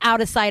them out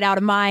of sight, out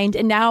of mind.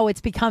 And now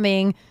it's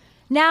becoming,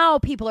 now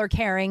people are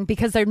caring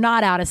because they're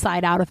not out of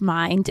sight, out of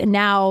mind. And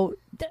now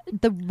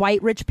the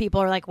white rich people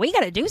are like, we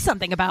got to do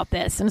something about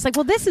this. And it's like,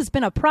 well, this has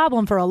been a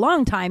problem for a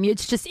long time.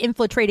 It's just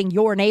infiltrating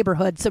your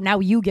neighborhood. So now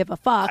you give a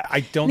fuck.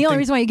 I don't And the only think-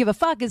 reason why you give a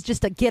fuck is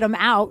just to get them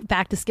out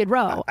back to Skid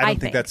Row. I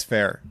don't think that's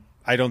fair.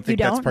 I don't think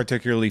You that's don't?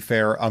 particularly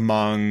fair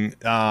among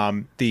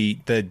the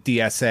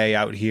DSA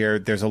out here.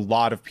 There's a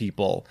lot of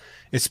people,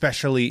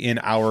 especially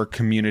in our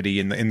community,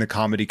 in the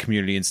comedy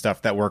community and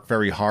stuff, that work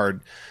very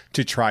hard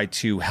to try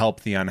to help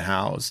the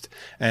unhoused.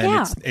 And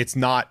Yeah.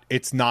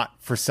 it's not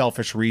for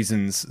selfish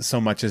reasons so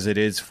much as it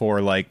is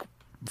for like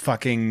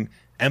fucking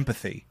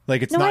empathy.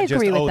 Like it's No, I not just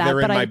agree with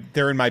that,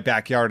 they're in my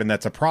backyard and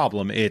that's a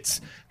problem.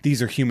 It's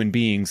these are human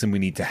beings and we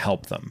need to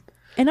help them.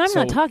 And I'm So-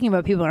 not talking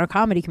about people in our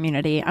comedy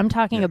community. I'm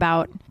talking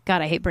about,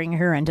 God, I hate bringing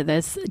her into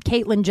this,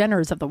 Caitlyn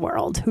Jenners of the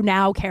world who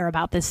now care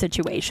about this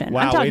situation.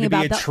 Wow, I'm way talking to be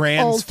about a the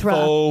ultra.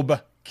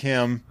 transphobe,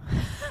 Kim.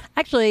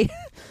 Actually,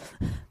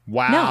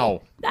 Wow.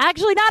 no,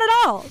 actually not at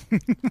all.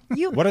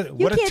 You, What a- you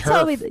what a can't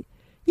tell me turf. that.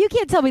 You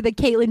can't tell me that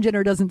Caitlyn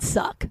Jenner doesn't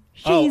suck.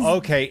 She's, Oh,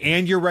 okay.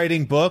 And you're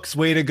writing books.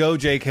 Way to go,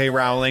 J.K.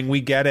 Rowling. We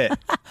get it.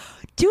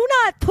 do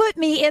not put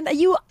me in.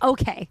 You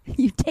okay?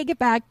 You take it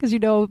back because you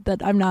know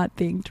that I'm not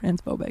being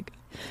transphobic,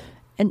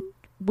 and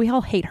we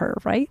all hate her,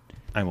 right?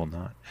 I will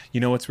not. You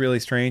know what's really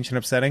strange and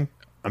upsetting?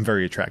 I'm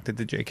very attracted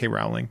to J.K.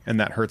 Rowling, and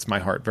that hurts my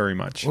heart very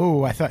much.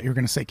 Oh, I thought you were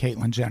going to say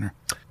Caitlyn Jenner.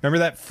 Remember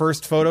that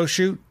first photo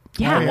shoot?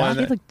 Yeah, The one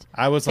she that- looked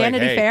I was like,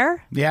 Vanity hey.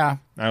 Fair, Yeah,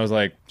 I was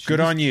like, good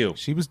was- on you.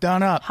 she was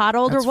done up. hot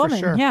older That's for woman.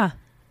 sure. Yeah,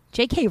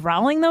 J.K.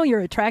 Rowling though, you're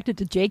attracted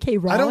to J.K.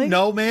 Rowling. I don't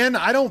know, man.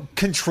 I don't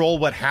control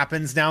what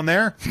happens down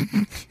there.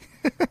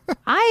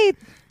 I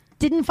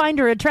didn't find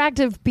her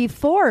attractive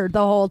before the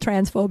whole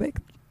transphobic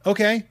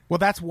Okay. Well,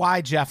 that's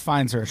why Jeff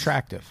finds her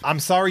attractive. I'm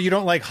sorry you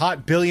don't like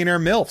hot billionaire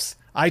MILFs.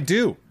 I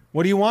do.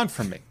 What do you want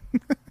from me?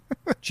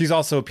 She's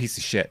also a piece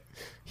of shit.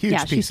 Huge Yeah,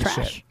 piece she's of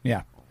trash. shit.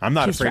 Yeah. I'm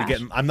not She's afraid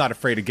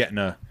trash. of getting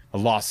a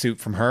lawsuit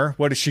from her.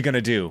 What is she going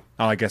to do?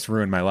 Oh, I guess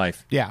ruin my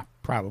life. Yeah, I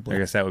probably.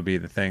 guess that would be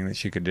the thing that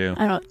she could do.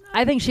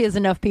 I think she has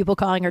enough people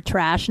calling her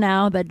trash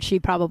now that she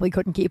probably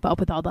couldn't keep up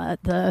with all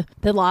the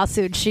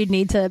lawsuits she'd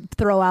need to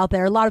throw out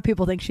there. A lot of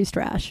people think she's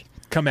trash.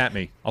 Come at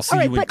me. I'll see All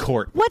right, you in but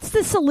court. what's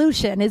the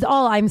solution is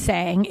all I'm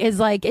saying. Is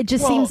like it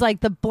just seems like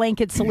the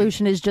blanket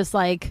solution is just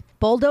like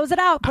bulldoze it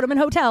out, put them in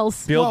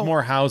hotels. Build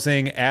more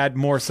housing, add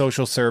more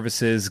social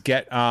services,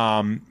 get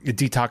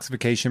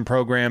detoxification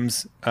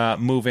programs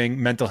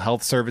moving, mental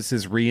health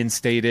services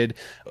reinstated,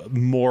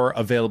 more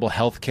available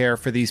health care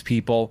for these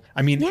people.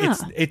 I mean, Yeah.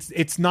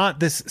 it's not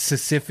this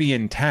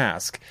Sisyphean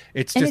task.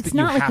 It's And just it's that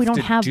you not like we have don't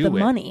to have do the it.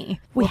 money.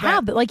 We Well,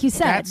 have, but like you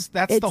said,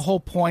 That's the whole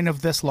point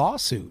of this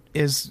lawsuit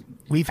is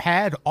we've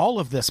had all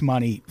of this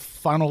money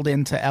funneled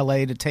into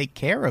LA to take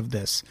care of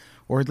this,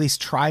 or at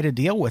least try to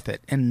deal with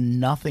it, and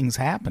nothing's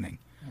happening.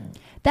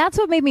 That's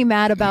what made me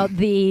mad about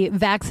the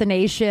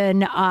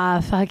vaccination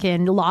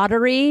fucking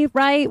lottery,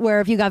 right? Where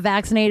if you got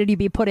vaccinated, you'd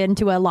be put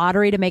into a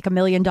lottery to make $1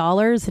 million.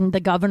 And the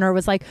governor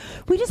was like,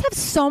 we just have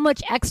so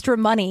much extra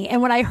money.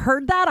 And when I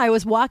heard that, I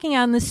was walking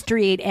on the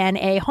street and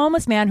a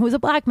homeless man who was a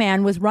black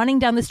man was running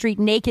down the street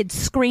naked,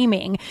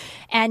 screaming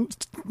and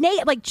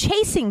like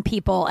chasing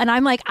people. And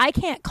I'm like, I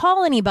can't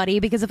call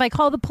anybody because if I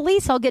call the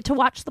police, I'll get to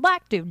watch the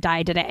black dude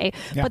die today.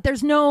 Yeah. But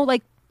there's no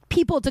like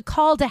people to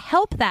call to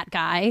help that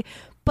guy.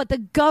 But the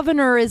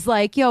governor is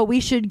like, yo, we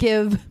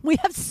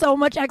have so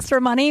much extra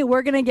money.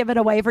 We're going to give it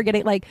away for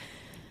getting like.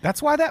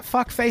 That's why that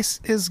fuckface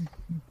is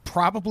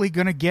probably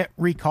going to get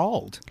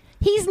recalled.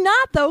 He's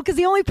not, though, because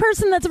the only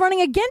person that's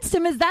running against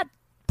him is that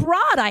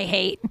broad I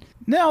hate.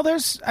 No,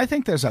 I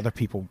think there's other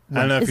people. I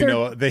don't know if Is you there-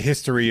 know the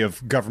history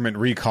of government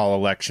recall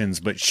elections,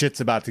 but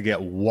shit's about to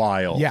get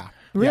wild. Yeah.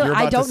 Really? You're I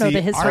about to don't know see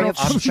the history Arnold-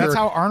 of I'm sure- That's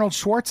how Arnold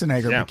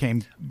Schwarzenegger Yeah.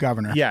 became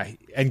governor. Yeah,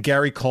 and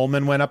Gary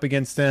Coleman went up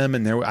against him,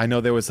 and I know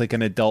there was like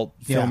an adult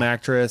film Yeah.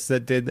 actress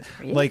that did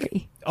like,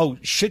 Really? oh,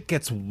 shit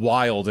gets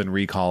wild in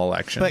recall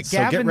elections. But So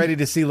get Gavin- ready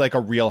to see like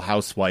a Real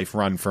Housewife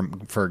run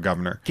for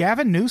governor.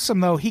 Gavin Newsom,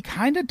 though, he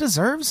kind of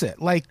deserves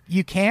it. Like,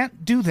 you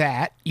can't do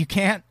that. You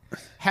can't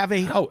have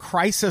a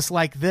crisis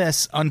like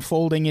this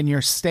unfolding in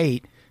your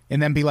state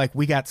and then be like,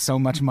 we got so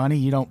much money,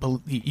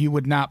 you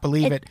would not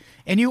believe it.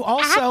 And you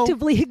also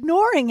Actively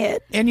ignoring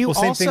it. and you Well,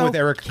 same also thing with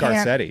Eric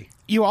can't- Garcetti.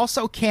 You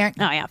also can't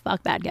Oh, yeah,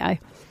 fuck that guy.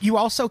 you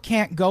also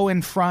can't go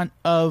in front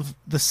of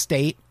the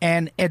state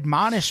and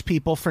admonish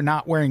people for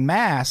not wearing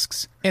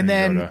masks and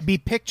And go then to- be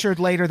pictured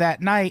later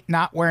that night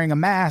not wearing a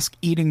mask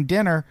eating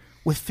dinner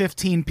with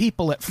 15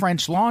 people at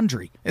French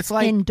Laundry. It's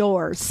like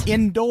Indoors.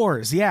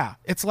 yeah.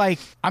 It's like,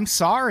 I'm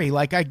sorry.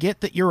 Like, I get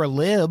that you're a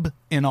lib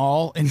and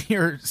all, and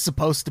you're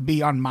supposed to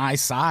be on my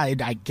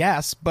side, I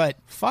guess, but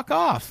fuck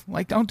off.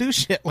 Like, don't do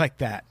shit like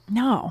that.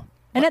 No.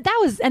 And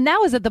that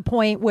was at the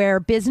point where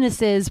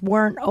businesses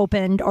weren't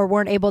opened or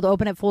weren't able to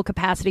open at full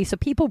capacity. So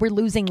people were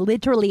losing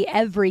literally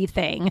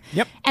everything.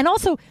 Yep. And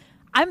also,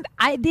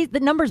 the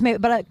numbers may,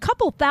 but a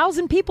couple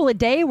thousand people a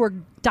day were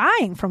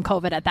dying from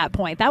COVID at that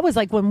point. That was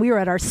like when we were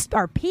at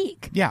our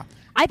peak. Yeah.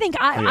 I think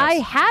I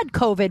had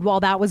COVID while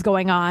that was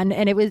going on,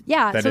 and it was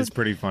That is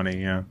pretty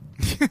funny. Yeah.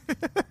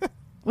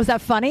 Was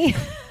that funny?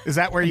 Is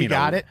that where you mean,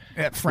 got it?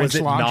 At French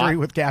it Laundry not?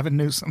 with Gavin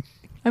Newsom?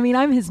 I mean,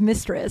 I'm his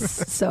mistress,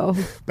 so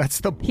That's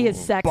the He is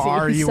sexy.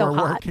 bar He's you so were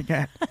hot. working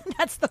at.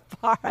 that's the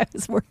bar I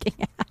was working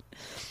at.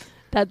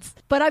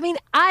 But I mean,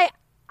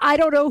 I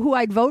don't know who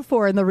I'd vote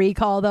for in the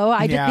recall, though.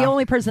 Yeah. The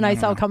only person I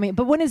saw coming.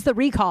 But when is the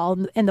recall?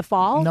 In the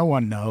fall? No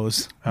one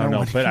knows. I don't No know,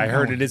 one- but I no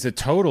heard one- it is a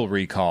total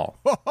recall.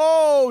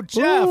 Oh,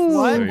 Jeff, Ooh.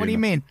 what? What do you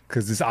mean?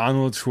 Because this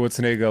Arnold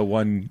Schwarzenegger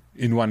won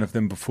in one of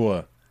them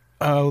before.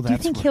 Oh, Do you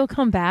that's think he'll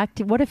come back?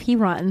 What if he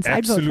runs?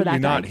 I'd vote for Absolutely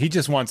that not. guy. He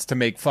just wants to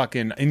make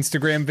fucking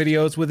Instagram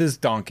videos with his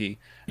donkey.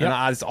 Yep. And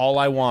that's all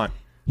I want.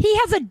 He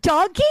has a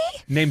donkey?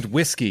 Named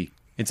Whiskey.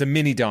 It's a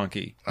mini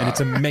donkey. And it's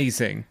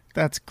amazing.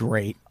 That's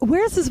great.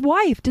 Where's his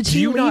wife? Did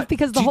she you leave not-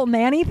 because of the do- whole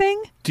nanny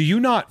thing? Do you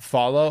not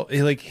follow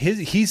like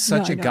he's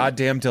such No, a no.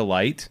 goddamn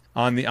delight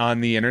on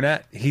the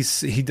internet. He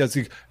does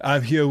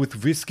I'm here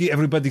with Whiskey.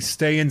 Everybody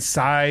stay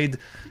inside.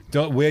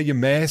 Don't wear your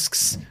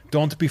masks.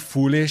 Don't be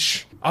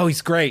foolish. Oh,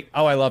 he's great.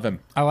 Oh, I love him.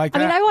 I like I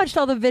that. mean, I watched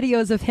all the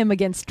videos of him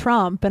against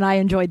Trump, and I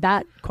enjoyed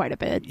that quite a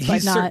bit. But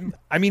He's not.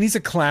 he's a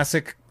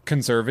classic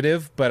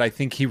conservative, but I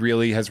think he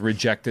really has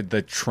rejected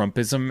the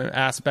Trumpism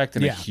aspect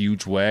in a Yeah.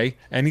 huge way.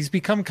 And he's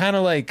become kind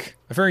of like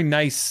a very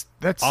nice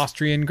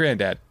Austrian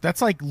granddad.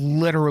 That's like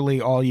literally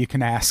all you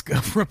can ask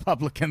of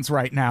Republicans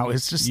right now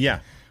is just, Yeah.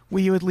 will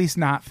you at least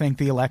not think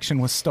the election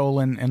was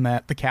stolen and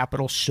that the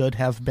Capitol should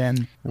have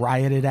been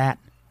rioted at?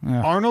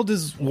 Arnold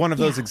is one of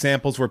those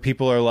examples where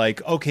people are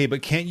like, okay,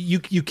 but you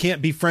can't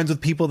be friends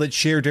with people that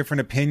share different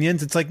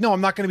opinions. It's like, no,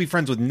 I'm not going to be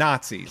friends with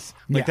Nazis.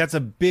 Like, Yeah. that's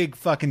a big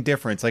fucking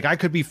difference. Like, I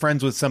could be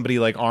friends with somebody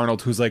like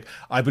Arnold who's like,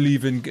 I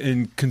believe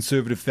in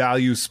conservative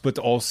values, but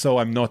also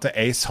I'm not an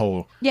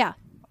asshole. Yeah.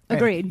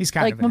 agreed. He's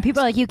kind like of an when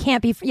people are asshole. like, you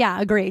can't be. Yeah,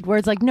 agreed. Where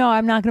it's like, no,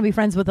 I'm not going to be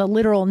friends with a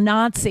literal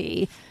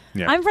Nazi.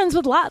 Yeah. I'm friends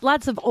with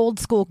lots of old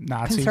school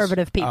Nazis?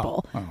 conservative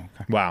people. Oh,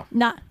 okay. Wow.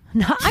 Not.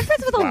 I'm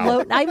friends with a Wow. low.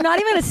 I'm not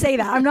even going to say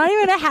that. I'm not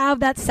even going to have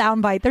that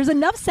soundbite. There's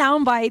enough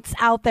sound bites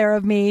out there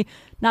of me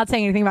not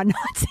saying anything about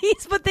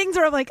Nazis, but things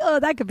where I'm like, oh,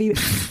 that could be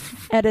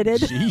edited.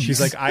 She's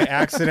like, I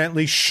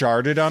accidentally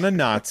sharted on a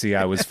Nazi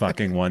I was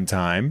fucking one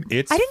time.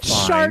 It's I didn't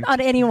fine. shart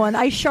on anyone.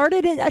 I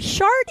sharted in. A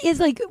shart is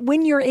like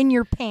when you're in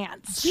your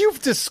pants.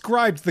 You've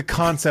described the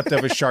concept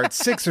of a shart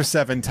 6 or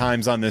 7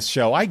 times on this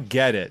show. I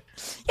get it.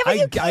 Yeah, but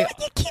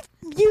you keep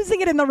using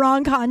it in the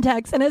wrong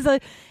context. And as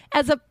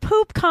a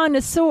poop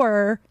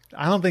connoisseur,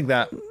 I don't think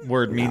that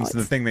word means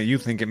the thing that you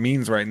think it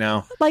means right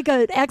now. like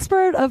an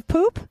expert of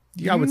poop.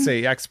 Yeah, I would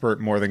say expert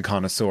more than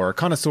connoisseur.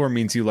 Connoisseur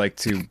means you like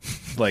to,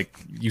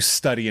 you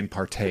study and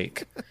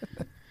partake.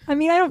 I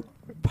mean,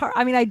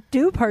 I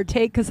do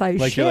partake because I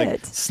Like shit. you're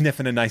like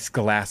sniffing a nice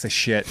glass of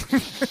shit.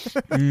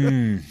 I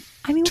mean,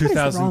 what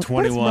is wrong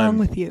 2021.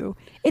 with you?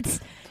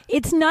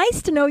 It's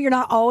nice to know you're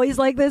not always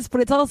like this, but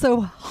it's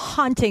also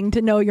haunting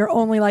to know you're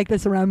only like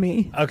this around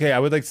me. Okay, I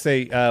would like to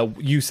say,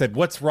 you said,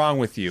 what's wrong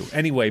with you?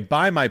 Anyway,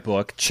 buy my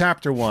book,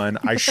 Chapter 1.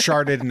 I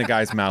sharted in the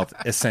guy's mouth,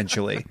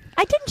 essentially.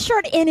 I didn't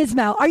shart in his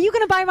mouth. Are you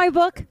going to buy my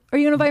book? Are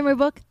you going to buy my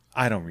book?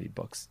 I don't read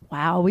books.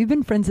 Wow, we've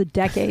been friends a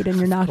decade and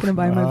you're not going to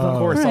buy my book. Of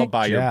course, All I'll right.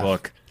 buy your Jeff.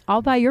 book.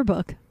 I'll buy your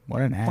book.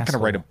 What an I'm not asshole. going to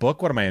write a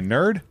book. What am I, a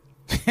nerd?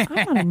 I'm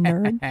not a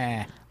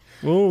nerd.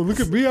 Oh, look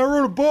at me. I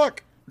wrote a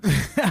book.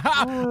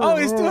 Oh,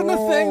 he's doing the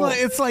thing.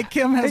 It's like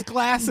Kim has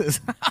glasses.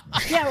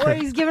 Yeah, where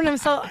he's giving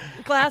himself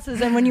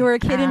glasses, and when you were a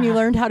kid and you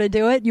learned how to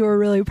do it, you were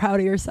really proud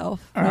of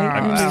yourself. Right?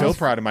 I'm And still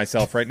proud of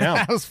myself right now.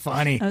 That was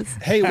funny.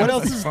 Hey, what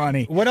else was is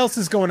funny. What else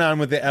is going on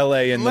with the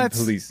LA and the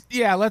police?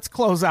 Yeah, let's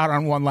close out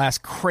on one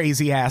last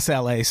crazy ass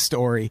LA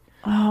story.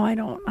 Oh, I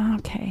don't.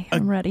 Okay,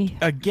 I'm ready.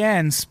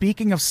 Again,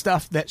 speaking of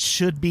stuff that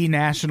should be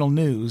national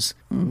news,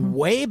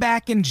 way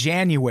back in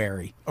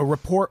January, a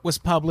report was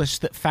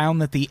published that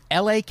found that the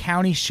LA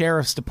County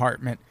Sheriff's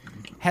Department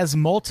has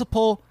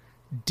multiple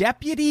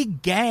deputy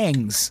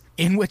gangs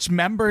in which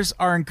members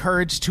are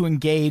encouraged to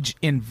engage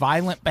in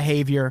violent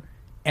behavior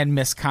and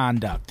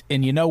misconduct.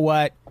 And you know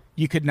what?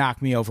 You could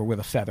knock me over with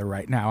a feather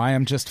right now. I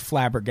am just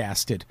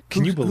flabbergasted.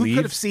 Can you Who believe-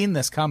 could have seen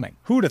this coming?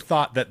 Who would have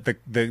thought that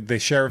the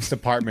sheriff's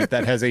department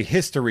that has a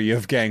history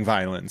of gang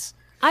violence?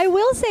 I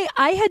will say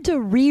I had to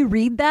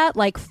reread that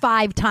like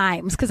 5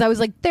 times because I was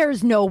like,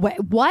 "There's no way."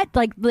 What?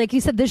 Like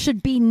you said, this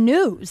should be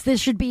news. This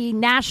should be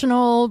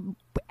national.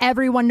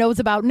 Everyone knows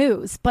about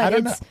news, but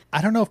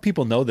I don't know if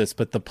people know this,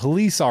 but the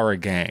police are a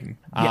gang.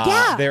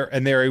 Yeah.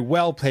 They're a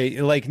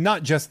well-paid, like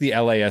not just the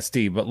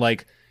LASD, but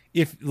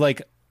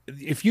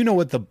if you know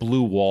what the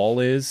blue wall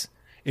is,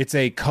 it's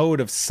a code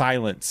of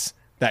silence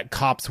that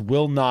cops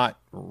will not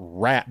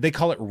rat. They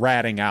call it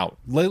ratting out,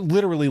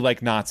 literally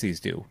like Nazis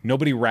do.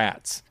 Nobody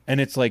rats. And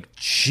it's like,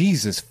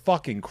 Jesus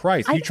fucking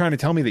Christ. Are you trying to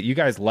tell me that you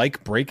guys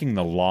like breaking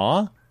the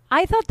law?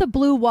 I thought the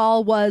blue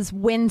wall was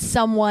when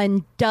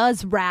someone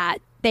does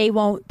rat,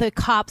 the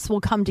cops will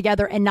come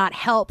together and not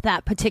help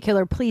that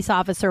particular police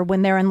officer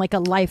when they're in like a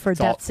life or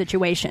death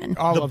situation.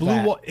 All The of blue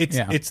that. wall. It's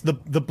Yeah. it's the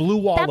blue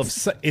wall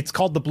it's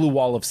called the blue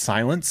wall of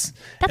silence,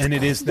 That's and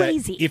it is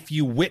crazy. that if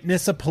you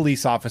witness a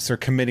police officer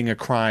committing a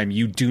crime,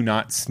 you do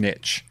not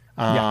snitch.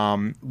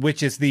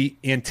 Which is the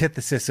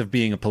antithesis of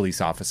being a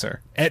police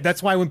officer. And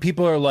that's why when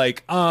people are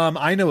like,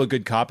 I know a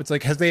good cop, it's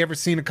like, has they ever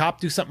seen a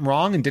cop do something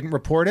wrong and didn't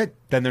report it?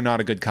 Then they're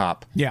not a good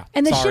cop. Yeah.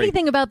 And the Sorry. shitty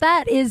thing about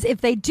that is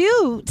if they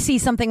do see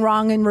something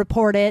wrong and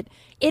report it,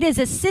 it is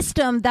a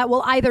system that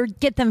will either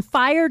get them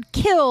fired,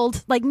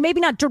 killed, like maybe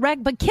not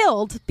direct, but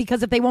killed,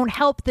 because if they won't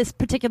help this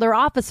particular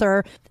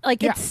officer,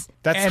 like Yeah. it's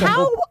That's And the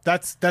how whole-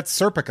 that's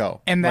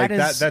Serpico. And that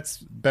is- that's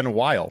been a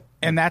while.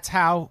 And that's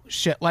how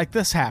shit like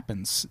this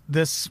happens.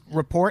 This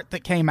report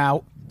that came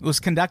out was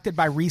conducted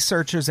by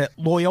researchers at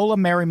Loyola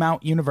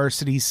Marymount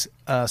University's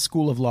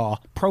School of Law,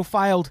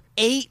 profiled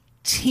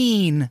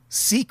 18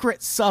 secret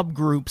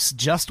subgroups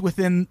just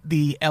within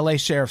the LA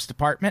Sheriff's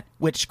Department,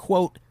 which,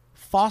 quote,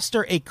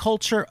 foster a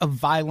culture of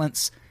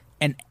violence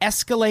and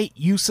escalate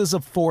uses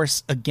of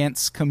force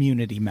against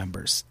community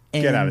members.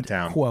 Get out of End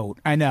town. Quote.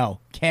 I know.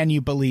 Can you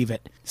believe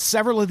it?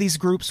 Several of these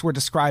groups were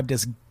described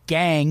as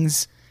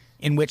gangs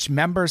in which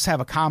members have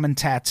a common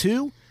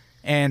tattoo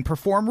and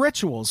perform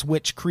rituals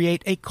which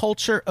create a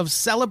culture of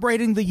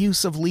celebrating the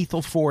use of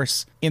lethal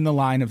force in the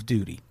line of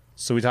duty.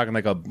 So we talking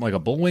like a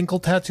Bullwinkle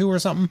tattoo or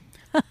something?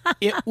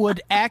 It would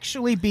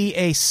actually be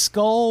a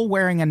skull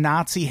wearing a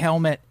Nazi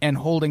helmet and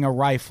holding a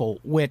rifle,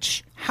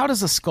 which, how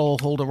does a skull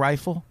hold a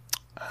rifle?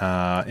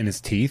 In his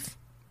teeth?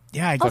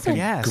 Yeah, I Also-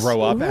 guess.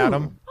 Grow up,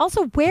 Adam.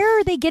 Also, where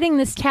are they getting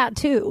this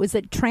tattoo? Is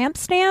it tramp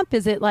stamp?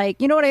 Is it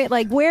like, you know what I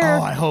like? Where?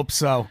 Oh, I hope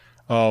so.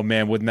 Oh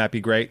man, wouldn't that be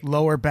great?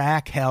 Lower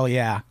back, hell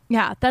yeah.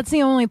 Yeah, that's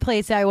the only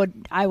place I would.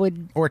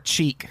 Or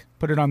cheek.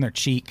 Put it on their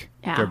cheek.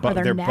 Yeah, Their or butt,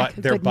 their their neck, butt,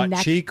 their good butt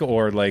neck. cheek,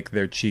 or like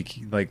their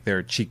cheek.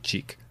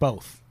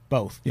 Both.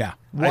 Yeah.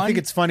 I think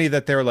it's funny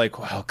that they're like,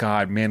 oh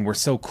God, man, we're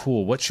so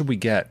cool. What should we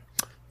get?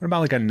 What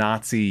about like a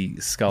Nazi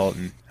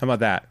skeleton? How about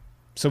that?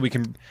 So we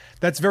can.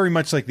 That's very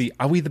much like the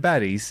 "Are we the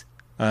baddies?"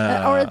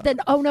 Or then,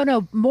 oh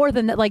no, more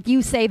than that. Like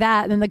you say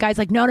that, and then the guy's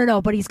like,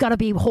 no, but he's got to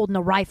be holding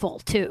a rifle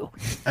too.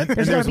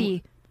 There's got to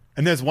be.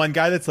 And there's one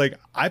guy that's like,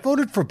 I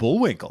voted for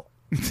Bullwinkle.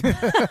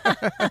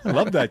 I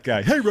love that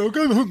guy. Hey, Rogue,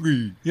 I'm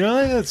hungry.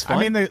 Yeah, that's fine.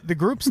 I mean, the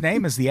group's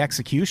name is the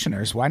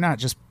Executioners. Why not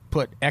just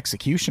put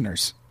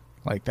Executioners?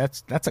 Like,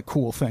 that's a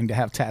cool thing to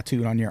have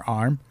tattooed on your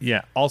arm.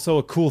 Yeah. Also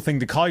a cool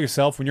thing to call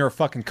yourself when you're a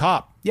fucking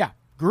cop. Yeah.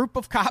 Group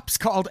of cops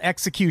called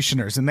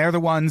Executioners, and they're the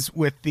ones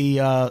with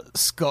the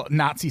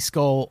Nazi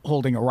skull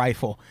holding a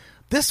rifle.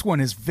 This one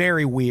is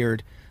very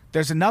weird.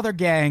 There's another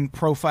gang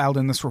profiled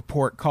in this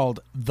report called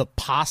The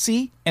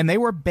Posse, and they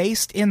were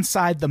based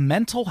inside the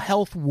mental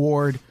health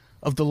ward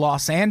of the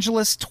Los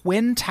Angeles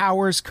Twin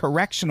Towers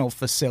Correctional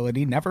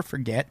Facility, never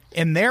forget,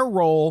 and their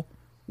role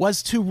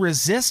was to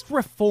resist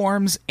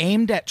reforms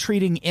aimed at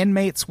treating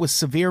inmates with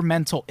severe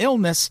mental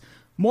illness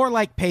more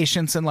like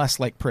patients and less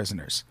like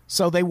prisoners.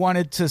 So they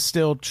wanted to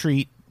still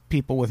treat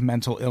people with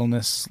mental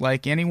illness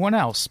like anyone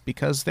else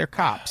because they're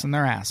cops and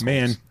they're assholes.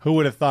 Man, who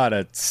would have thought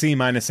a C-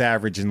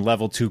 average in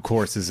level 2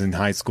 courses in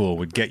high school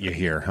would get you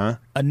here, huh?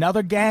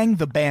 Another gang,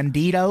 the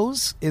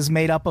Banditos, is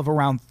made up of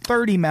around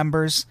 30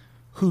 members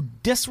who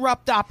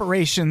disrupt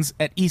operations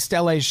at East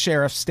LA's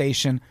sheriff's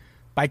station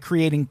by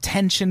creating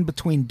tension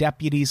between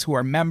deputies who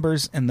are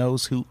members and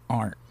those who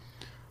aren't.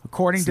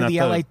 According to the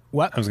LA...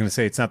 What? I was going to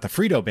say, it's not the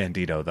Frito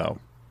Bandito, though.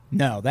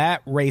 No,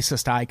 that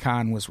racist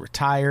icon was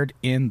retired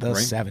in the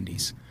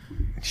 70s.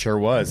 Sure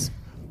was.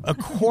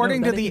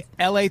 According to the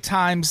LA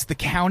Times, the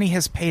county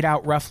has paid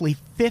out roughly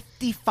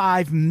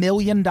 $55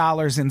 million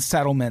in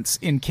settlements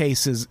in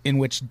cases in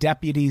which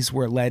deputies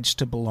were alleged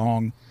to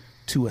belong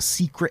to a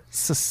secret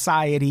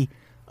society.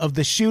 Of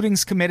the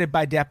shootings committed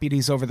by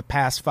deputies over the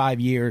past 5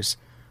 years,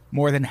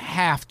 more than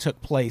half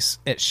took place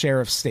at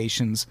sheriff's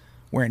stations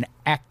where an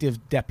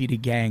active deputy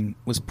gang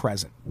was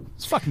present.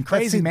 It's fucking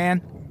crazy,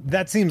 man.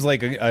 That seems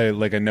like a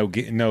no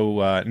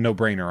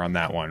brainer on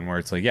that one, where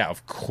it's like, yeah,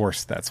 of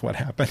course that's what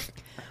happened.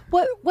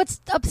 What's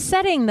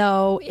upsetting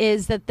though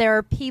is that there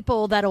are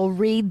people that'll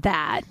read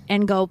that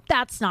and go,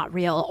 "That's not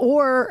real,"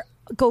 or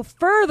go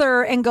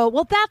further and go,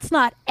 "Well, that's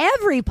not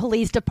every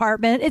police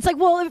department." It's like,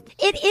 well,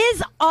 it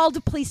is all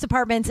the police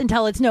departments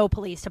until it's no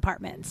police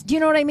departments. Do you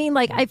know what I mean?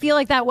 Like, I feel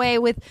like that way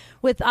with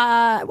it's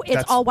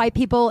all white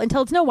people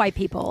until it's no white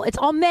people. It's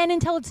all men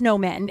until it's no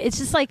men. It's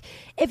just like,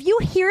 if you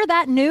hear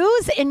that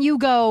news and you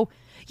go,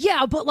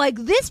 "Yeah, but like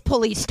this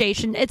police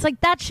station," it's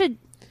like that should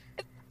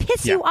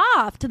piss you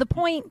off to the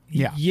point.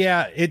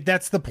 Yeah,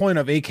 that's the point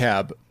of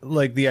ACAB,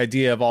 like the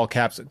idea of all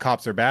cops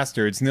are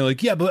bastards. And they're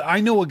like, yeah, but I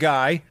know a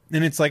guy.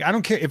 And it's like, I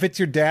don't care if it's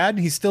your dad,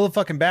 he's still a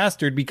fucking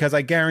bastard because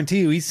I guarantee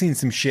you he's seen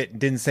some shit and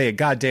didn't say a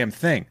goddamn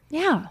thing.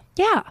 Yeah.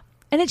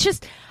 And it's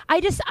just,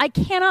 I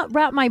cannot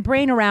wrap my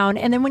brain around.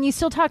 And then when you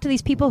still talk to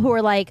these people who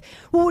are like,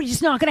 "Well, we're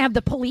just not going to have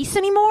the police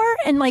anymore."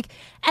 And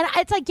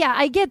it's like, yeah,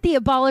 I get the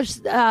abolish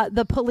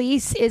the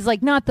police is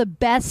like not the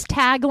best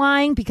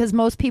tagline because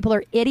most people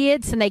are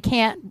idiots and they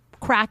can't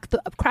crack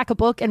a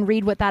book and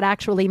read what that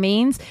actually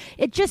means.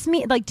 It just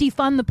means like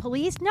defund the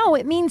police. No,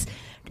 it means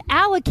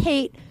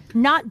allocate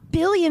not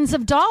billions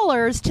of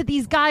dollars to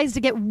these guys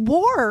to get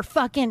war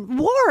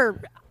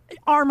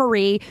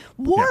armory,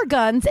 war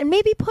guns, and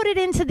maybe put it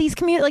into these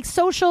community like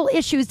social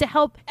issues to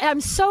help.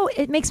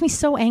 It makes me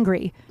so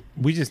angry.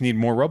 We just need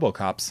more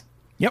RoboCops.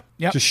 Yep.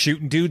 Just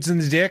shooting dudes in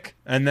the dick,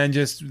 and then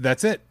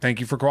that's it. Thank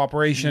you for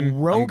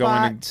cooperation. I'm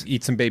going to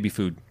eat some baby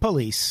food.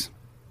 Police.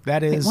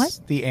 That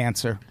is the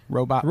answer.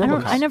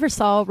 RoboCop. I never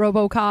saw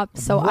RoboCop,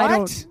 so what? I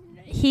don't.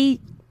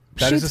 He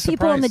shoots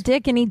people in the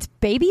dick and eats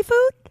baby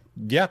food.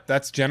 Yeah,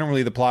 that's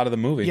generally the plot of the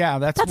movie. Yeah,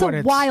 that's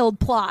a wild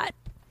plot.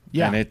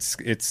 Yeah, and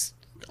it's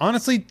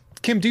honestly,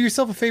 Kim, do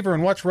yourself a favor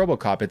and watch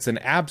RoboCop. It's an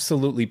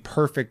absolutely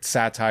perfect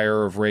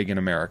satire of Reagan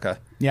America.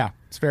 Yeah,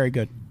 it's very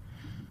good.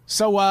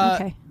 So,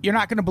 You're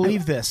not going to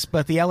believe this,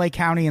 but the L.A.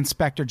 County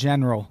Inspector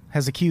General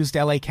has accused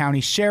L.A.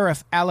 County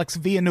Sheriff Alex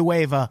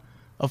Villanueva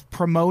of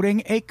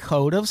promoting a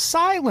code of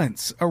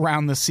silence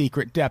around the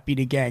secret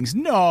deputy gangs.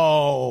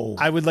 No!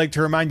 I would like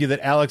to remind you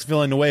that Alex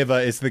Villanueva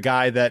is the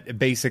guy that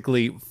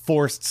basically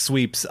forced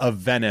sweeps of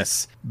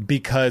Venice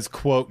because,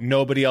 quote,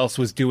 nobody else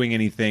was doing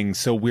anything,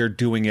 so we're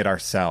doing it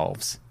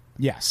ourselves.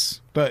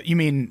 Yes. But you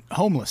mean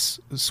homeless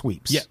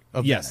sweeps? Yeah.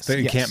 Of yes,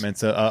 Venice. the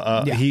encampments.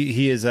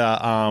 He is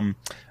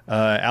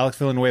Alex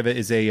Villanueva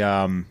is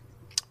a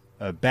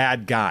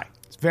bad guy.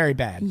 Very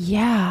bad.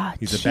 Yeah,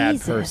 he's a bad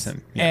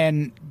person. Yeah.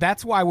 And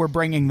that's why we're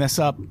bringing this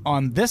up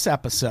on this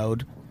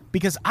episode,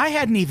 because I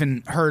hadn't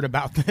even heard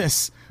about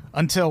this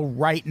until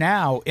right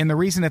now. And the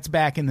reason it's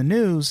back in the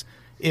news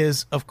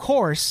is, of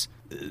course,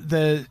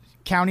 the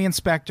county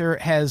inspector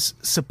has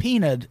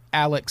subpoenaed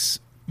Alex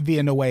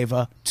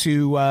Villanueva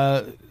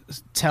to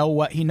tell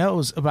what he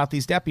knows about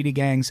these deputy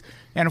gangs.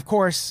 And, of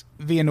course,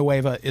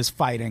 Villanueva is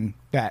fighting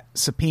that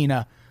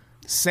subpoena.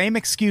 Same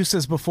excuse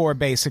as before,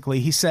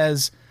 basically. He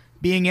says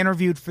being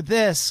interviewed for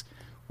this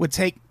would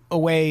take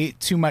away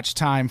too much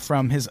time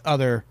from his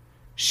other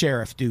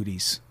sheriff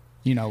duties.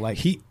 You know, like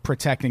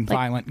protecting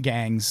violent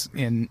gangs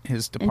in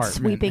his And department.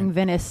 sweeping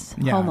Venice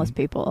homeless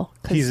people.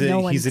 'cause He's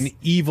one's- an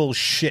evil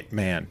shit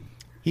man.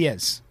 He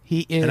is.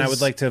 He is. And I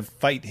would like to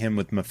fight him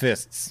with my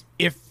fists.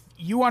 If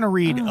you want to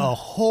read a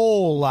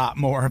whole lot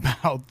more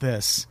about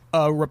this,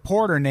 a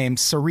reporter named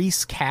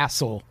Cerise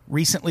Castle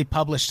recently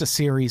published a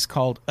series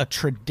called A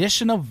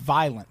Tradition of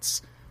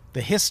Violence,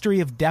 The History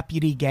of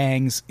Deputy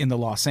Gangs in the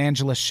Los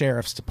Angeles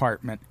Sheriff's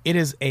Department. It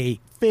is a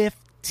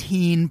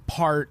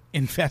 15-part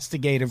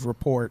investigative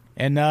report,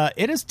 and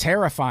it is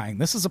terrifying.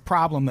 This is a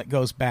problem that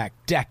goes back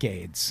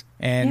decades,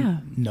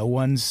 and no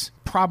one's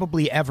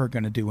probably ever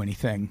going to do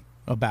anything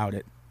about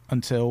it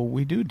until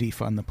we do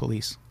defund the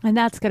police. And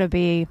that's going to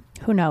be,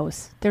 who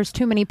knows? There's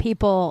too many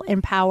people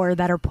in power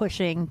that are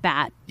pushing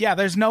that. Yeah,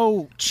 there's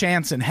no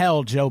chance in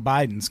hell Joe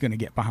Biden's going to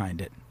get behind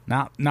it.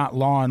 Not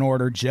Law and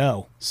Order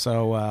Joe.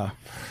 So,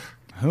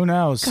 who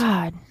knows?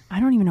 God,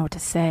 I don't even know what to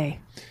say.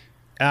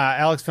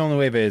 Alex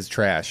Villanueva is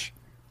trash.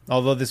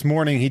 Although this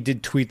morning he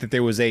did tweet that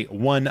there was a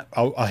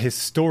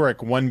historic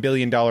 $1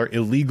 billion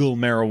illegal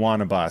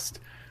marijuana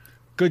bust.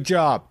 Good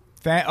job.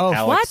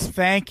 Alex.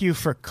 Thank you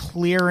for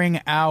clearing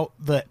out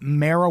the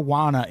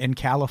marijuana in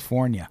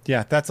California.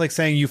 Yeah, that's like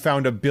saying you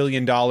found $1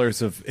 billion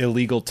of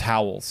illegal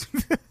towels.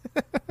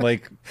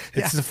 Like,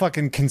 it's a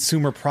fucking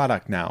consumer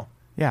product now.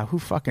 Yeah, who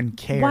fucking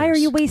cares? Why are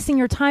you wasting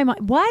your time on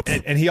what?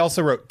 And he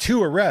also wrote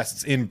 2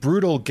 arrests in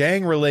brutal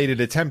gang-related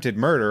attempted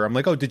murder. I'm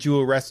like, oh, did you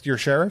arrest your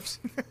sheriffs?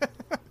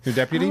 Your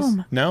deputies?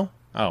 No?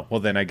 Oh,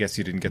 well, then I guess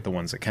you didn't get the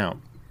ones that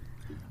count.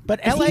 But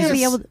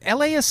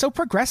LA is so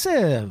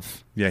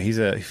progressive. Yeah, he's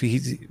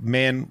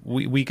man,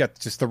 we got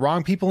just the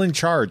wrong people in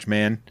charge,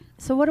 man.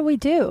 So what do we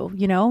do?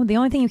 You know, the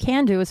only thing you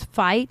can do is is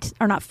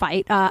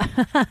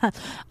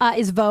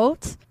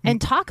vote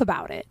and talk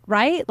about it,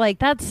 right? Like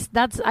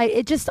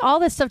it just, all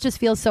this stuff just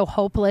feels so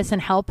hopeless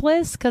and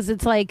helpless because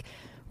it's like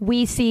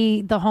we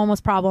see the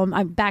homeless problem,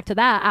 I'm back to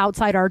that,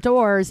 outside our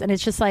doors, and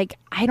it's just like,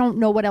 I don't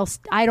know what else,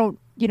 I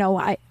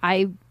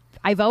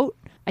vote,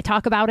 I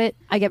talk about it,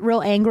 I get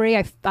real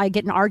angry, I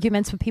get in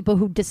arguments with people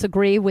who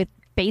disagree with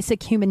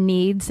basic human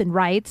needs and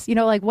rights. You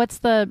know, like what's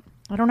the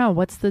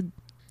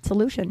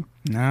solution?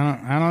 No,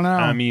 I don't know.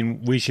 I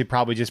mean, we should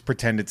probably just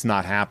pretend it's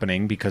not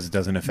happening because it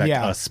doesn't affect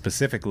us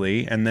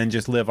specifically, and then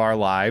just live our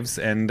lives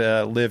and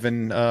live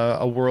in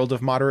a world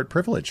of moderate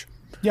privilege.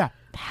 Yeah.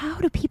 How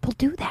do people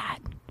do that?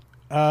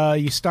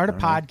 You start a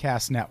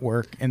podcast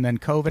network, and then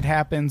COVID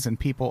happens, and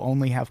people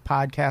only have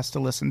podcasts to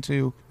listen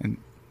to, and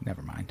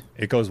never mind.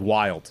 It goes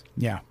wild.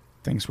 Yeah.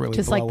 Things really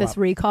just blow like this up.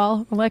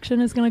 recall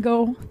election is going to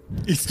go.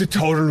 It's the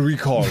Total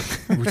Recall,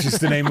 which is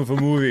the name of a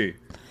movie.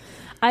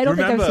 I don't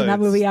think I've seen that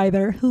movie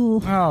either.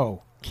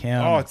 Oh,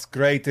 Kim. Oh, it's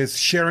great. There's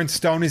Sharon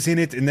Stone is in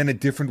it, and then a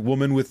different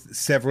woman with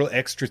several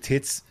extra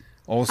tits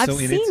also I've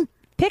in seen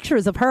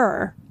pictures of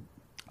her.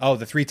 Oh,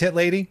 the 3-tit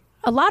lady?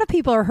 A lot of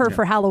people are her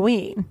for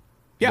Halloween.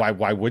 Yeah.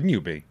 Why wouldn't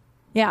you be?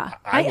 Yeah.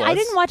 I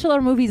didn't watch a lot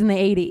of movies in the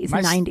 80s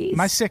and 90s.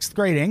 My 6th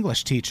grade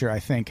English teacher, I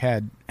think,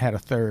 had a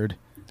third.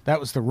 That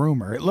was the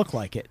rumor. It looked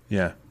like it.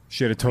 Yeah.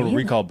 She had a Total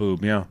Recall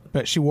boob, yeah.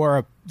 But she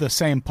wore the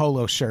same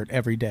polo shirt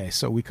every day,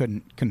 so we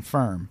couldn't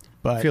confirm.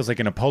 But feels like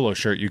in a polo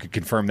shirt you could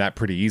confirm that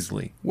pretty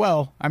easily.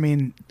 Well, I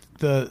mean,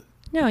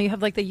 No, you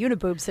have like the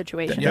uniboob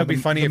situation. It would be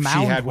funny if she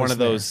mound had one was of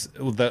those,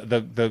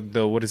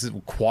 the what is it,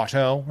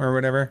 Quato or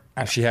whatever?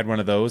 If she had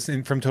one of those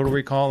from Total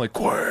Recall, like,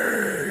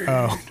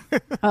 oh,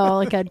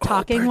 like a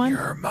talking one?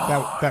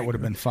 That would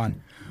have been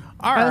fun.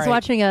 I was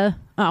watching I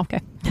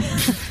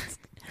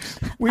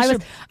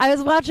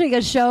was watching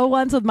a show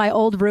once with my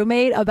old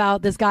roommate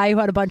about this guy who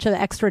had a bunch of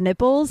extra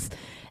nipples,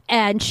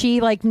 and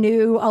she like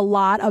knew a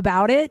lot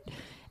about it.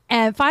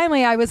 And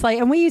finally I was like,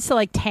 and we used to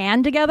like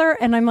tan together,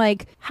 and I'm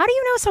like, how do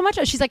you know so much?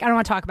 And she's like, I don't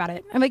want to talk about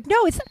it. I'm like,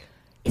 no, is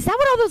that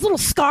what all those little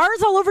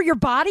scars all over your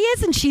body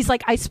is? And she's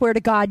like, I swear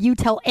to God, you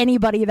tell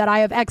anybody that I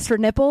have extra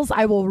nipples,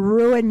 I will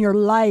ruin your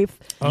life.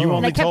 You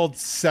only told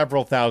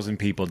several thousand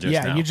people just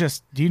now. Yeah,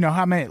 do you know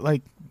how many,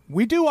 like,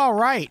 we do all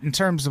right in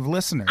terms of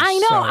listeners. I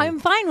know. So. I'm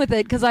fine with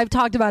it because I've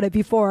talked about it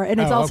before, and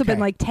it's also been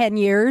like 10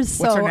 years.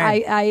 What's her so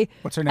name?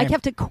 What's her name? I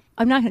kept it.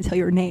 I'm not going to tell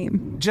you her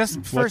name.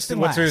 Just first and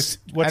last.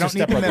 What's I don't her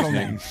need the middle stepbrother's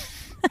name.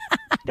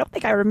 I don't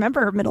think I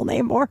remember her middle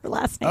name or her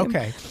last name.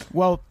 Okay.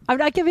 Well, I'm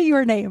not giving you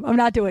her name. I'm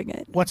not doing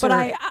it.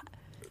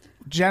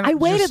 I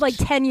waited like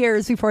 10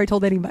 years before I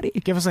told anybody.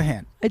 Give us a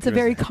hint. It's a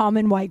very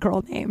common white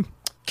girl name.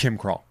 Kim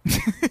Kroll.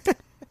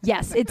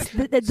 Yes, it's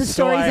the So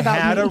stories I about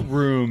had me. a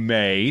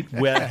roommate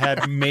that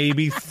had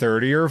maybe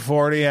 30 or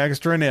 40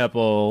 extra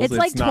nipples. It's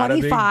like not a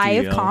big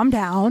 25. deal. Calm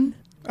down.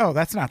 Oh,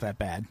 that's not that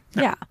bad.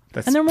 Yeah,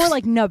 That's- and they're more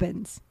like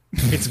nubbins.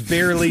 It's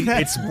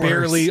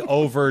barely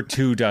over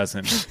 2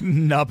 dozen.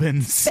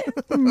 Nubbins.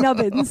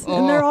 Nubbins,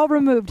 and they're all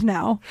removed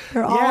now.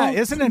 They're all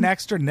isn't an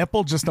extra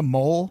nipple just a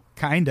mole?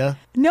 Kinda.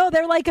 No,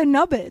 they're like a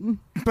nubbin.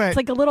 But It's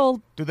like a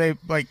little. do they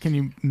can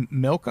you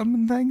milk them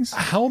and things?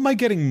 How am I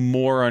getting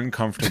more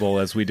uncomfortable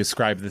as we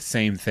describe the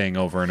same thing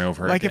over and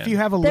over Like again? if you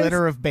have a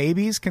litter of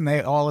babies, can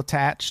they all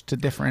attach to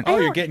different?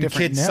 you're getting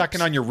different kids nips?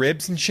 sucking on your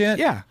ribs and shit?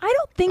 Yeah. I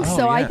don't think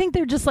so. I yeah. think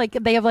they're just like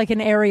they have like an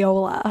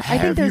areola. I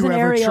think there's you an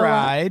ever areola.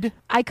 tried?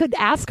 I could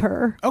ask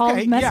her.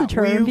 Okay, I'll message yeah,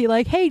 her will and you- be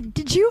like, "Hey,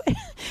 did you?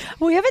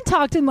 We haven't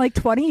talked in like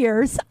 20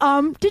 years.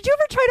 Did you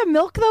ever try to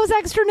milk those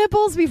extra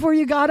nipples before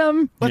you got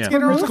them? Let's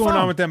get her on What's the going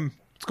phone. on with them?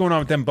 What's going on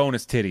with them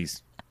bonus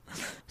titties?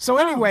 So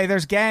anyway,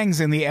 there's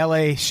gangs in the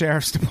L.A.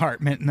 Sheriff's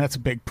Department, and that's a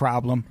big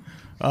problem.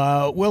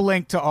 We'll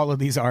link to all of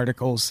these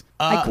articles.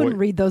 I couldn't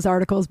read those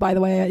articles, by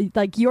the way.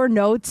 Like your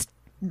notes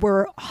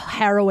were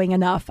harrowing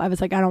enough. I was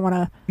like, I don't want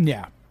to.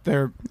 Yeah,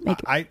 they're.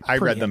 I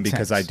Pretty read them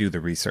because intense. I do the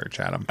research,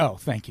 Adam. Oh,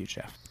 thank you,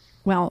 Jeff.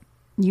 Well,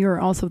 you're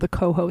also the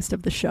co-host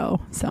of the show,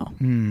 so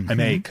I'm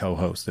a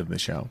co-host of the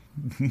show.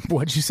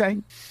 What'd you say?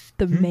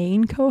 the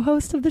main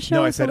co-host of the show.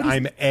 No, I Is that said what he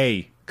I'm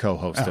a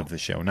co-host of the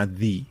show, not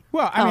the.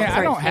 Well, I mean,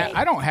 sorry.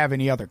 I don't have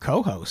any other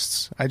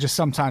co-hosts. I just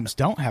sometimes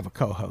don't have a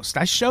co-host.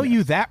 I show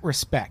you that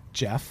respect,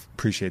 Jeff.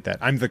 Appreciate that.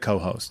 I'm the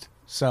co-host.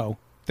 So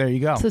there you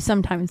go. So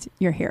sometimes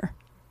you're here.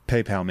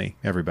 PayPal me,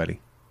 everybody.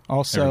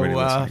 Also, everybody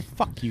listening.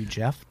 fuck you,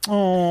 Jeff.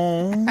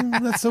 Oh,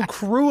 that's so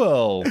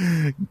cruel.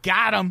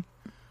 Got him.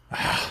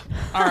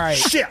 All right.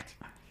 Shit.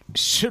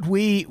 Should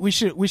we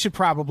should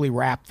probably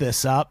wrap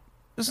this up.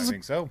 I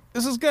think so.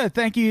 This is good.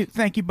 Thank you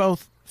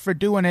both for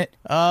doing it.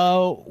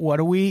 What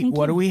do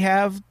we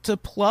have to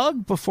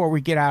plug before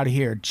we get out of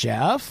here,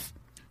 Jeff?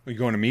 Are you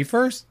going to me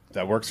first?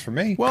 That works for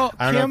me. Well,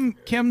 I don't know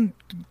if- Kim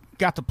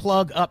got the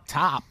plug up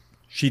top.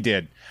 She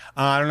did.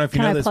 I don't know if you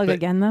Can know I this, plug but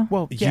again though?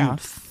 Well, yeah.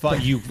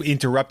 you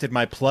interrupted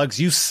my plugs.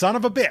 You son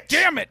of a bitch!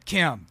 Damn it,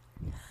 Kim.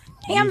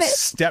 Damn you it!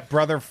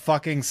 stepbrother,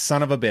 fucking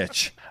son of a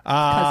bitch.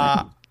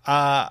 I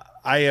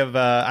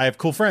have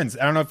cool friends.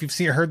 I don't know if you've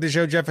heard the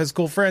show. Jeff has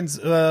cool friends,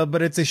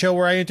 but it's a show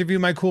where I interview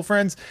my cool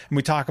friends and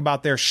we talk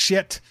about their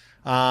shit.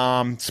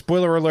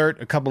 Spoiler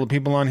alert: a couple of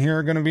people on here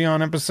are going to be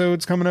on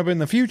episodes coming up in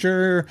the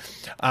future.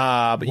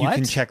 But you What?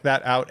 can check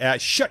that out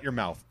at Shut Your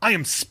Mouth. I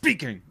am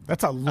speaking.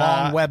 That's a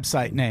long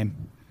website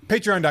name.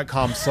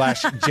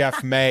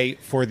 Patreon.com/Jeff May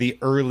for the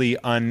early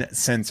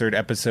uncensored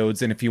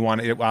episodes. And if you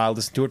want to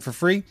listen to it for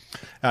free,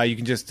 you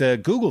can just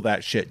Google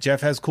that shit.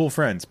 Jeff Has Cool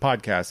Friends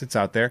podcast. It's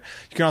out there.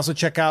 You can also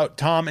check out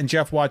Tom and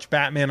Jeff Watch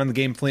Batman on the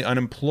Gamefully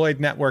Unemployed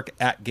Network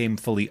at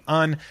Gamefully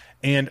Un.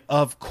 And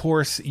of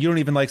course, You Don't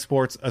Even Like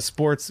Sports, a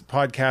sports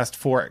podcast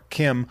for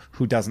Kim,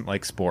 who doesn't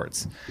like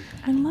sports.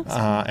 I love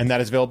And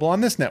that is available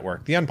on this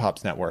network, the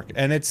Unpops Network.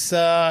 And it's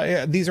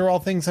these are all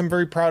things I'm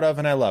very proud of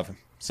and I love.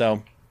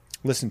 So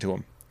listen to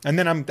them. And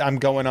then I'm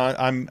going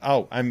on.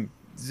 I'm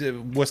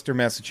Worcester,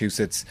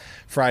 Massachusetts,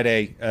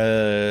 Friday,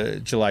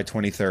 July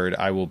 23rd.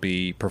 I will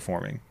be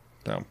performing.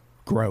 So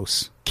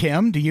Gross.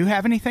 Kim, do you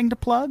have anything to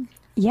plug?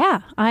 Yeah,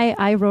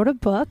 I wrote a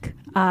book,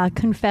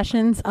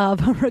 Confessions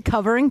of a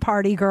Recovering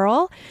Party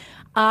Girl.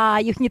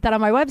 You can get that on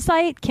my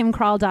website,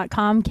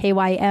 kimkral.com,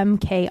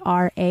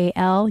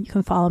 KYMKRAL. You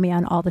can follow me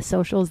on all the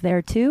socials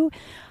there too.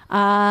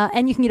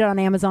 And you can get it on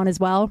Amazon as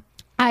well.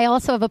 I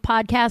also have a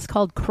podcast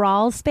called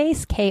Crawl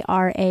Space,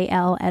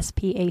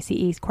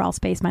 KRALSPACE, Crawl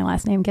Space, my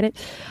last name. Get it?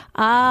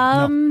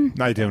 I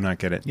do not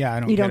get it. Yeah,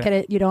 I don't. You don't get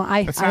it? You don't?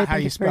 That's I not how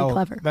think you it's very spell.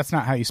 clever. That's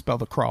not how you spell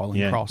the crawl in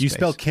Yeah, crawl you space.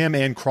 spell Kim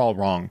and Crawl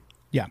wrong.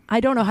 Yeah.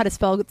 I don't know how to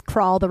spell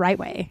crawl the right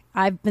way.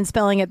 I've been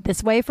spelling it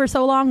this way for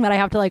so long that I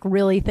have to like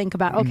really think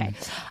about. Okay.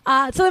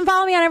 So then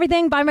follow me on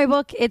everything. Buy my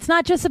book. It's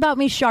not just about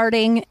me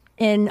sharding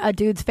in a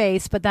dude's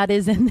face, but that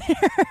is in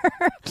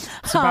there. It's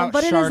about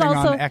but it is sharding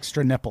also on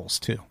extra nipples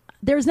too.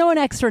 there's no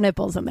extra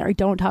nipples in there. I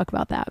don't talk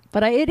about that,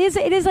 but it is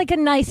like a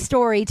nice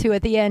story too.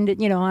 At the end,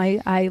 you know,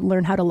 I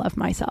learn how to love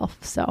myself.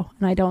 So,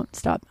 and I don't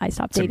stop. I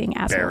stopped dating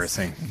assholes.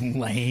 Embarrassing.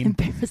 Lame.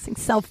 Embarrassing.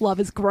 Self-love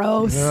is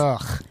gross.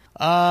 Ugh.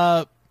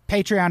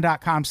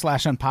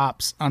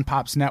 Patreon.com/unpops,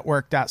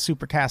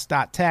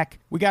 unpopsnetwork.supercast.tech.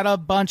 We got a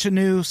bunch of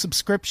new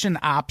subscription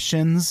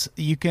options.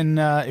 You can,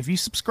 if you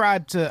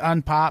subscribe to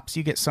Unpops,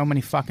 you get so many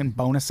fucking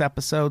bonus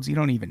episodes you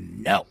don't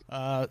even know.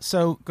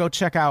 So go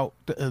check out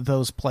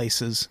those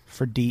places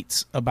for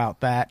deets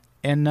about that.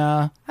 And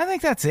I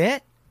think that's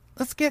it.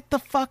 Let's get the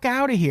fuck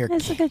out of here.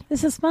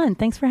 This is fun.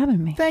 Thanks for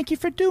having me. Thank you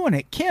for doing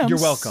it, Kim.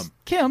 You're welcome.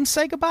 Kim,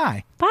 say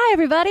goodbye. Bye,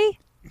 everybody.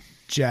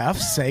 Jeff,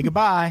 say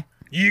goodbye.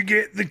 You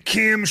get the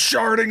Kim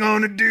sharding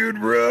on a dude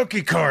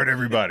rookie card,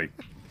 everybody.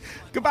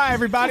 Goodbye,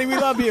 everybody. We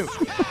love you.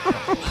 Bring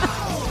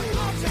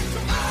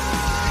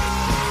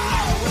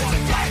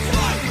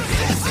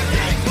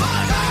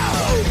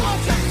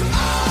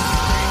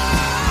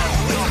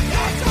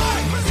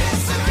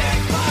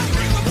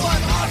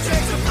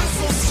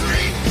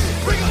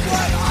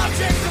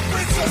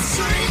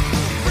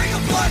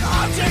a blood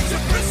object to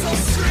Bristol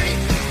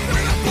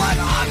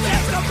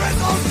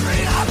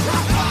Street.